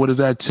 dummy, so what does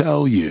that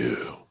tell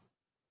you?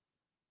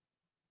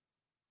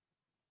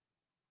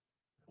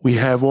 We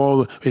have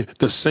all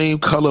the same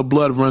color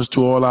blood runs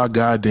through all our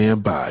goddamn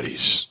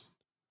bodies.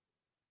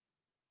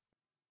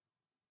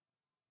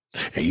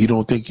 And you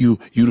don't think you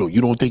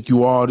don't think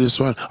you are this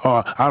one?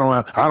 Oh, I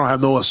don't have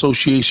no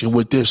association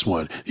with this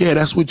one. Yeah,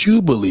 that's what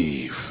you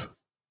believe.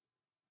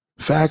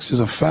 Facts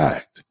is a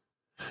fact.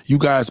 You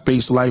guys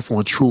base life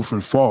on truth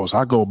and false.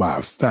 I go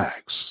by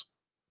facts.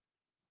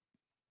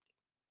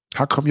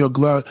 How come your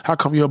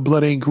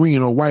blood ain't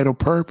green or white or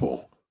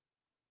purple?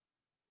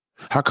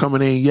 How come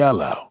it ain't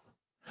yellow?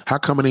 How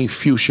come it ain't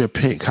fuchsia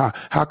pink?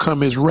 How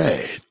come it's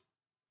red?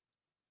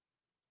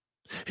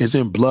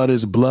 Isn't blood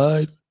is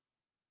blood?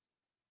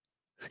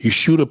 You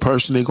shoot a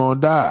person, they're gonna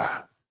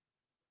die.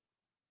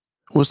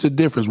 What's the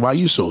difference? Why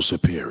you so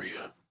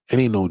superior? It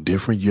ain't no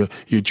different. You're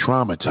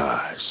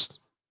traumatized.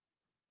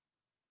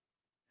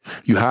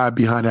 You hide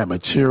behind that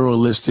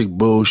materialistic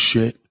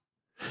bullshit,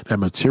 that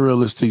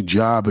materialistic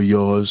job of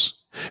yours,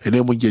 and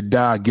then when you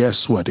die,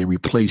 guess what? They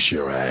replace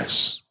your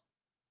ass.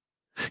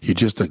 You're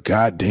just a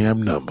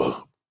goddamn number.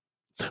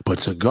 But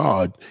to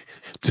God,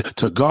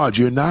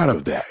 you're not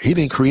of that. He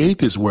didn't create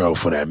this world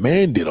for that.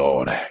 Man did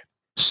all that.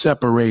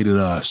 Separated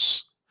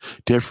us.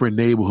 Different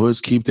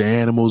neighborhoods, keep the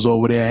animals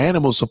over there.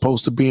 Animals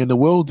supposed to be in the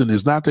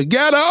wilderness, not the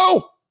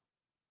ghetto.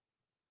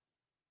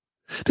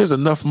 There's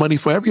enough money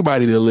for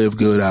everybody to live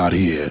good out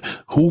here.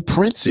 Who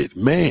prints it?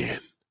 Man.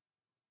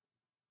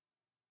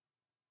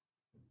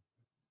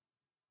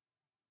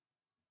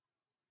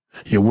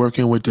 You're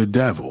working with the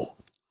devil.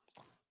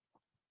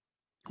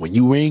 When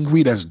you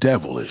angry, that's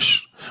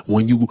devilish.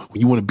 When you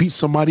want to beat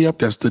somebody up,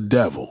 that's the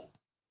devil.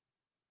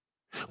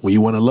 When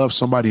you want to love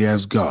somebody,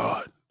 that's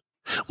God.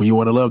 When you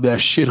want to love that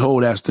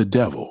shithole, that's the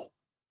devil.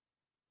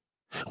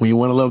 When you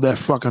want to love that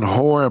fucking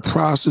whore or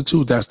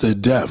prostitute, that's the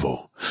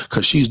devil.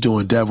 Because she's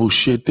doing devil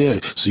shit there.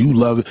 So you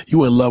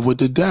in love with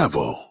the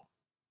devil.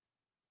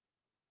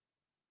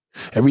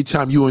 Every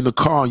time you're in the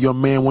car and your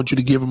man wants you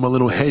to give him a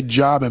little head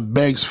job and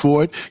begs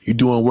for it, you're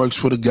doing works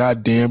for the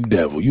goddamn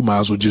devil. You might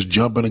as well just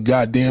jump in the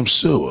goddamn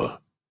sewer.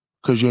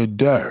 Because you're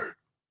dirt.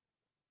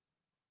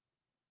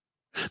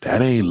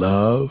 That ain't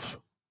love.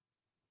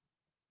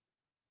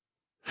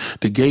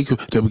 The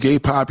gay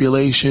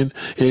population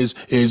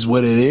is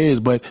what it is,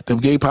 but the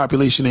gay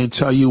population didn't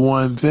tell you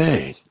one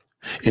thing.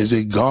 Is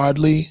it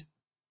godly?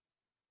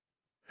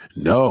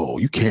 No,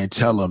 you can't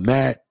tell them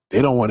that.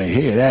 They don't want to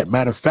hear that.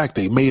 Matter of fact,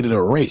 they made it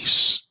a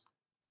race.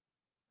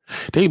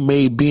 They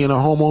made being a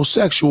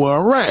homosexual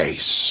a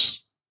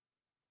race.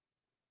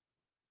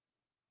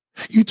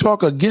 You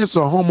talk against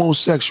a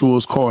homosexual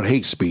is called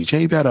hate speech.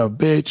 Ain't that a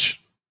bitch?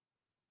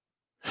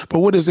 But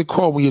what is it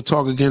called when you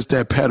talk against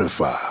that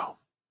pedophile?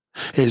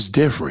 It's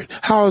different.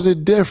 How is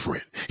it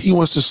different? He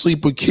wants to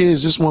sleep with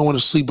kids. This one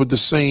wants to sleep with the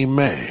same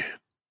man.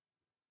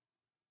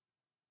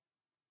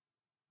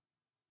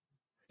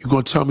 You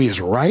gonna tell me it's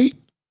right?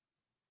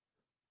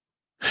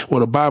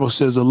 Well, the Bible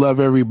says to love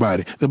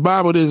everybody. The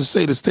Bible doesn't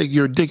say to stick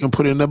your dick and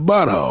put it in the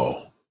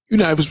butthole. You're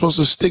not even supposed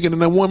to stick it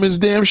in a woman's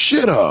damn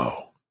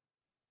shithole.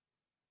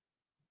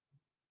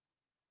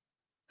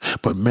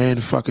 But man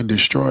fucking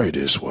destroyed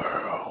this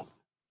world.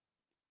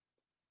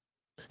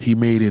 He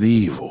made it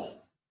evil.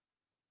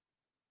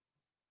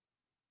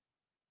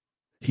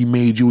 He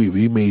made you evil.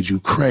 He made you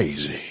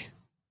crazy.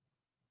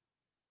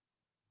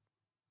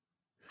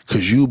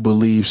 Because you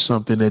believe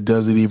something that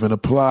doesn't even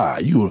apply.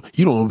 You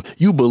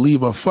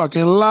believe a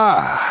fucking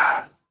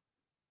lie.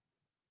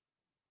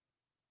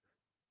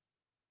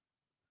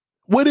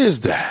 What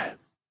is that?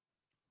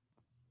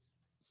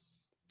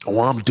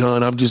 Oh, I'm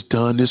done. I'm just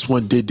done. This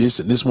one did this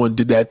and this one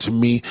did that to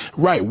me.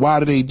 Right. Why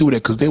do they do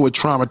that? Because they were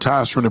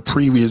traumatized from the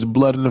previous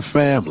blood in the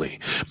family.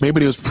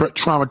 Maybe they was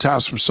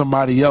traumatized from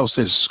somebody else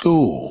at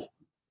school.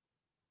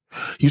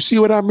 You see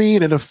what I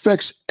mean? It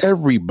affects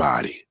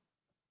everybody.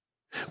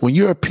 When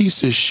you're a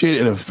piece of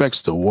shit, it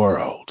affects the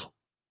world.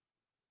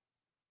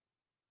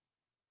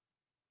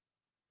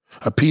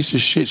 A piece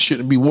of shit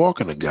shouldn't be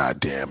walking the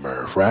goddamn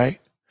earth, right?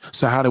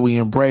 So how do we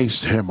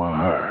embrace him or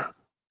her?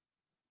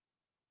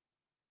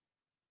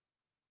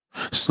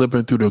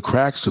 Slipping through the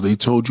cracks because they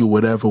told you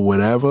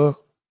whatever.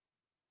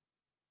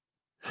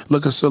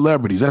 Look at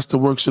celebrities. That's the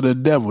works of the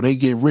devil. They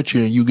get richer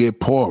and you get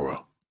poorer.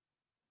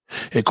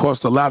 It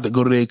costs a lot to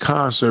go to their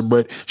concert,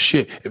 but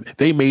shit,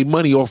 they made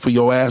money off of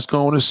your ass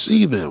going to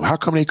see them. How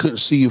come they couldn't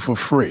see you for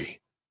free?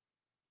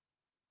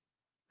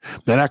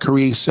 Then that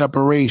creates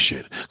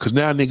separation because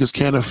now niggas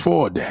can't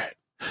afford that.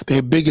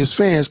 Their biggest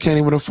fans can't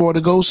even afford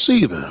to go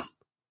see them.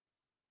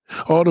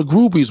 All the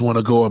groupies want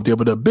to go up there,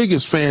 but the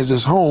biggest fans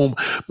is home.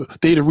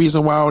 They the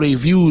reason why all their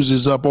views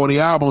is up, all the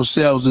album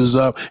sales is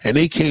up, and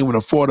they can't even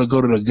afford to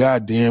go to the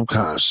goddamn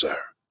concert.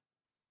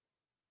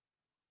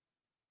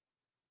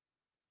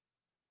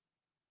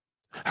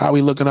 How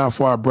we looking out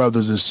for our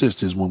brothers and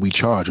sisters when we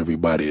charge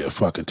everybody to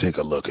fucking take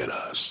a look at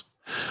us?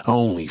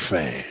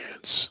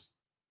 OnlyFans,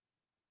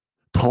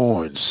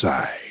 porn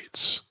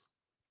sites,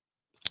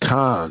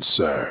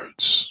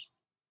 concerts.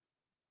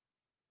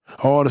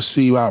 All to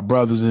see our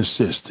brothers and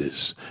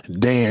sisters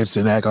dance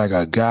and act like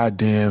a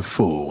goddamn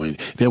fool. And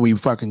then we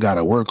fucking got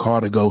to work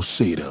hard to go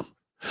see them.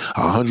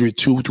 100,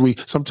 200,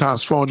 300,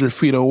 sometimes 400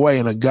 feet away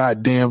in a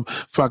goddamn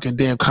fucking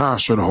damn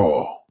concert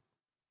hall.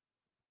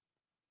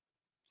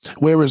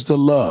 Where is the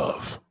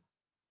love?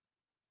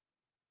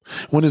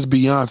 When is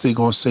Beyonce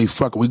going to say,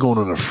 fuck it, we going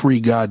on a free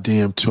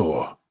goddamn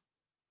tour?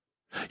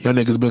 Y'all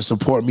niggas been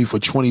supporting me for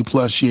 20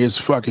 plus years.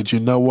 Fuck it, you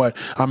know what?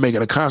 I'm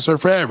making a concert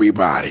for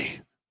everybody.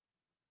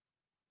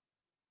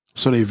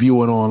 So they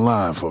view it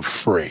online for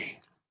free.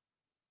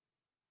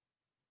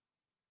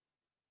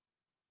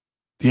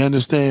 Do you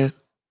understand?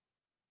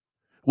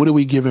 What are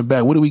we giving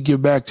back? What do we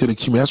give back to the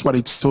community? That's why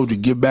they told you,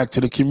 give back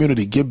to the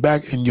community. Give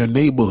back in your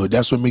neighborhood.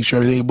 That's what makes sure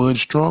the neighborhood's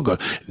stronger.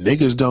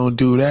 Niggas don't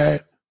do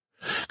that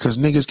because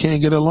niggas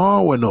can't get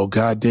along with no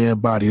goddamn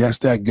body. That's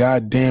that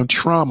goddamn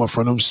trauma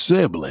from them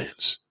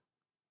siblings.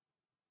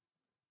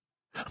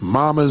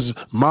 Mama's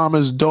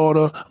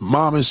daughter,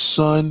 mama's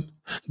son.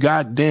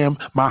 Goddamn,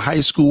 my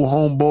high school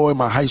homeboy,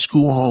 my high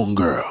school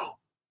homegirl.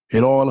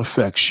 It all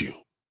affects you.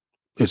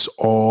 It's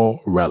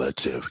all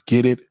relative.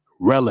 Get it?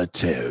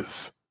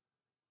 Relative.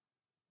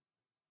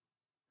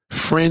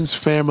 Friends,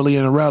 family,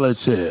 and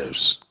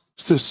relatives.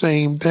 It's the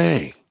same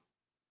thing.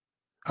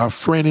 A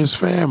friend is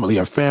family.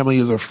 A family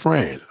is a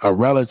friend. A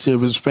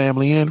relative is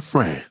family and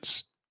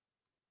friends.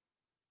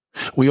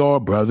 We are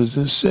brothers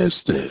and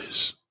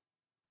sisters.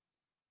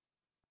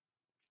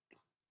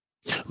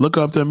 Look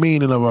up the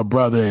meaning of a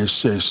brother and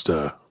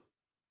sister.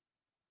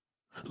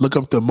 Look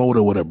up the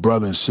motive what a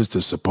brother and sister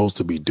is supposed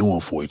to be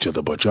doing for each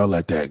other, but y'all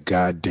let that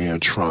goddamn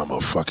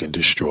trauma fucking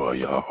destroy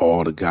y'all.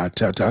 All the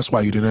goddamn. That's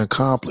why you didn't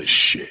accomplish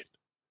shit.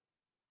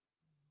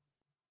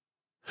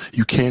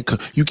 You can't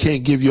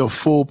give your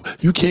full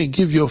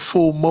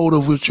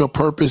motive what your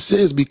purpose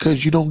is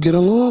because you don't get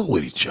along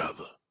with each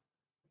other.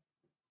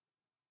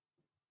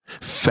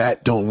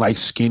 Fat don't like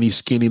skinny,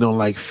 skinny don't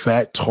like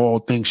fat, tall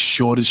things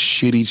short is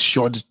shitty,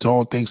 short is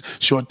tall things,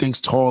 short things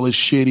tall is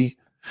shitty,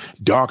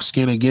 dark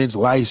skin against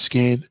light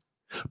skin,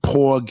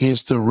 poor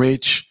against the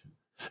rich,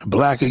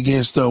 black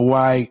against the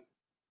white,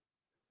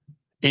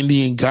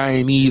 Indian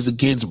Guyanese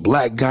against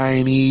black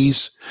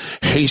Guyanese,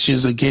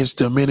 Haitians against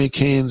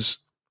Dominicans.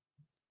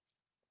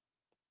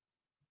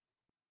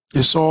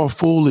 It's all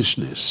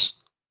foolishness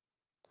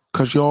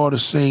because you're all the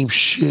same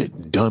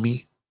shit,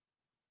 dummy.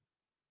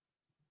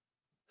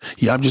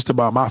 Yeah, I'm just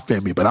about my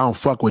family, but I don't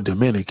fuck with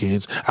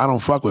Dominicans. I don't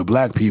fuck with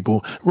black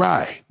people.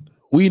 Right.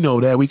 We know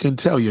that. We can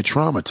tell you're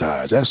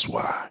traumatized. That's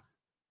why.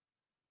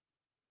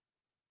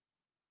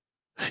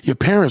 Your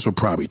parents were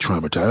probably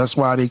traumatized.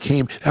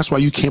 That's why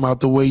you came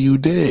out the way you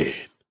did.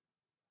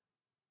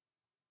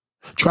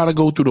 Try to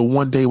go through the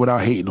one day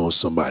without hating on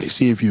somebody.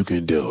 See if you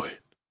can do it.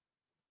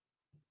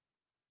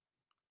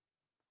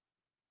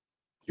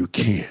 You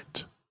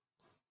can't.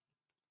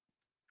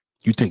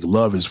 You think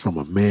love is from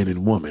a man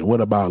and woman.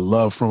 What about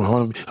love from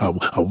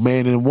a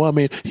man and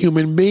woman?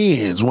 Human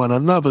beings, one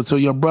another, to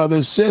your brother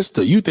and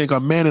sister. You think a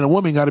man and a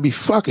woman got to be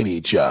fucking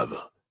each other.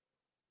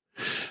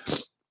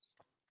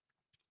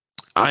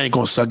 I ain't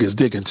going to suck his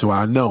dick until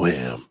I know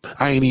him.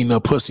 I ain't eating no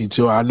pussy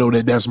until I know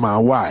that that's my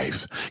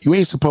wife. You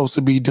ain't supposed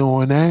to be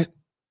doing that.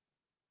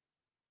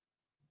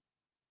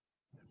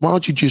 Why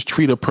don't you just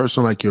treat a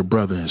person like your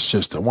brother and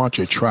sister? Why don't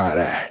you try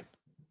that?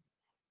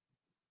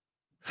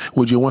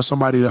 Would you want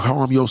somebody to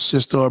harm your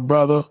sister or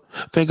brother?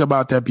 Think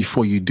about that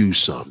before you do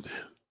something.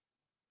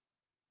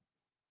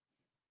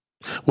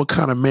 What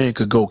kind of man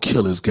could go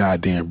kill his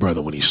goddamn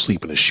brother when he's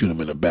sleeping and shoot him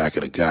in the back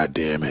of the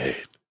goddamn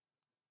head?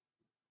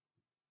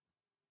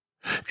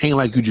 Ain't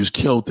like you just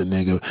killed the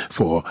nigga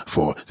for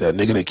that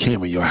nigga that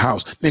came in your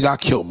house. Nigga, I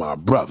killed my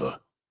brother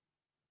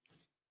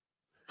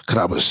because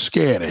I was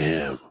scared of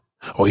him.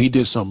 Or he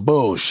did some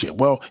bullshit.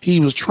 Well, he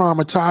was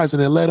traumatized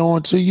and it led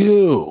on to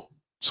you.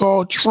 It's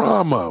all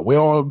trauma. We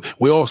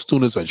all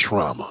students of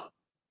trauma.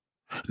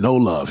 No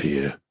love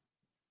here.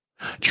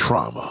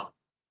 Trauma.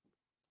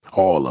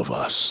 All of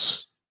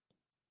us.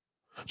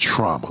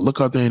 Trauma.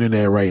 Look up the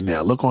internet right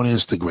now. Look on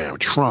Instagram.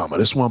 Trauma.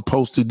 This one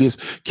posted this.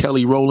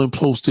 Kelly Rowland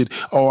posted,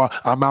 oh,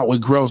 I'm out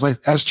with girls.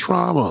 That's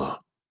trauma.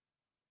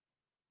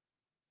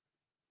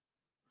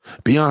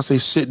 Beyonce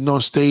sitting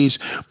on stage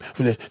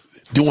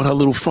doing her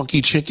little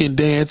funky chicken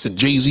dance and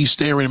Jay-Z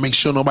staring to make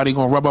sure nobody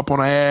gonna rub up on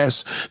her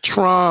ass.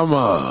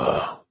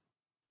 Trauma.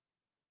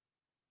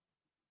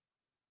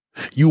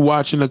 You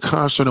watching a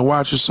concert and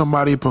watching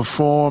somebody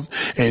perform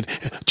and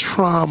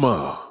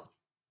trauma.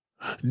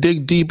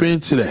 Dig deep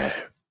into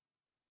that.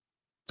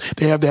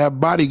 They have to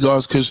have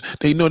bodyguards because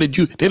they know that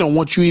they don't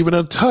want you even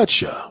to touch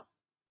her.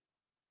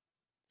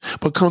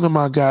 But come to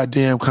my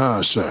goddamn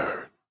concert.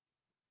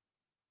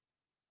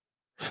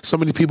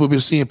 Some of these people have been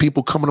seeing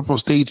people coming up on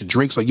stage and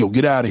Drake's like, yo,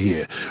 get out of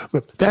here.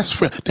 But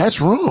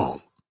that's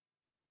wrong.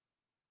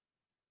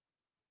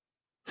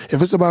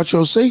 If it's about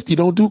your safety,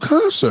 don't do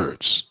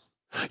concerts.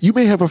 You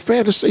may have a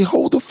fan to say,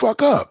 hold the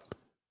fuck up.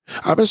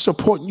 I've been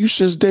supporting you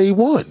since day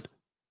one.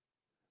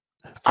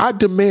 I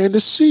demand to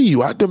see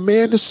you. I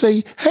demand to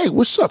say, hey,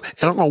 what's up?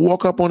 And I'm going to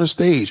walk up on the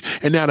stage.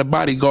 And now the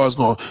bodyguard's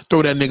going to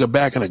throw that nigga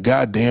back in a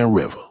goddamn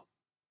river.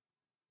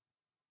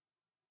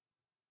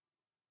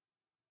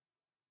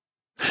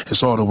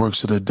 It's all the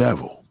works of the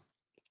devil.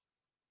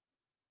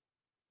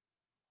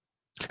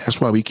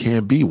 That's why we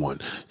can't be one.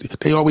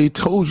 They already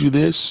told you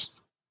this.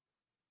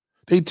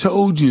 They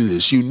told you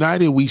this.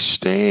 United we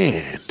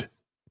stand.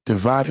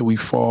 Divided we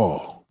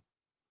fall.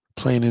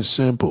 Plain and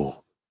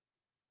simple.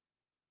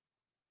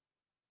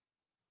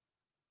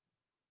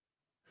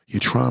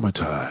 You're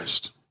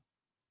traumatized.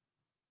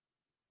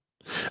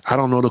 I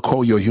don't know to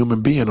call you a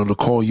human being or to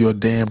call you a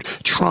damn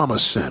trauma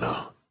center.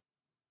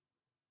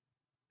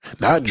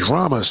 Not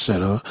drama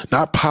center,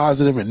 not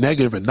positive and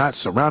negative, and not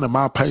surrounding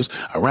my place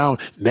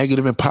around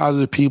negative and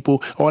positive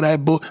people. All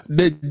that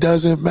that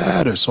doesn't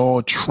matter. It's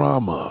all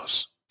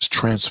traumas. It's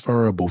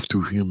transferable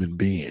through human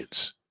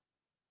beings.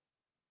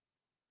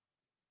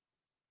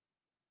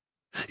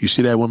 You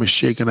see that woman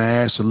shaking her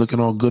ass and looking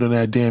all good in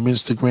that damn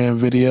Instagram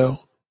video?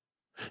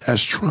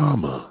 That's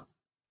trauma.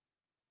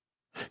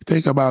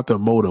 Think about the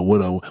motive.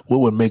 What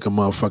would make a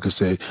motherfucker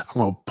say,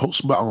 I'm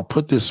gonna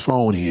put this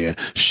phone here,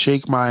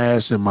 shake my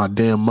ass in my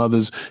damn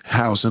mother's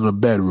house in the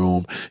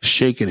bedroom,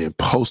 shake it and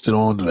post it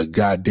onto the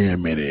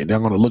goddamn internet. And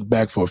I'm gonna look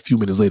back for a few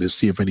minutes later to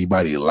see if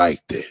anybody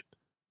liked it.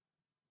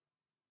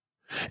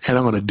 And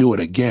I'm gonna do it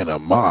again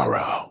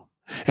tomorrow.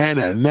 And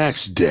the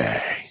next day.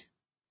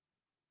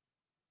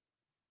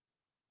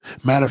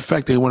 Matter of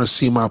fact, they want to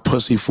see my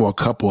pussy for a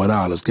couple of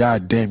dollars.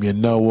 God damn, you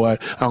know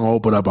what? I'm gonna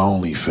open up an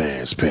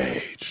OnlyFans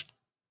page.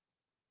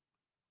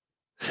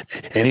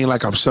 It ain't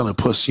like I'm selling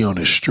pussy on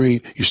the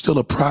street. You're still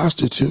a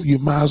prostitute. You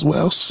might as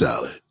well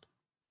sell it.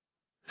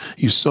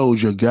 You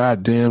sold your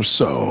goddamn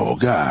soul.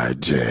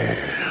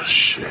 Goddamn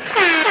shit.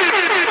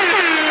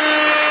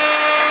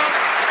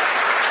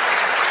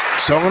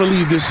 So I'm going to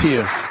leave this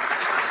here.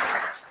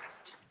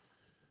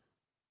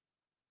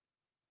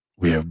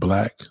 We have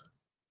black.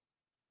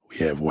 We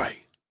have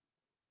white.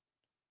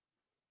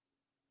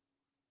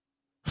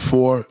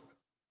 4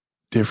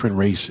 different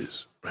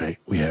races, right?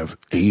 We have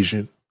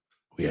Asian.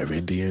 We have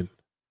Indian,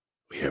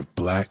 we have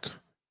black,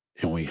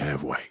 and we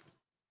have white.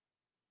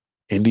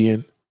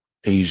 Indian,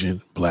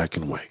 Asian, black,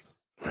 and white,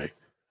 right?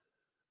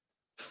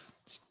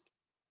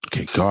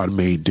 Okay, God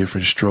made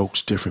different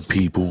strokes, different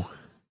people,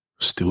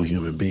 still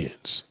human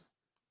beings.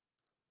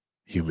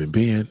 Human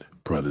being,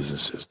 brothers and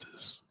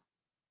sisters.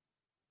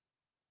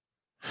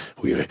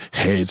 We have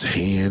heads,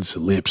 hands,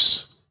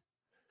 lips,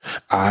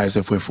 eyes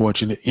if we're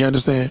fortunate. You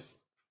understand?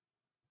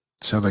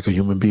 Sounds like a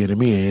human being to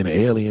me, ain't an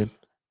alien.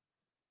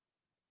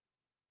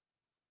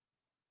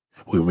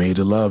 We're made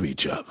to love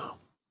each other.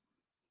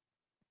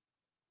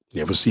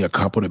 You ever see a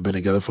couple that have been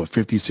together for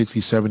 50,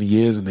 60, 70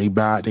 years and they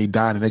die, and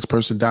the next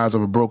person dies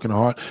of a broken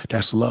heart?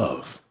 That's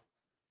love.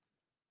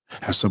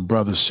 That's a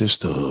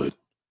brother-sisterhood.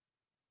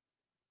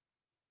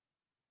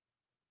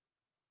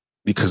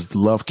 Because the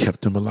love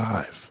kept them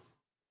alive.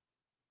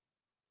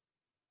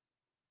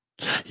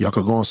 Y'all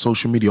could go on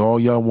social media all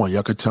y'all want.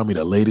 Y'all could tell me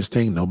the latest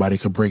thing. Nobody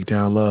could break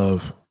down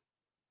love.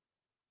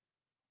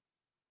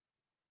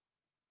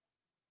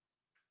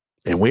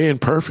 And we're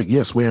imperfect.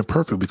 Yes, we're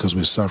imperfect because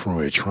we're suffering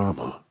with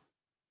trauma.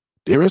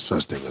 There is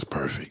such thing as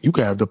perfect. You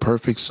can have the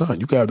perfect son.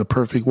 You can have the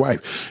perfect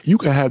wife. You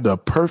can have the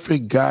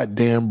perfect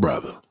goddamn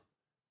brother.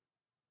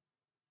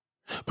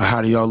 But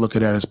how do y'all look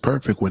at that as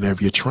perfect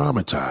whenever you're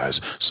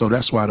traumatized? So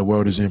that's why the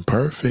world is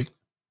imperfect.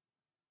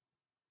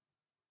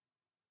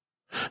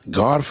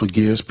 God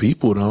forgives,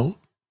 people don't.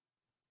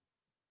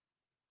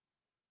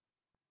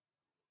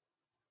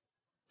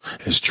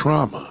 It's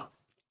trauma.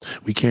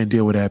 We can't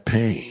deal with that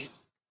pain.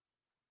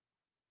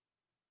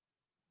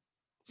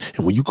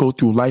 And when you go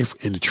through life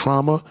in the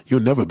trauma,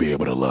 you'll never be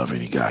able to love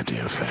any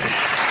goddamn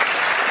thing.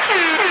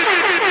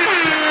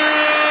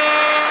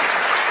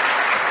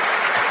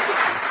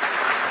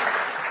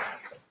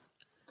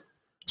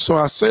 So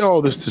I say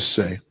all this to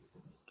say,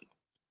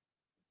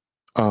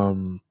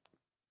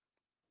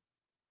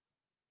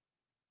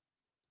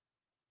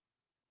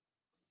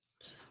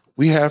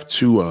 we have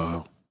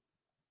to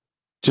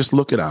just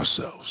look at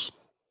ourselves.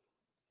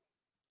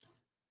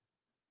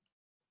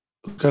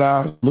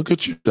 Look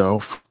at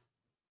yourself.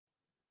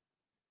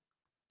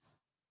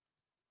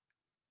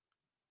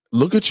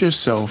 Look at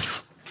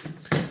yourself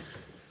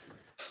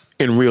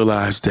and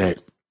realize that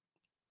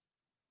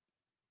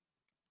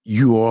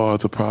you are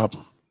the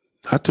problem.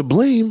 Not to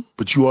blame,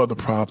 but you are the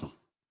problem.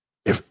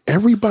 If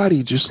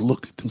everybody just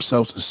looked at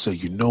themselves and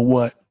said, you know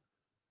what?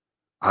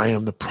 I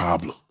am the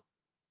problem.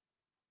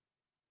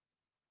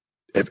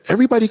 If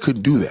everybody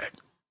could do that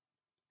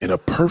in a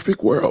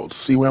perfect world,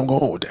 see where I'm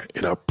going with that?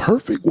 In a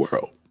perfect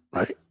world,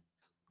 right?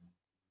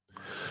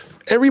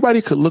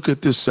 Everybody could look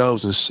at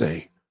themselves and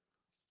say,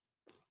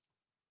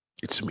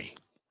 it's me.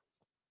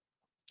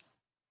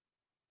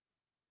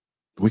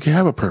 We can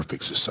have a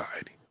perfect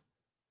society.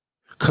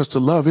 Because the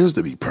love is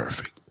to be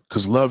perfect.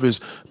 Because love is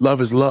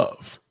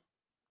love.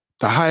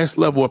 The highest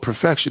level of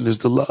perfection is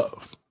the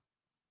love.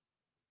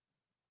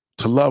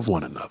 To love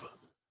one another.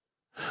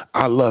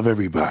 I love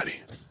everybody.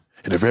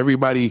 And if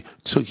everybody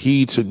took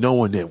heed to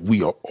knowing that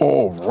we are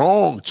all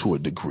wrong to a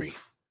degree,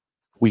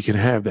 we can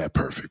have that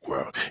perfect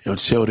world. And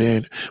until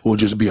then, we'll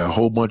just be a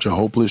whole bunch of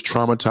hopeless,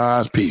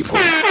 traumatized people.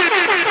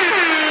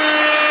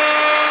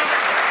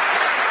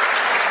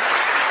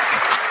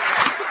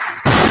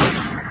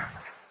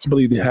 I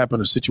believe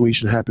a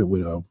situation happened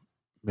with a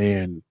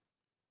man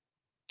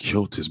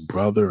killed his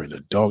brother and a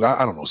dog.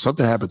 I don't know.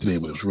 Something happened today,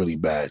 but it was really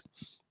bad.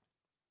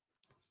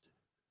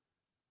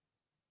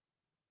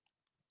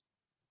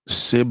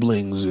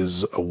 Siblings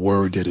is a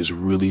word that is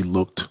really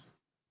looked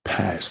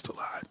past a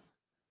lot.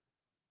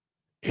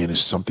 And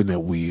it's something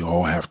that we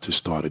all have to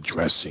start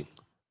addressing.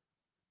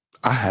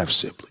 I have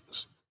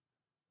siblings.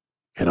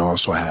 And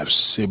also I have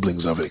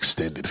siblings of an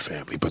extended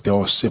family, but they're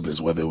all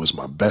siblings, whether it was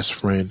my best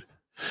friend,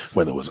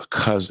 whether it was a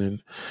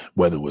cousin,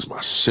 whether it was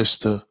my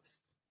sister,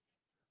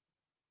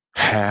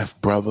 half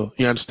brother.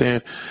 You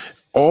understand?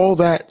 All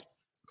that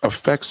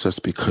affects us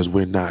because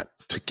we're not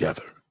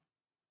together.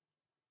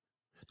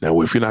 Now,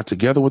 if you're not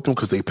together with them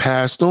because they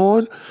passed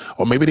on,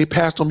 or maybe they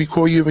passed on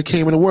before you even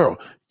came in the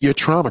world, you're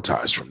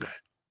traumatized from that.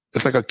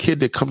 It's like a kid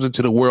that comes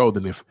into the world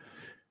and if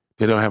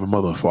they don't have a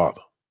mother or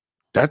father,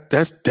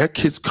 that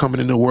kid's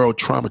coming in the world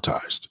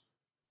traumatized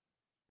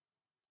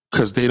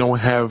because they don't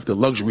have the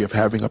luxury of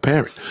having a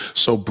parent.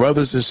 So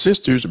brothers and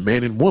sisters,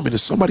 man and woman,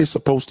 is somebody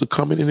supposed to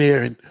come in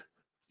there and,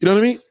 you know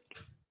what I mean?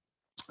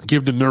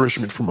 Give the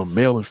nourishment from a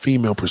male and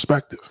female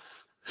perspective.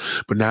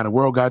 But now the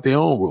world got their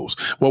own rules.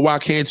 Well, why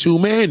can't two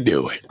men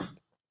do it?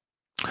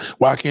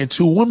 Why can't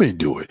two women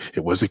do it?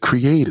 It wasn't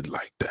created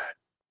like that.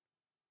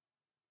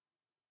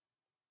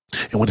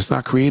 And when it's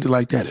not created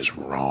like that, it's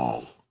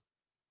wrong.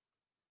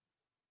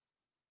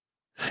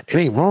 It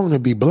ain't wrong to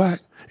be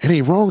black. It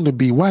ain't wrong to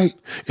be white.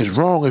 It's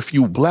wrong if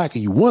you black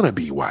and you want to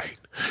be white.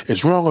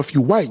 It's wrong if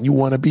you white and you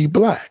want to be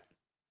black.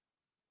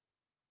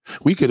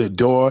 We could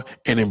adore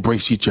and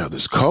embrace each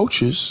other's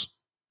cultures.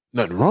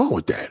 Nothing wrong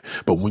with that.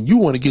 But when you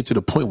want to get to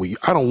the point where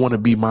I don't want to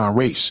be my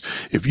race,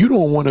 if you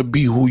don't want to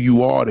be who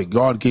you are, that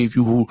God gave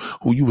you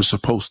who you were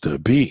supposed to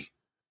be,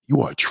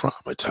 you are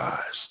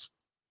traumatized.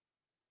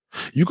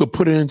 You could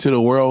put it into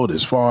the world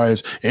as far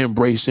as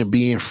embracing,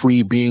 being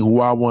free, being who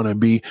I want to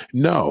be.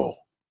 No.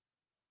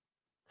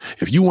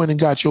 If you went and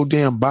got your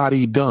damn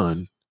body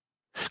done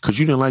because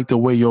you didn't like the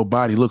way your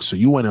body looks, so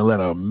you went and let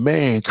a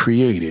man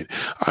create it.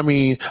 I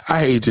mean, I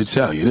hate to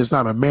tell you, there's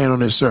not a man on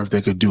this earth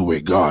that could do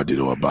what God did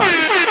to a body.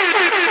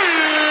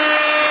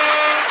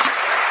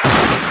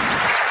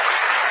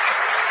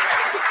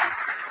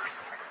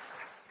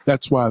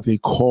 That's why they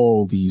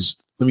call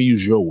these, let me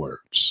use your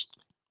words,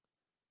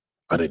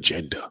 an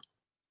agenda.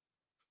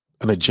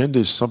 An agenda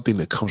is something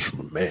that comes from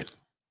a man.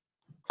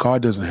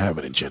 God doesn't have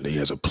an agenda. He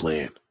has a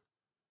plan.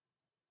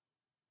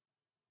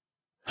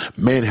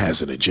 Man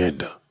has an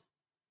agenda.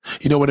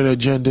 You know what an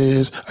agenda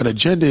is? An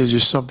agenda is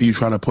just something you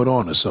try to put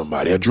on to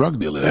somebody. A drug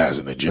dealer has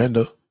an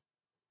agenda.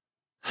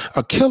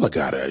 A killer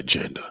got an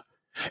agenda.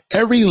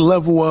 Every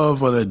level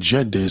of an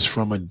agenda is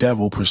from a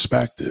devil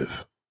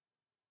perspective.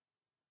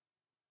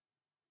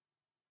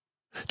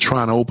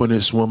 Trying to open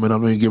this woman,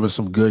 I'm going to give her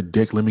some good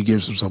dick. Let me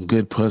give some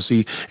good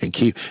pussy and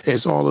keep.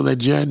 It's all an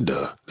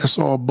agenda. That's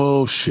all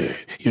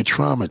bullshit. You're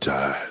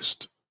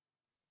traumatized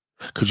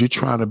because you're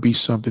trying to be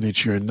something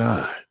that you're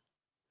not.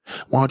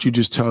 Why don't you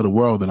just tell the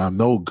world that I'm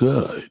no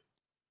good?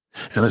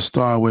 And let's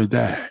start with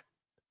that.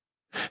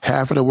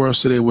 Half of the world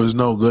said it was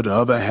no good. The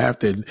other half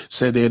that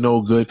said they're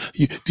no good.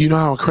 Do you know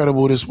how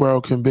incredible this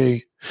world can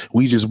be?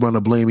 We just want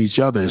to blame each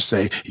other and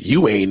say,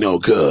 you ain't no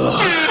good.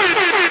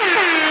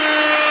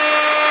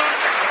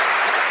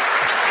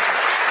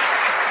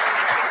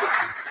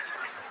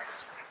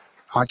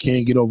 I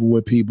can't get over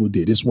what people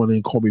did. This one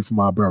didn't call me for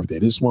my birthday.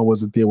 This one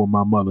wasn't there when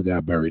my mother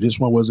got buried. This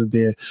one wasn't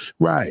there.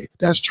 Right.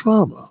 That's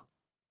trauma.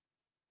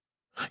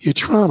 You're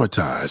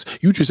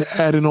traumatized. You just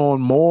adding on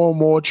more and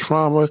more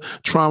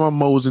trauma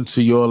modes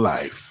into your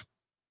life.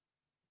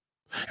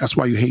 That's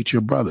why you hate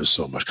your brother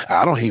so much.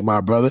 I don't hate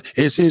my brother.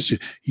 It's his.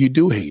 You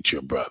do hate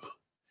your brother.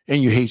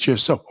 And you hate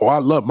yourself. Oh, I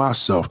love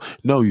myself.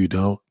 No, you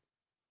don't.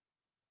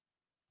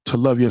 To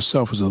love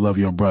yourself is to love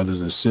your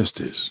brothers and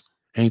sisters.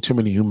 Ain't too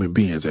many human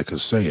beings that can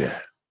say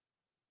that.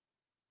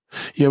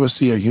 You ever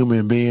see a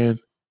human being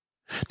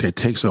that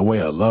takes away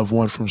a loved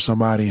one from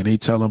somebody and they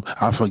tell them,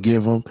 I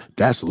forgive them?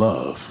 That's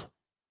love.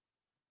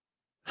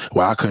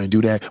 Well, I couldn't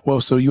do that. Well,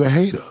 so you're a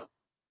hater.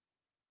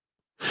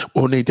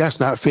 Well, Nate,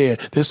 that's not fair.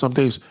 There's some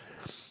things.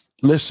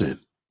 Listen,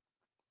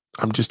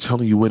 I'm just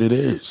telling you what it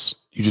is.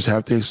 You just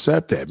have to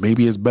accept that.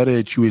 Maybe it's better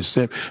that you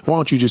accept. Why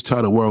don't you just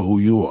tell the world who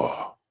you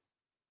are?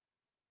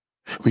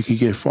 We could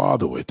get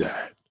farther with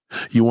that.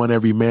 You want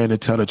every man to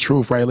tell the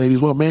truth, right, ladies?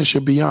 Well, man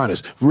should be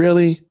honest.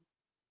 Really?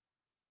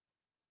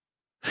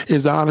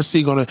 Is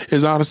honesty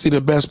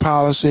the best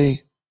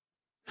policy?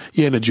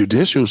 Yeah, in the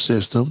judicial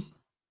system.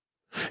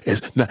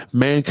 It's not,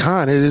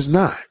 mankind, it is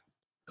not.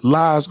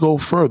 Lies go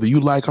further. You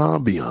like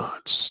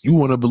ambiance. You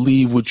want to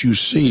believe what you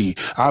see.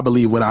 I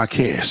believe what I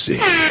can't see.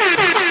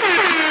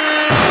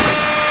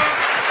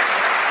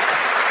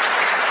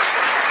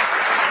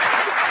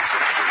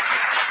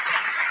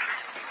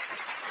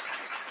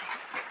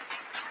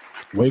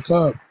 Wake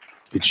up.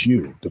 It's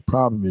you. The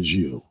problem is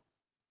you.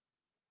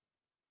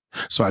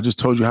 So I just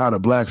told you how the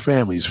black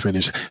families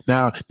finish.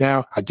 Now,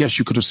 I guess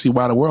you could have seen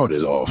why the world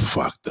is all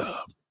fucked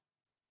up.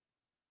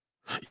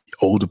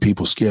 Older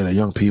people scared of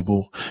young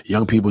people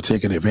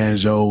taking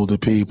advantage of older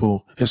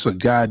people. It's a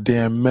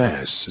goddamn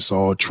mess. It's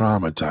all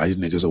traumatized. These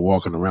niggas are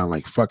walking around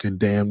like fucking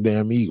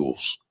damn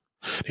eagles.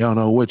 They don't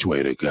know which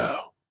way to go.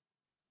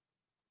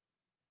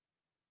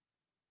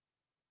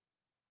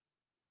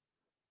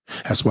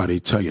 That's why they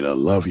tell you to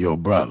love your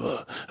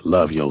brother,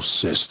 love your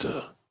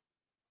sister.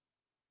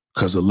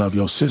 Because to love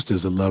your sister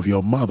is to love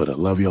your mother, to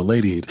love your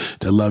lady,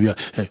 to love your...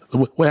 Hey,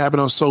 what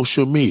happened on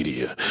social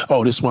media?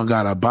 Oh, this one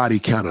got a body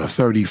count of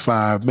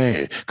 35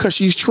 men. Because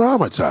she's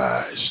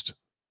traumatized.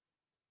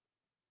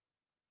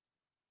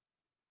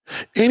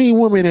 Any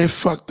woman that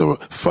fucked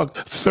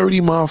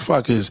 30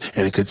 motherfuckers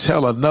and could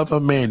tell another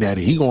man that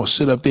he gonna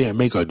sit up there and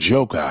make a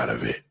joke out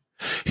of it,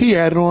 he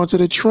added on to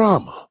the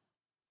trauma.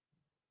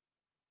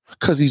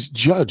 Because he's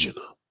judging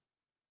her.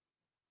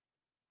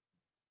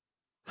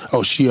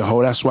 Oh, she a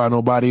hoe, that's why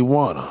nobody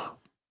want her.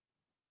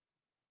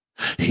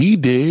 He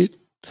did.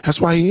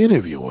 That's why he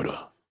interviewed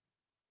her.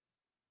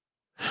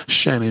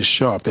 Shannon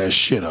Sharpe, that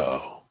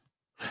shithole.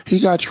 He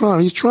got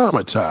trauma. He's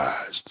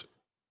traumatized.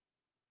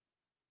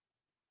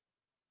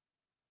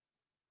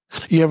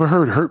 You ever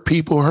heard hurt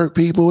people hurt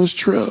people? It's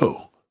true.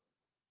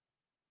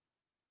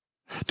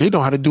 They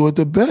know how to do it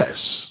the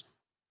best.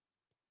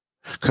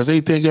 Because they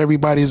think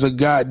everybody's a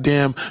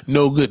goddamn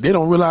no good. They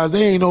don't realize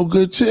they ain't no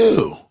good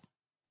too.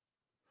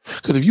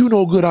 Because if you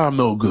no good, I'm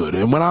no good.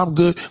 And when I'm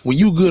good, when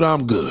you good,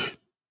 I'm good.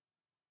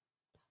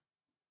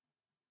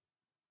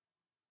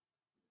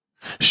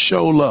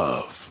 Show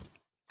love.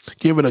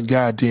 Give it a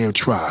goddamn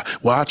try.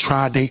 Well, I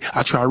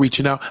tried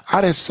reaching out.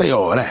 I didn't say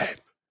all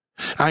that.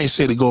 I ain't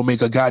say to go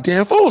make a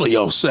goddamn fool of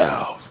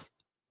yourself.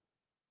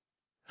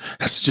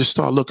 That's to just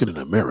start looking in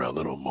the mirror a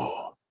little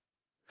more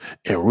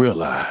and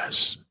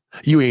realize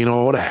you ain't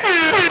all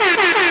that.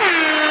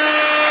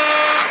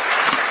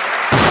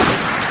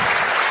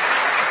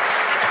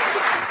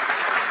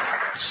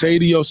 Say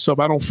to yourself,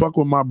 I don't fuck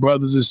with my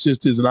brothers and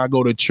sisters and I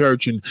go to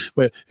church and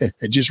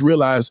just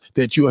realize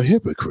that you're a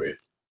hypocrite.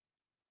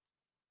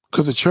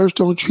 Because the church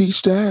don't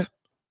teach that.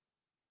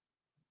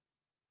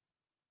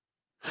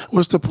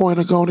 What's the point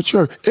of going to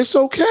church? It's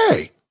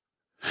okay.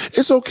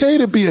 It's okay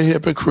to be a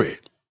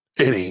hypocrite.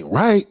 It ain't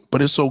right,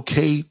 but it's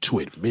okay to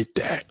admit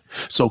that.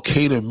 It's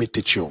okay to admit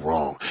that you're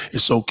wrong.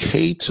 It's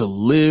okay to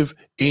live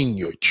in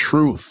your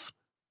truth.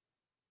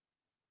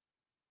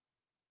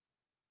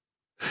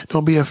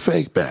 Don't be a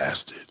fake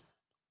bastard.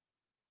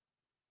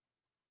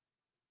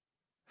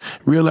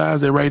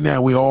 Realize that right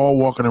now we're all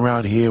walking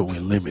around here, we're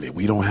limited.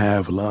 We don't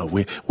have love.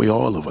 We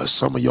all of us.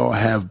 Some of y'all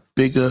have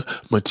bigger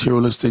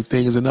materialistic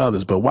things than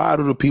others. But why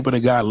do the people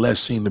that got less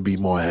seem to be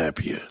more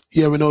happier?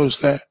 You ever notice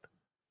that?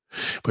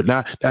 But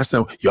now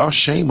y'all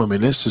shame them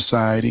in this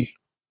society.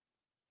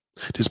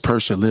 This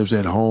person lives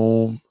at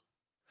home.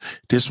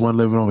 This one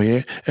living over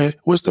here. And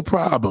what's the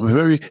problem?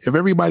 If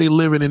everybody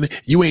living in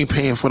it, you ain't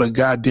paying for the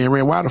goddamn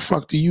rent, why the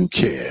fuck do you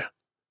care?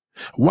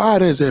 Why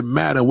does it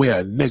matter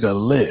where a nigga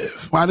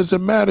live? Why does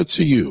it matter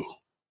to you?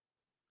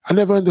 I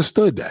never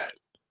understood that.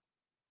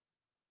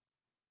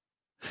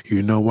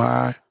 You know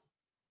why?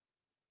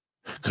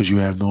 Because you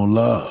have no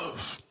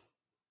love.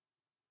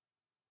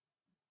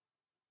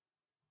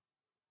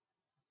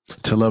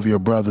 To love your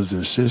brothers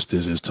and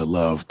sisters is to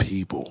love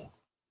people,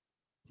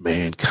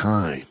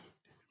 mankind.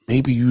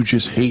 Maybe you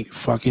just hate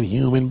fucking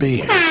human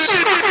beings.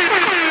 I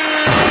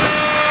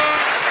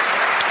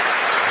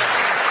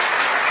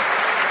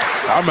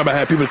remember I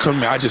had people come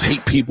to me, I just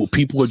hate people.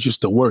 People are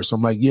just the worst.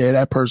 I'm like, yeah,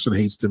 that person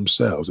hates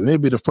themselves. And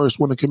they'd be the first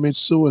one to commit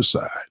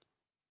suicide.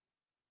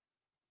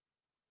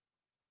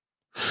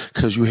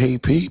 Because you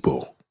hate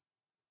people.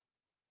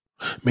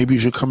 Maybe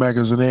you should come back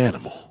as an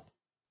animal.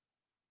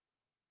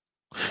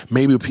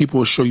 Maybe people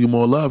will show you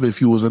more love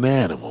if you was an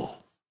animal.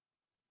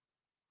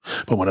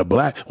 But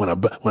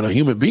when a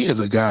human being is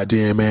a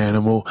goddamn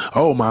animal,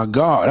 oh my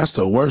God, that's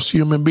the worst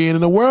human being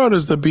in the world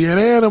is to be an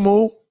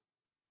animal.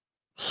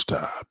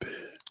 Stop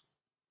it.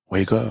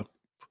 Wake up.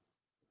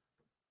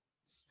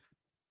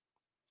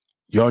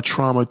 Your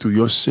trauma through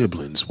your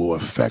siblings will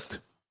affect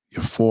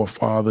your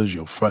forefathers,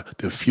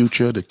 the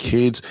future, the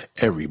kids,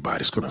 everybody.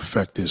 It's going to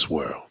affect this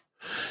world.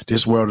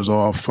 This world is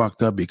all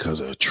fucked up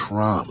because of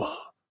trauma.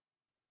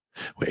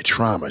 We're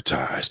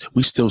traumatized.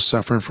 We still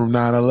suffering from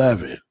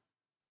 9/11.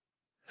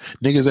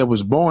 Niggas that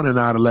was born in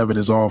 9/11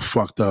 is all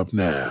fucked up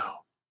now.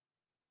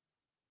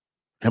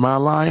 Am I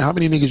lying? How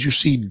many niggas you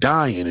see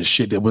dying and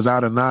shit that was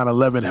out of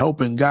 9/11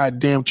 helping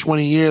goddamn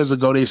 20 years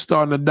ago? They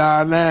starting to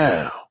die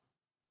now.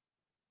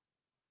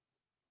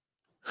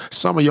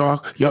 Some of y'all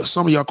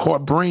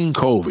caught brain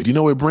COVID. You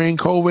know what brain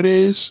COVID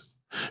is?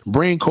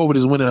 Brain COVID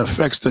is when it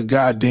affects the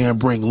goddamn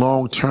brain,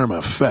 long-term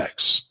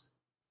effects.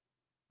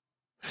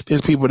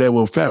 There's people that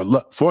will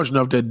fortunate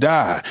enough to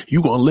die.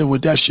 You gonna live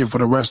with that shit for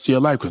the rest of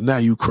your life because now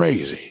you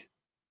crazy.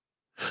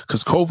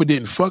 Because COVID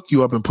didn't fuck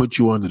you up and put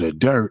you under the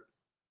dirt.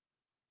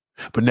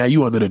 But now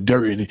you under the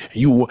dirt and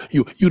you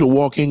the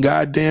walking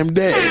goddamn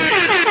dead.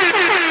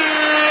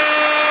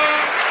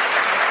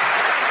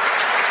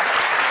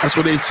 That's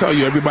what they tell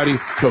you. Everybody,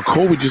 but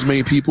COVID just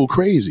made people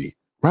crazy.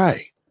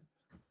 Right.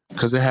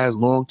 Because it has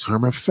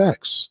long-term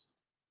effects.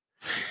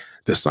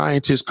 The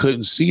scientists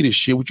couldn't see this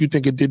shit. What you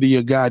think it did to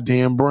your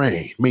goddamn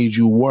brain? Made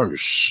you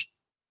worse.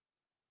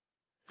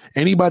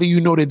 Anybody you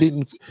know that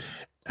didn't,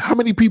 how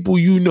many people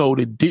you know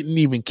that didn't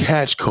even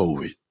catch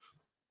COVID?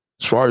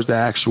 As far as the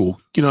actual,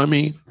 you know what I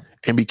mean?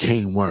 And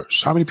became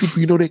worse. How many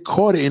people you know that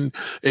caught it and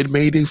it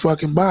made their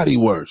fucking body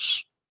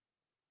worse?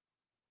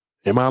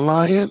 Am I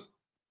lying?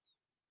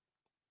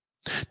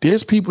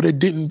 There's people that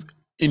didn't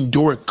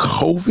endure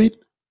COVID,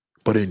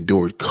 but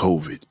endured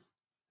COVID.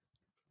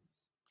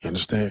 You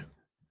understand?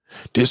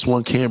 This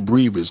one can't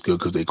breathe as good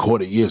because they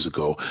caught it years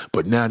ago.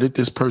 But now that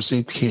this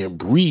person can't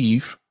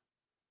breathe,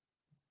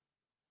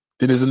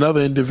 then there's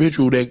another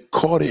individual that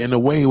caught it in a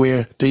way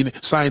where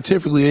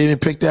scientifically they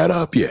didn't pick that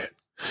up yet.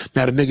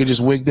 Now the nigga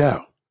just wigged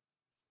out.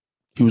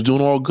 He was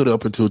doing all good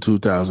up until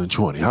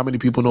 2020. How many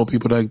people know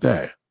people like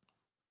that?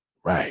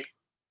 Right.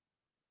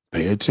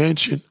 Pay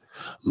attention.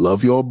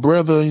 Love your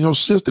brother and your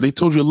sister. They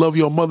told you to love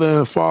your mother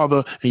and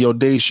father and your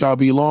days shall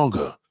be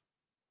longer.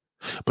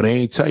 But they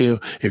ain't tell you,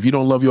 if you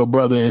don't love your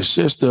brother and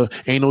sister,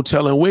 ain't no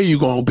telling where you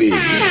gonna be.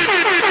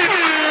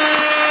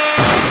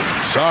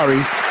 Sorry.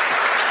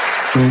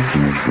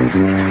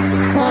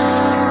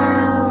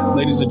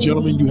 Ladies and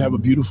gentlemen, you have a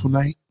beautiful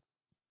night.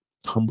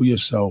 Humble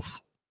yourself.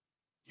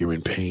 You're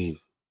in pain.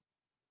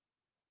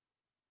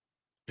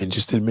 And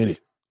just admit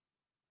it.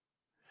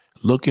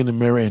 Look in the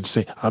mirror and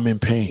say, I'm in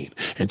pain.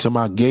 And to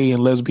my gay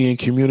and lesbian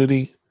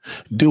community,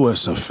 do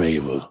us a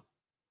favor.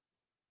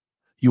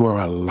 You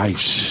are a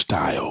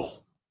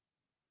lifestyle.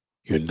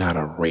 You're not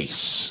a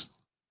race.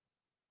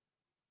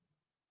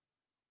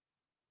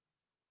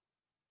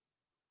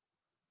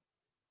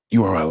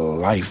 You are a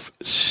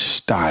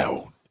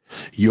lifestyle.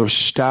 Your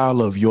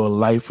style of your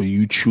life, or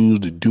you choose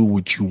to do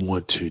what you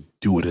want to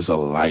do, it is a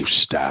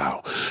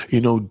lifestyle.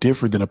 You're no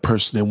different than a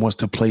person that wants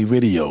to play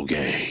video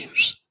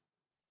games.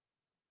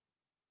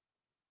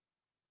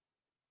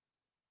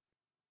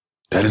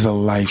 That is a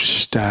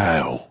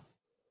lifestyle.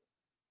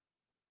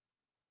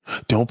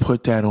 Don't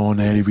put that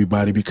on at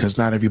everybody because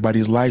not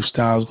everybody's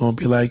lifestyle is going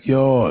to be like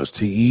yours.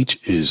 To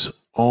each his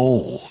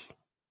own.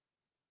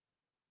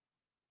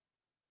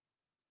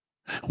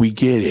 We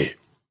get it.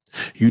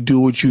 You do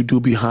what you do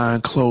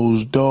behind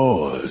closed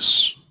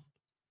doors.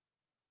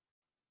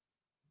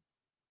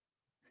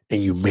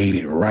 And you made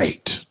it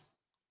right.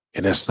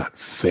 And that's not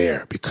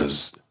fair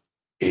because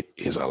it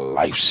is a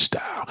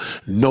lifestyle.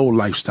 No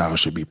lifestyle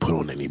should be put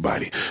on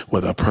anybody.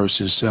 Whether a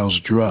person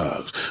sells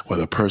drugs,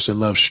 whether a person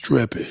loves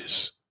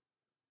strippers,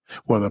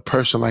 whether a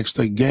person likes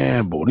to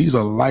gamble. These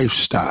are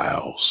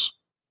lifestyles.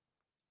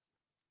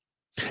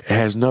 It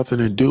has nothing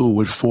to do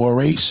with four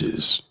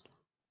races.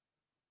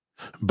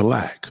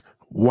 Black,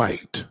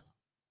 white,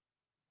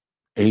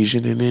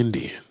 Asian, and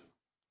Indian.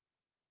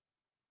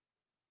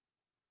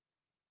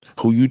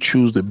 Who you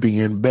choose to be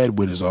in bed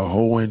with is a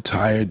whole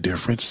entire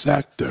different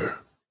sector.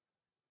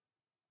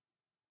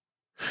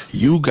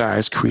 You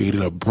guys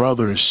created a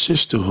brother and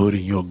sisterhood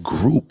in your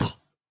group.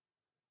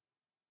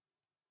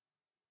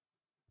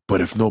 But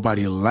if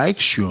nobody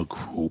likes your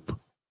group,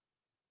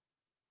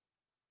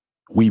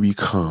 we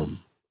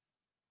become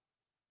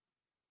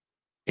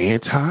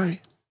anti.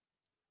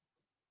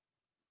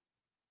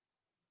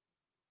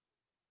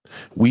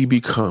 we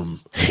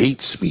become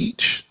hate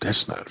speech.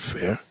 That's not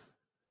fair.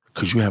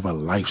 Because you have a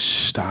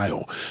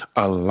lifestyle.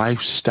 A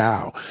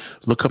lifestyle.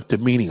 Look up the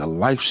meaning. A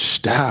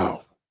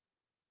lifestyle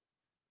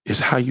is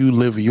how you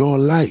live your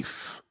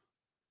life.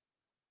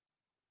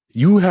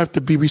 You have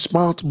to be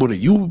responsible that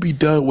you will be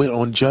dealt with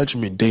on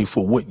Judgment Day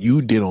for what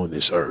you did on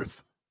this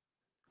earth.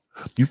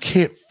 You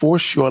can't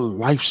force your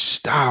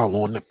lifestyle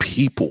on the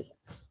people.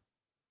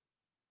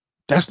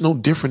 That's no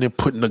different than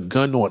putting a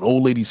gun on an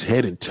old lady's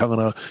head and telling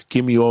her,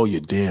 give me all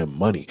your damn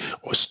money,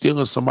 or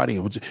stealing somebody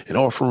and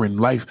offering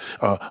life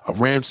a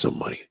ransom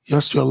money.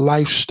 That's your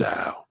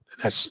lifestyle.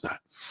 That's not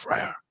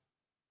fair.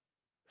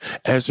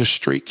 As a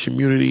straight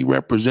community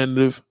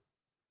representative,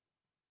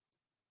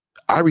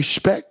 I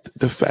respect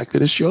the fact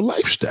that it's your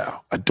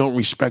lifestyle. I don't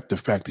respect the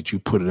fact that you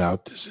put it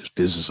out this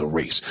is a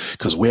race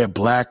because we're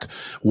black,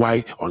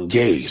 white, or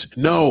gays.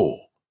 No.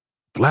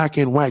 Black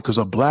and white, because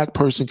a black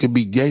person can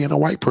be gay and a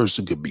white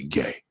person can be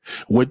gay.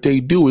 What they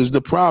do is the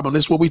problem.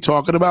 That's what we're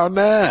talking about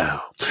now.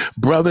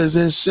 Brothers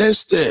and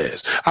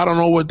sisters, I don't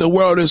know what the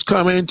world is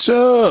coming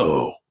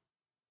to.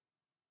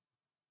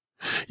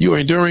 You're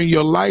enduring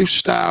your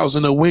lifestyles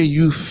in the way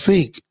you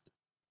think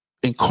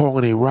and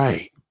calling it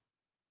right.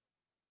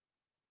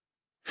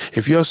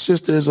 If your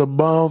sister is a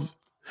bum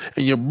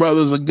and your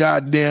brother's a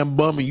goddamn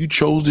bum and you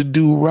chose to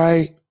do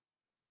right,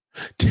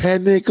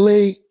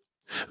 technically,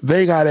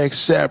 they got to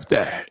accept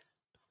that.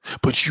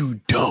 But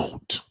you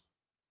don't.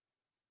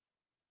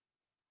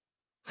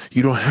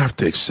 You don't have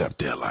to accept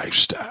their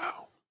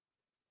lifestyle.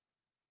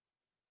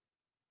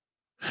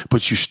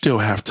 But you still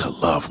have to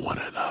love one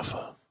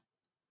another.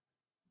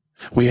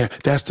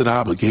 That's the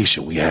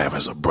obligation we have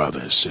as a brother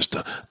and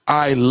sister.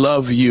 I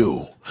love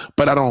you,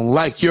 but I don't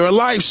like your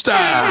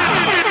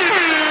lifestyle.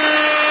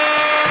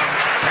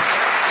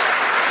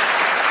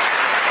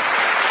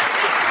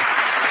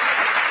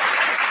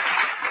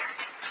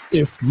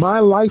 If my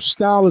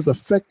lifestyle is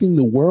affecting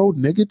the world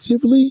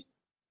negatively,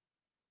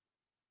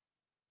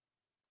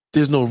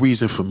 there's no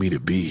reason for me to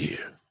be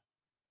here.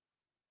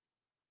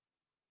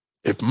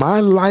 If my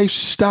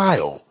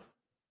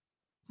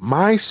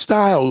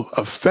style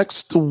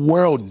affects the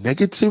world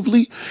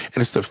negatively and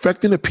it's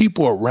affecting the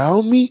people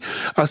around me,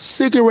 a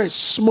cigarette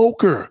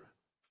smoker,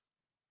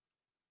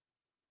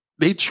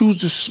 they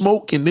choose to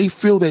smoke and they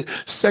feel that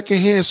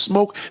secondhand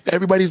smoke,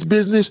 everybody's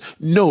business.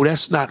 No,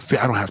 that's not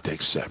fair. I don't have to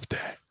accept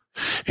that.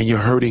 And you're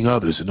hurting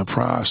others in the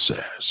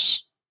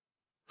process.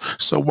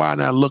 So why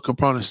not look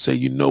upon and say,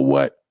 you know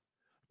what?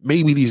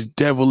 Maybe these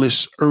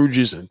devilish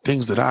urges and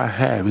things that I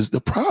have is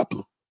the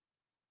problem.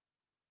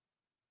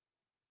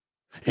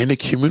 In the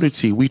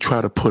community, we try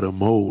to put a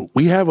mold.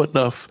 We have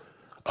enough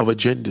of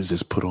agendas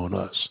that's put on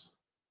us.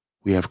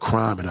 We have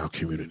crime in our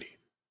community.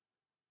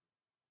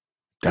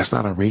 That's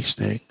not a race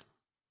thing.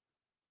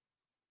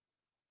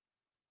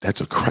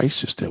 That's a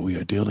crisis that we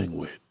are dealing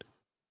with.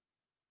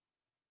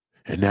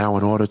 And now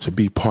in order to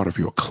be part of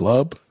your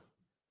club,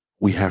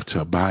 we have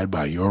to abide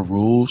by your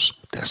rules.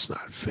 That's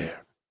not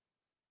fair.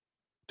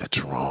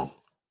 That's wrong.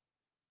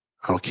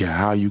 I don't care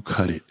how you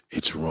cut it.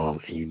 It's wrong.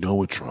 And you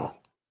know it's wrong.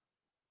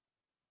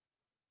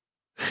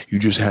 You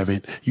just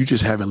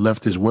haven't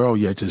left this world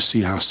yet to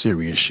see how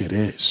serious shit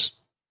is.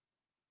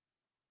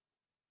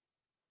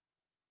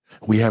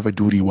 We have a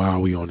duty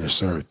while we're on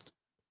this earth,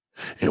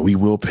 and we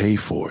will pay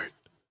for it.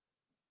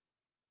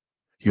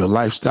 Your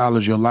lifestyle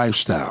is your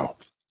lifestyle.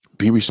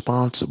 Be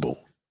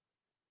responsible.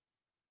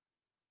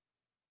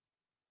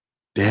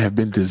 There have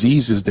been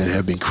diseases that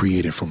have been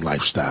created from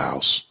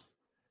lifestyles.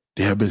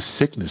 There have been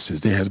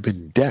sicknesses. There has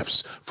been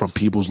deaths from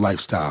people's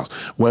lifestyles,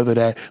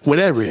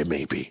 whatever it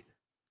may be.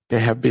 There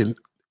have been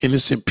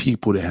innocent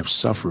people that have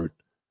suffered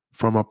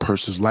from a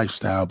person's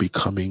lifestyle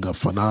becoming a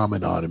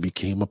phenomenon and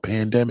became a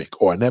pandemic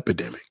or an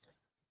epidemic.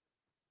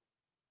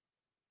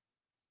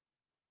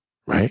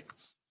 Right?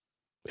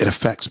 It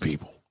affects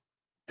people.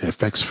 It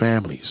affects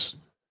families.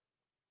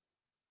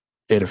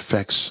 It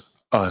affects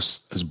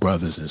us as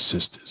brothers and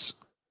sisters.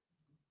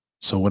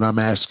 So when I'm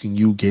asking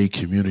you, gay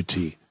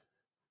community,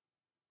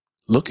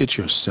 look at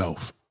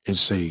yourself and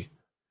say,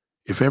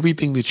 if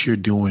everything that you're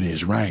doing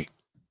is right,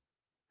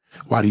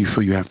 why do you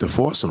feel you have to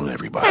force it on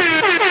everybody?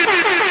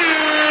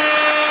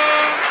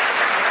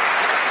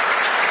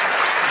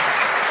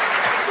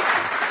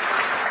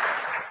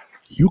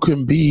 You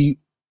can be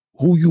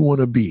who you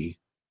want to be,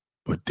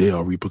 but there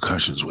are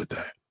repercussions with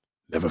that.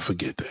 Never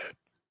forget that.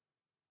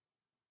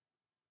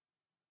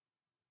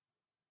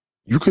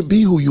 You can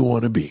be who you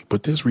want to be,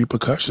 but there's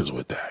repercussions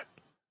with that.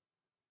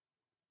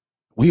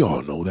 We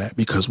all know that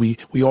because we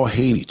all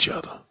hate each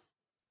other.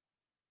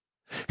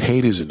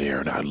 Hate is in the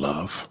air, not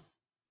love.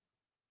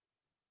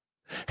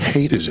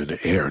 Hate is in the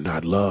air,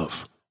 not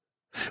love.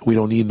 We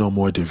don't need no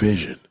more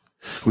division.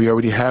 We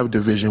already have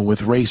division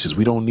with races.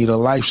 We don't need a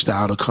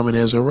lifestyle to come in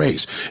as a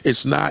race.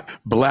 It's not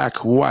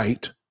black,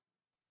 white,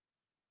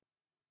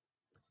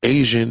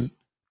 Asian,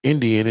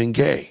 Indian, and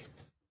gay.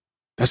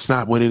 That's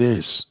not what it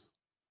is.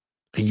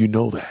 And you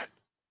know that.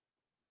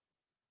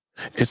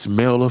 It's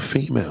male or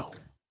female.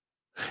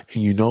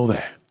 And you know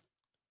that.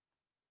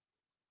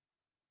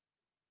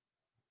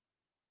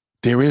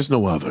 There is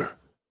no other.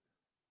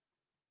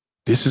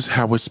 This is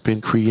how it's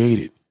been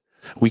created.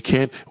 We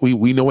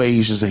know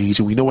Asian's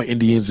Asian. We know an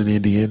Indian's an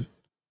Indian.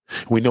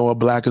 We know a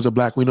black is a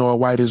black. We know a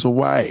white is a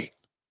white.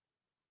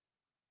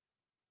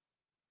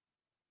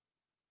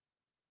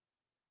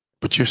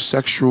 But your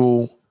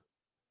sexual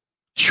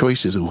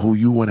choices of who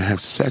you want to have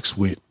sex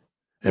with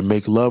and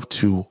make love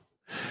to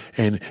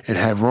and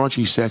have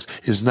raunchy sex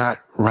is not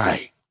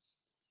right.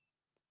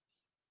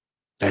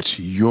 That's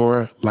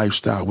your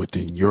lifestyle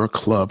within your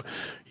club.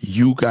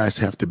 You guys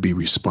have to be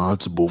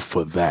responsible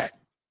for that.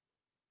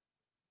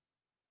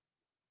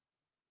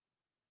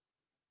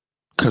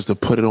 Because to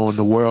put it on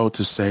the world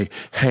to say,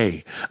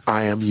 hey,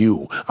 I am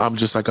you. I'm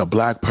just like a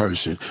black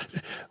person.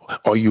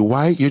 Are you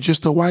white? You're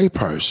just a white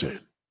person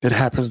that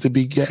happens to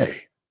be gay.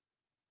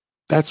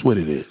 That's what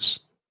it is.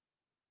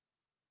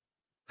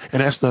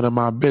 And that's none of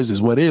my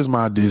business. What is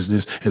my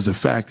business is the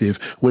fact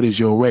of what is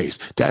your race.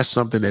 That's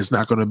something that's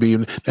not going to be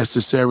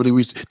necessarily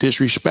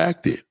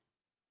disrespected.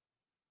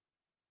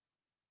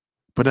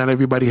 But not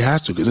everybody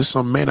has to, because there's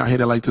some men out here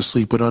that like to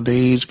sleep with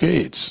underage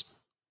kids.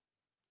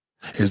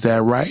 Is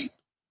that right?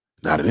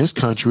 Not in this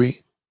country,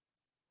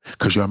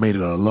 because y'all made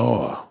it a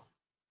law.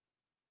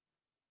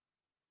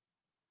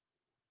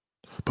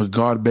 But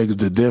God begs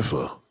to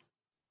differ.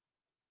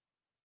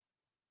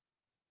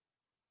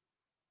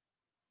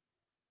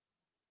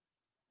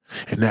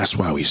 And that's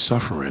why we're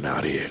suffering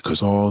out here,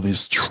 because all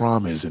this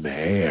trauma is in the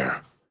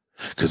air.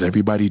 Because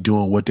everybody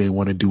doing what they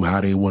want to do, how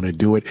they want to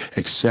do it,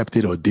 accept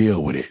it or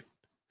deal with it.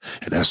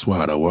 And that's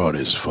why the world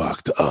is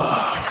fucked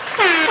up.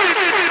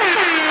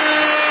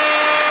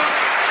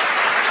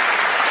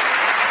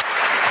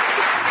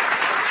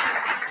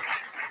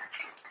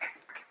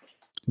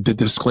 The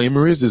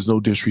disclaimer is there's no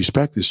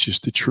disrespect. It's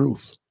just the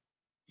truth.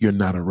 You're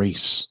not a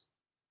race.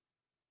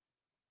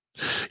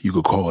 You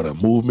could call it a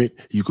movement.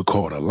 You could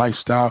call it a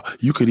lifestyle.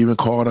 You could even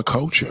call it a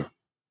culture.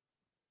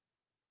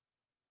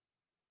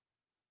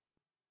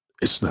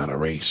 It's not a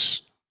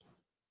race.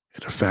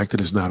 And the fact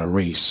that it's not a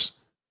race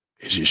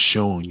is just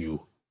showing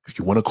you, if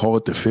you want to call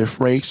it the fifth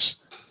race,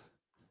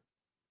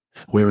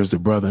 where is the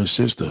brother and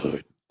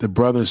sisterhood? The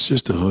brother and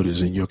sisterhood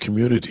is in your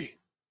community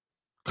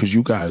because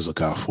you guys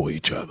look out for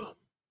each other.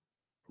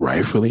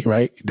 Rightfully,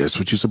 right? That's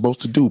what you're supposed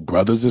to do.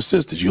 Brothers and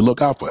sisters. You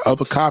look out for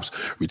other cops,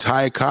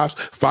 retired cops,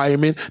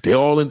 firemen. They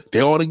all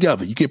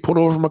together. You get put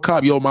over from a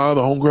cop. Yo, my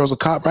other homegirl's a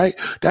cop, right?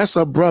 That's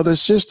a brother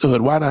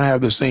sisterhood. Why not have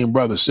the same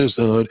brother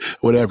sisterhood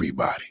with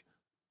everybody?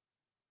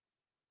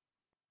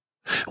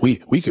 We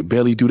could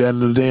barely do that in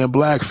the damn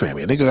black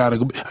family. A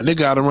nigga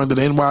gotta run to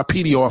the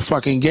NYPD or a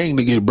fucking gang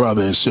to get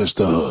brother and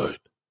sisterhood.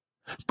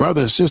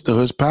 Brother and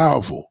sisterhood is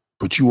powerful,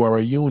 but you are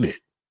a unit.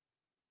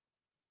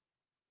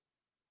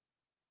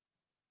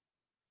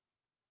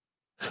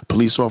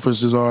 Police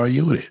officers are a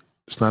unit.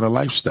 It's not a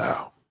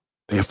lifestyle.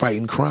 They're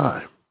fighting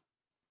crime.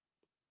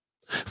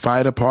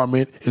 Fire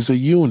department is a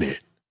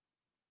unit.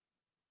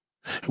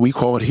 We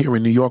call it here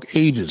in New York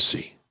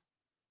agency.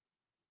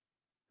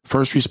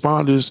 First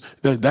responders,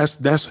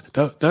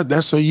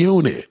 that's a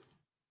unit.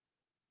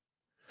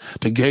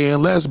 The gay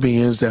and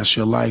lesbians, that's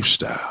your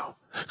lifestyle.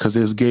 Because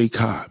there's gay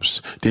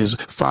cops. There's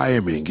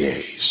firemen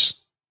gays.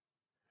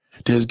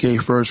 There's gay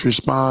first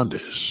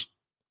responders.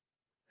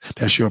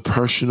 That's your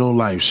personal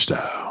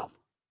lifestyle.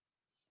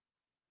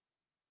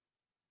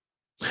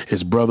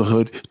 It's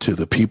brotherhood to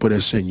the people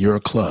that's in your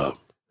club.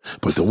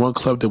 But the one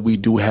club that we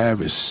do have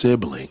is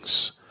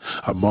siblings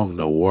among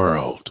the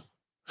world.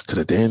 Because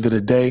at the end of the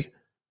day,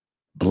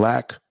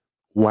 black,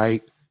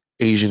 white,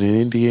 Asian, and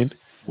Indian,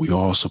 we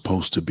all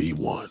supposed to be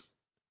one.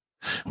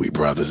 We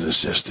brothers and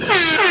sisters.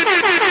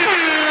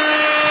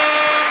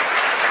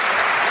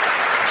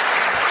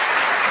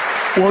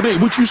 Well,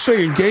 what you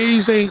saying,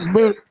 gays ain't,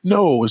 but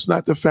no, it's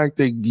not the fact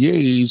that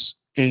gays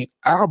ain't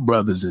our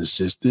brothers and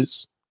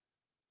sisters.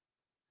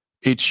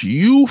 It's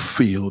you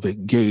feel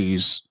that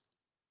gays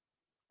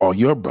are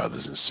your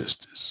brothers and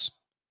sisters.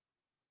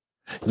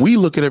 We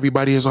look at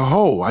everybody as a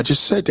whole. I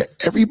just said that.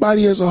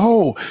 Everybody as a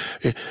whole.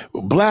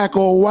 Black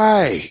or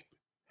white,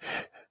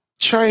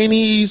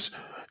 Chinese,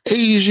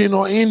 Asian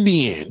or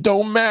Indian.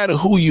 Don't matter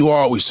who you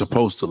are, we're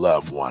supposed to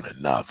love one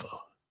another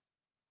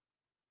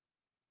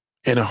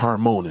in a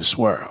harmonious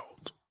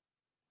world.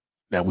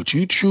 Now, what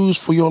you choose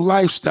for your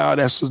lifestyle,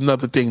 that's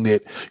another thing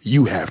that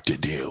you have to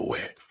deal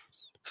with.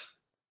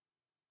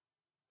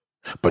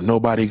 But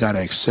nobody got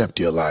to accept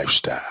your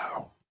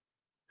lifestyle,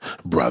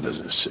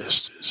 brothers and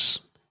sisters.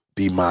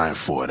 Be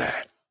mindful of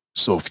that.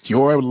 So if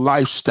your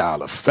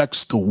lifestyle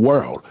affects the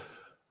world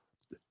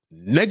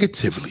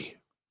negatively,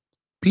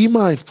 be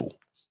mindful.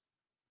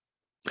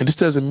 And this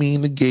doesn't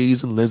mean the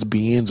gays and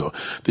lesbians or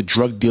the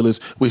drug dealers.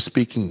 We're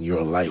speaking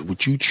your life,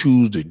 what you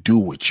choose to do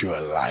with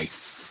your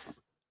life.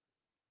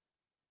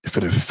 If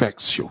it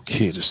affects your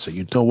kids, to say,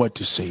 you know what,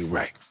 to say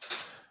right.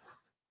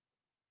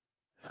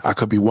 I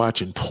could be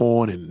watching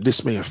porn and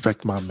this may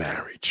affect my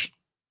marriage.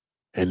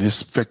 And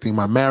this affecting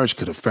my marriage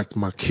could affect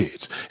my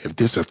kids. If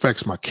this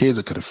affects my kids,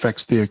 it could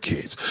affect their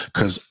kids.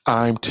 Because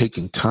I'm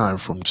taking time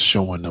from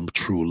showing them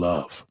true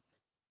love.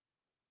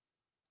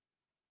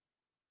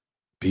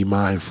 Be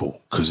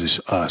mindful, because it's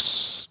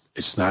us.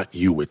 It's not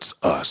you, it's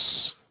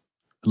us.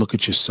 Look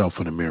at yourself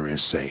in the mirror and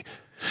say,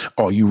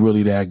 are you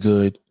really that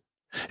good?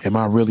 Am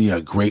I really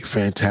a great,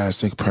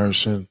 fantastic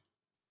person?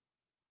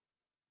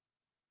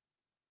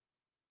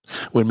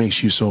 What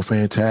makes you so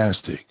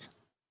fantastic?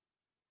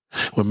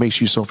 What makes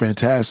you so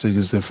fantastic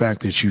is the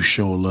fact that you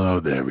show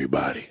love to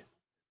everybody.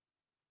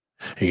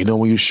 And you know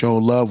when you show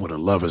love, when the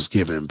love is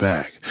given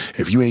back.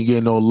 If you ain't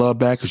getting no love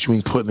back, because you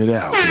ain't putting it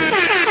out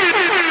there.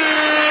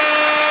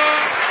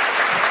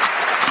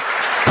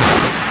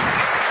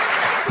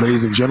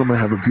 Ladies and gentlemen,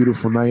 have a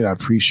beautiful night. I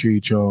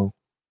appreciate y'all.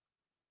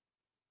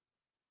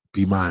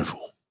 Be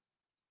mindful.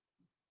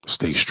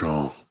 Stay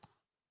strong.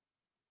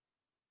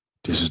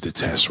 This is the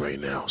test right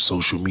now.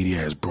 Social media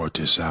has brought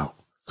this out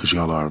because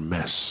y'all are a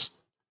mess.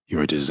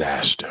 You're a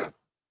disaster.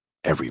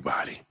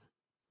 Everybody.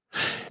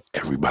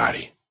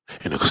 Everybody.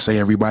 And to say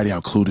everybody,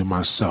 including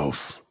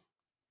myself,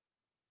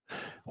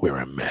 we're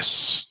a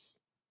mess.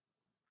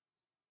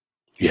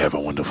 You have a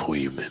wonderful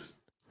evening.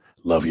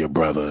 Love your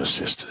brother and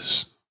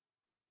sisters.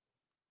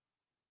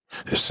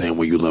 The same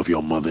way you love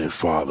your mother and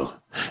father.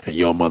 And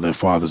your mother and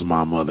father's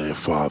my mother and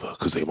father,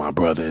 because they my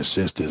brother and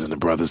sisters, and the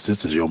brother and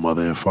sisters your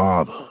mother and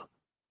father.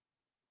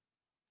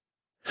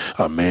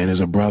 A man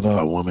is a brother,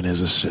 a woman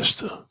is a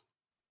sister.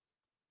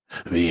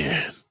 The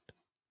end.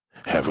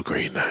 Have a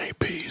great night.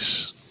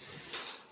 Peace.